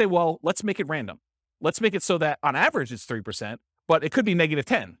 I say, well, let's make it random. Let's make it so that on average it's 3%, but it could be negative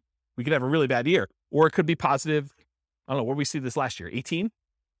 10. We could have a really bad year, or it could be positive. I don't know, where we see this last year, 18.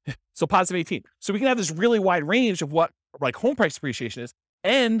 So positive 18. So we can have this really wide range of what like home price appreciation is,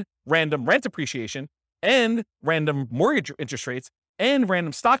 and random rent appreciation, and random mortgage interest rates, and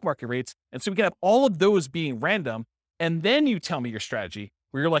random stock market rates. And so we can have all of those being random. And then you tell me your strategy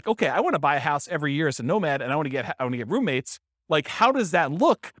where you're like, okay, I want to buy a house every year as a nomad and I want to get roommates. Like, how does that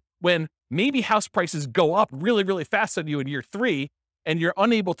look when maybe house prices go up really, really fast on you in year 3 and you're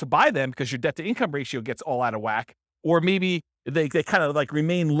unable to buy them because your debt to income ratio gets all out of whack? Or maybe they kind of like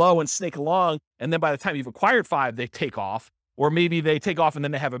remain low and snake along. And then by the time you've acquired 5, they take off. Or maybe they take off and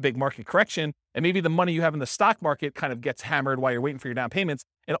then they have a big market correction. And maybe the money you have in the stock market kind of gets hammered while you're waiting for your down payments.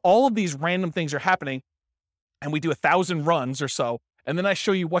 And all of these random things are happening. And we do 1,000 runs or so. And then I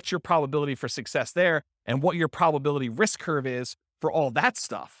show you what's your probability for success there and what your probability risk curve is for all that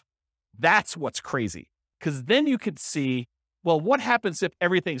stuff. That's what's crazy. Because then you could see, well, what happens if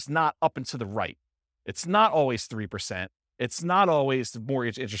everything's not up and to the right? It's not always 3%. It's not always the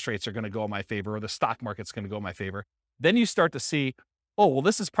mortgage interest rates are going to go in my favor or the stock market's going to go in my favor. Then you start to see, oh, well,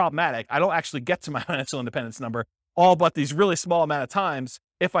 this is problematic. I don't actually get to my financial independence number all but these really small amount of times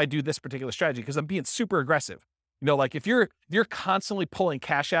if I do this particular strategy because I'm being super aggressive. You know, like if you're constantly pulling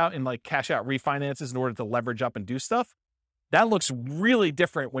cash out and like cash out refinances in order to leverage up and do stuff, that looks really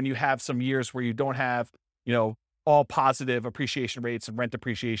different when you have some years where you don't have, you know, all positive appreciation rates and rent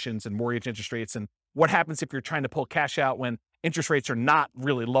appreciations and mortgage interest rates. And what happens if you're trying to pull cash out when interest rates are not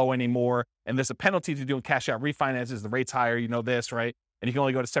really low anymore and there's a penalty to doing cash out refinances, the rate's higher, you know this, right? And you can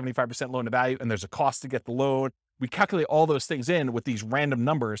only go to 75% loan to value and there's a cost to get the loan. We calculate all those things in with these random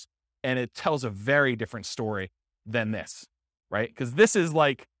numbers and it tells a very different story than this, right? Because this is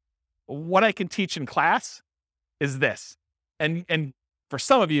like what I can teach in class is this. And for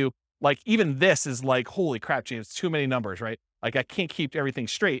some of you, like even this is like, holy crap, James, too many numbers, right? Like I can't keep everything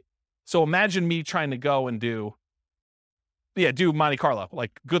straight. So imagine me trying to go and do Monte Carlo,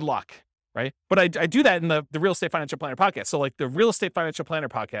 like good luck, right? But I do that in the Real Estate Financial Planner podcast. So like the Real Estate Financial Planner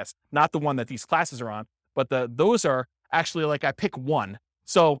podcast, not the one that these classes are on, but those are actually like I pick one.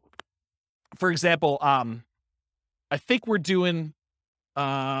 So for example, I think we're doing,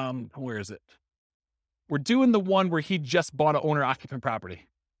 where is it? We're doing the one where he just bought an owner occupant property.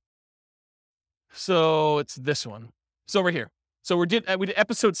 So it's this one. So we're here. So we did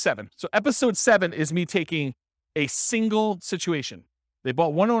episode 7. So episode 7 is me taking a single situation. They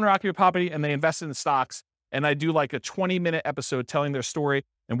bought one owner occupant property and they invested in stocks. And I do like a 20-minute episode telling their story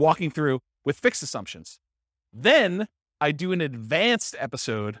and walking through with fixed assumptions. Then I do an advanced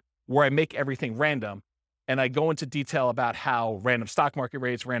episode where I make everything random. And I go into detail about how random stock market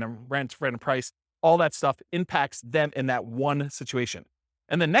rates, random rent, random price, all that stuff impacts them in that one situation.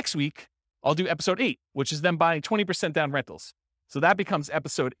 And then next week, I'll do episode 8, which is them buying 20% down rentals. So that becomes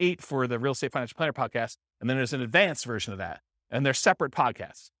episode 8 for the Real Estate Financial Planner podcast. And then there's an advanced version of that. And they're separate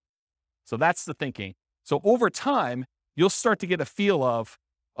podcasts. So that's the thinking. So over time, you'll start to get a feel of,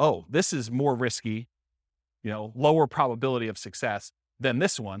 oh, this is more risky, lower probability of success than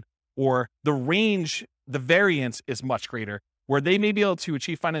this one. Or the range, the variance is much greater, where they may be able to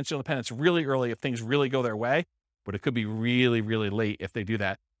achieve financial independence really early if things really go their way, but it could be really, really late if they do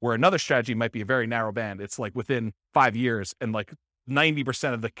that. Where another strategy might be a very narrow band. It's like within 5 years and like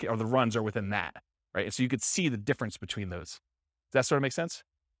 90% of the runs are within that, right? And so you could see the difference between those. Does that sort of make sense?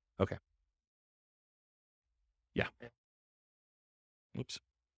 Okay. Yeah. Oops.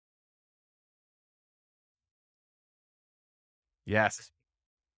 Yes.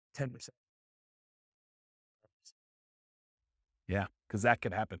 10%. Yeah, because that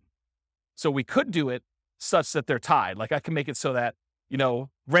could happen. So we could do it such that they're tied. Like I can make it so that,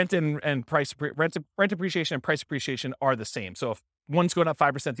 rent appreciation and price appreciation are the same. So if one's going up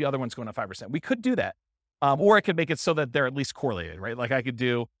 5%, the other one's going up 5%. We could do that. Or I could make it so that they're at least correlated, right? Like I could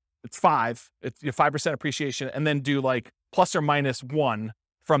do, it's 5% appreciation, and then do like plus or minus 1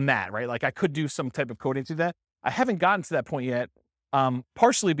 from that, right? Like I could do some type of coding to that. I haven't gotten to that point yet,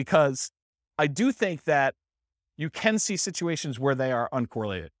 partially because I do think that you can see situations where they are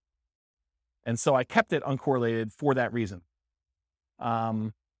uncorrelated. And so I kept it uncorrelated for that reason.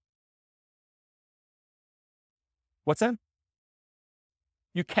 What's that?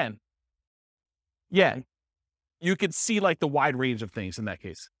 You can. Yeah. You could see like the wide range of things in that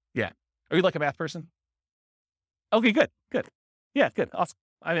case. Yeah. Are you like a math person? Okay, good. Yeah, good. Awesome.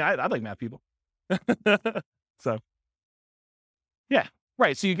 I mean, I like math people. So, yeah,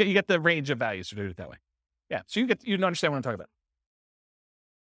 Right. So you get the range of values to do it that way. Yeah. So you understand what I'm talking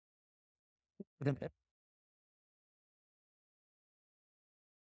about.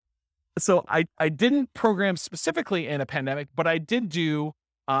 So I didn't program specifically in a pandemic, but I did do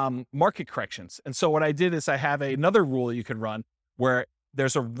market corrections. And so what I did is I have another rule that you can run where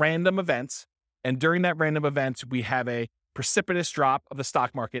there's a random event. And during that random event, we have a precipitous drop of the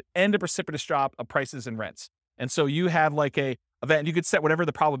stock market and a precipitous drop of prices and rents. And so you have like a event, you could set whatever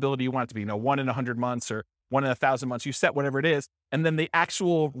the probability you want it to be, 1 in 100 months or 1 in 1,000 months, you set whatever it is. And then the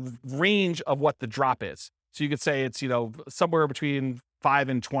actual range of what the drop is. So you could say it's, somewhere between 5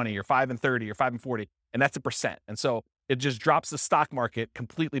 and 20 or 5 and 30 or 5 and 40, and that's a percent. And so it just drops the stock market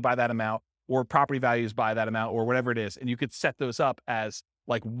completely by that amount, or property values by that amount, or whatever it is. And you could set those up as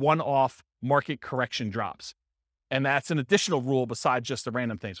like one-off market correction drops. And that's an additional rule besides just the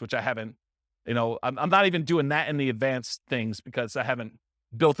random things, which I haven't, I'm not even doing that in the advanced things because I haven't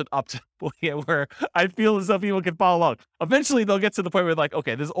built it up to where I feel as though people can follow along. Eventually they'll get to the point where like,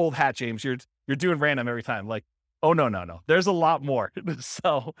 okay, this is old hat, James, you're doing random every time. Like, oh, no. There's a lot more.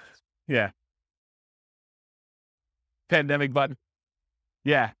 So yeah. Pandemic button.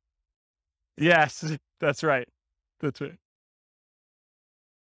 Yeah. Yes, that's right. That's right.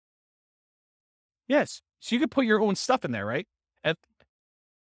 Yes. So you could put your own stuff in there, right? And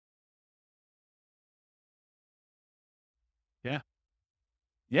yeah.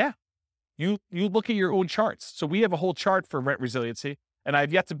 Yeah. You look at your own charts. So we have a whole chart for rent resiliency, and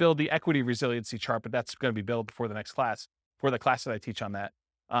I've yet to build the equity resiliency chart, but that's going to be built before the next class, for the class that I teach on that.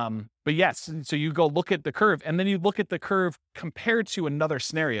 But yes, so you go look at the curve, and then you look at the curve compared to another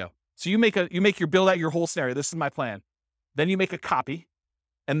scenario. So you build out your whole scenario. This is my plan. Then you make a copy,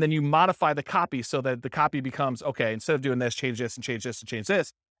 and then you modify the copy so that the copy becomes, okay, instead of doing this, change this and change this and change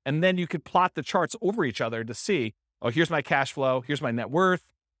this. And then you could plot the charts over each other to see, oh, here's my cash flow. Here's my net worth.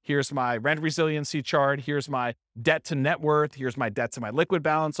 Here's my rent resiliency chart. Here's my debt to net worth. Here's my debt to my liquid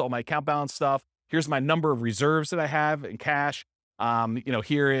balance, all my account balance stuff. Here's my number of reserves that I have in cash.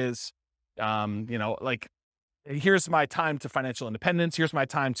 Here is, here's my time to financial independence. Here's my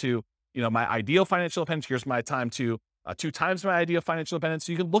time to, my ideal financial independence. Here's my time to 2 times my ideal financial independence.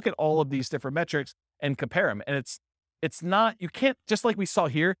 So you can look at all of these different metrics and compare them. And it's not, you can't, just like we saw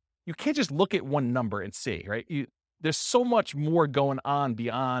here, you can't just look at one number and see, right? There's so much more going on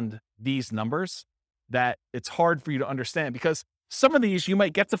beyond these numbers that it's hard for you to understand, because some of these you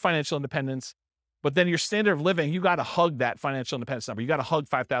might get to financial independence, but then your standard of living, you got to hug that financial independence number. You got to hug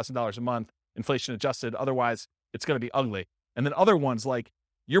 $5,000 a month, inflation adjusted. Otherwise, it's going to be ugly. And then other ones, like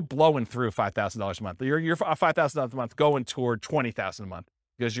you're blowing through $5,000 a month. You're $5,000 a month going toward $20,000 a month,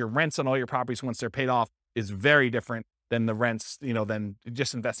 because your rents on all your properties once they're paid off is very different than the rents, than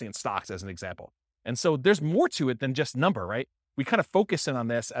just investing in stocks as an example. And so there's more to it than just number, right? We kind of focus in on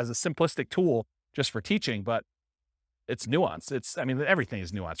this as a simplistic tool just for teaching, but it's nuanced. Everything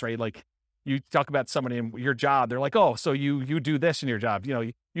is nuanced, right? Like you talk about somebody in your job, they're like, oh, so you do this in your job.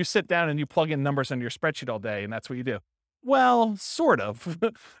 You sit down and you plug in numbers into your spreadsheet all day and that's what you do. Well, sort of.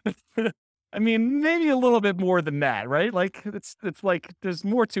 Maybe a little bit more than that, right? Like it's like there's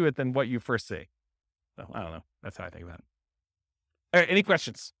more to it than what you first see. So I don't know. That's how I think about it. All right. Any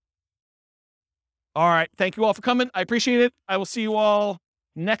questions? All right. Thank you all for coming. I appreciate it. I will see you all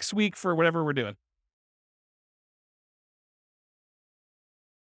next week for whatever we're doing.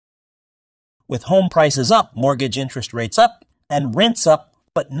 With home prices up, mortgage interest rates up, and rents up,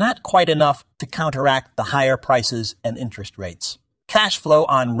 but not quite enough to counteract the higher prices and interest rates. Cash flow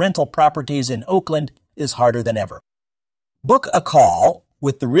on rental properties in Oakland is harder than ever. Book a call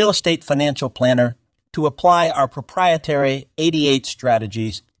with the Real Estate Financial Planner to apply our proprietary 88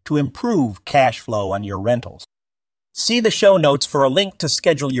 strategies to improve cash flow on your rentals. See the show notes for a link to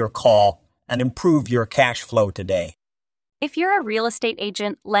schedule your call and improve your cash flow today. If you're a real estate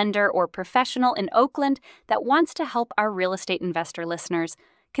agent, lender, or professional in Oakland that wants to help our real estate investor listeners,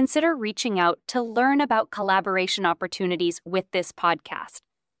 consider reaching out to learn about collaboration opportunities with this podcast.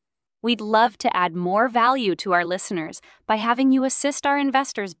 We'd love to add more value to our listeners by having you assist our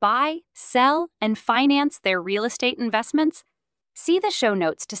investors buy, sell, and finance their real estate investments. See the show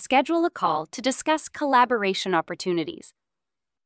notes to schedule a call to discuss collaboration opportunities.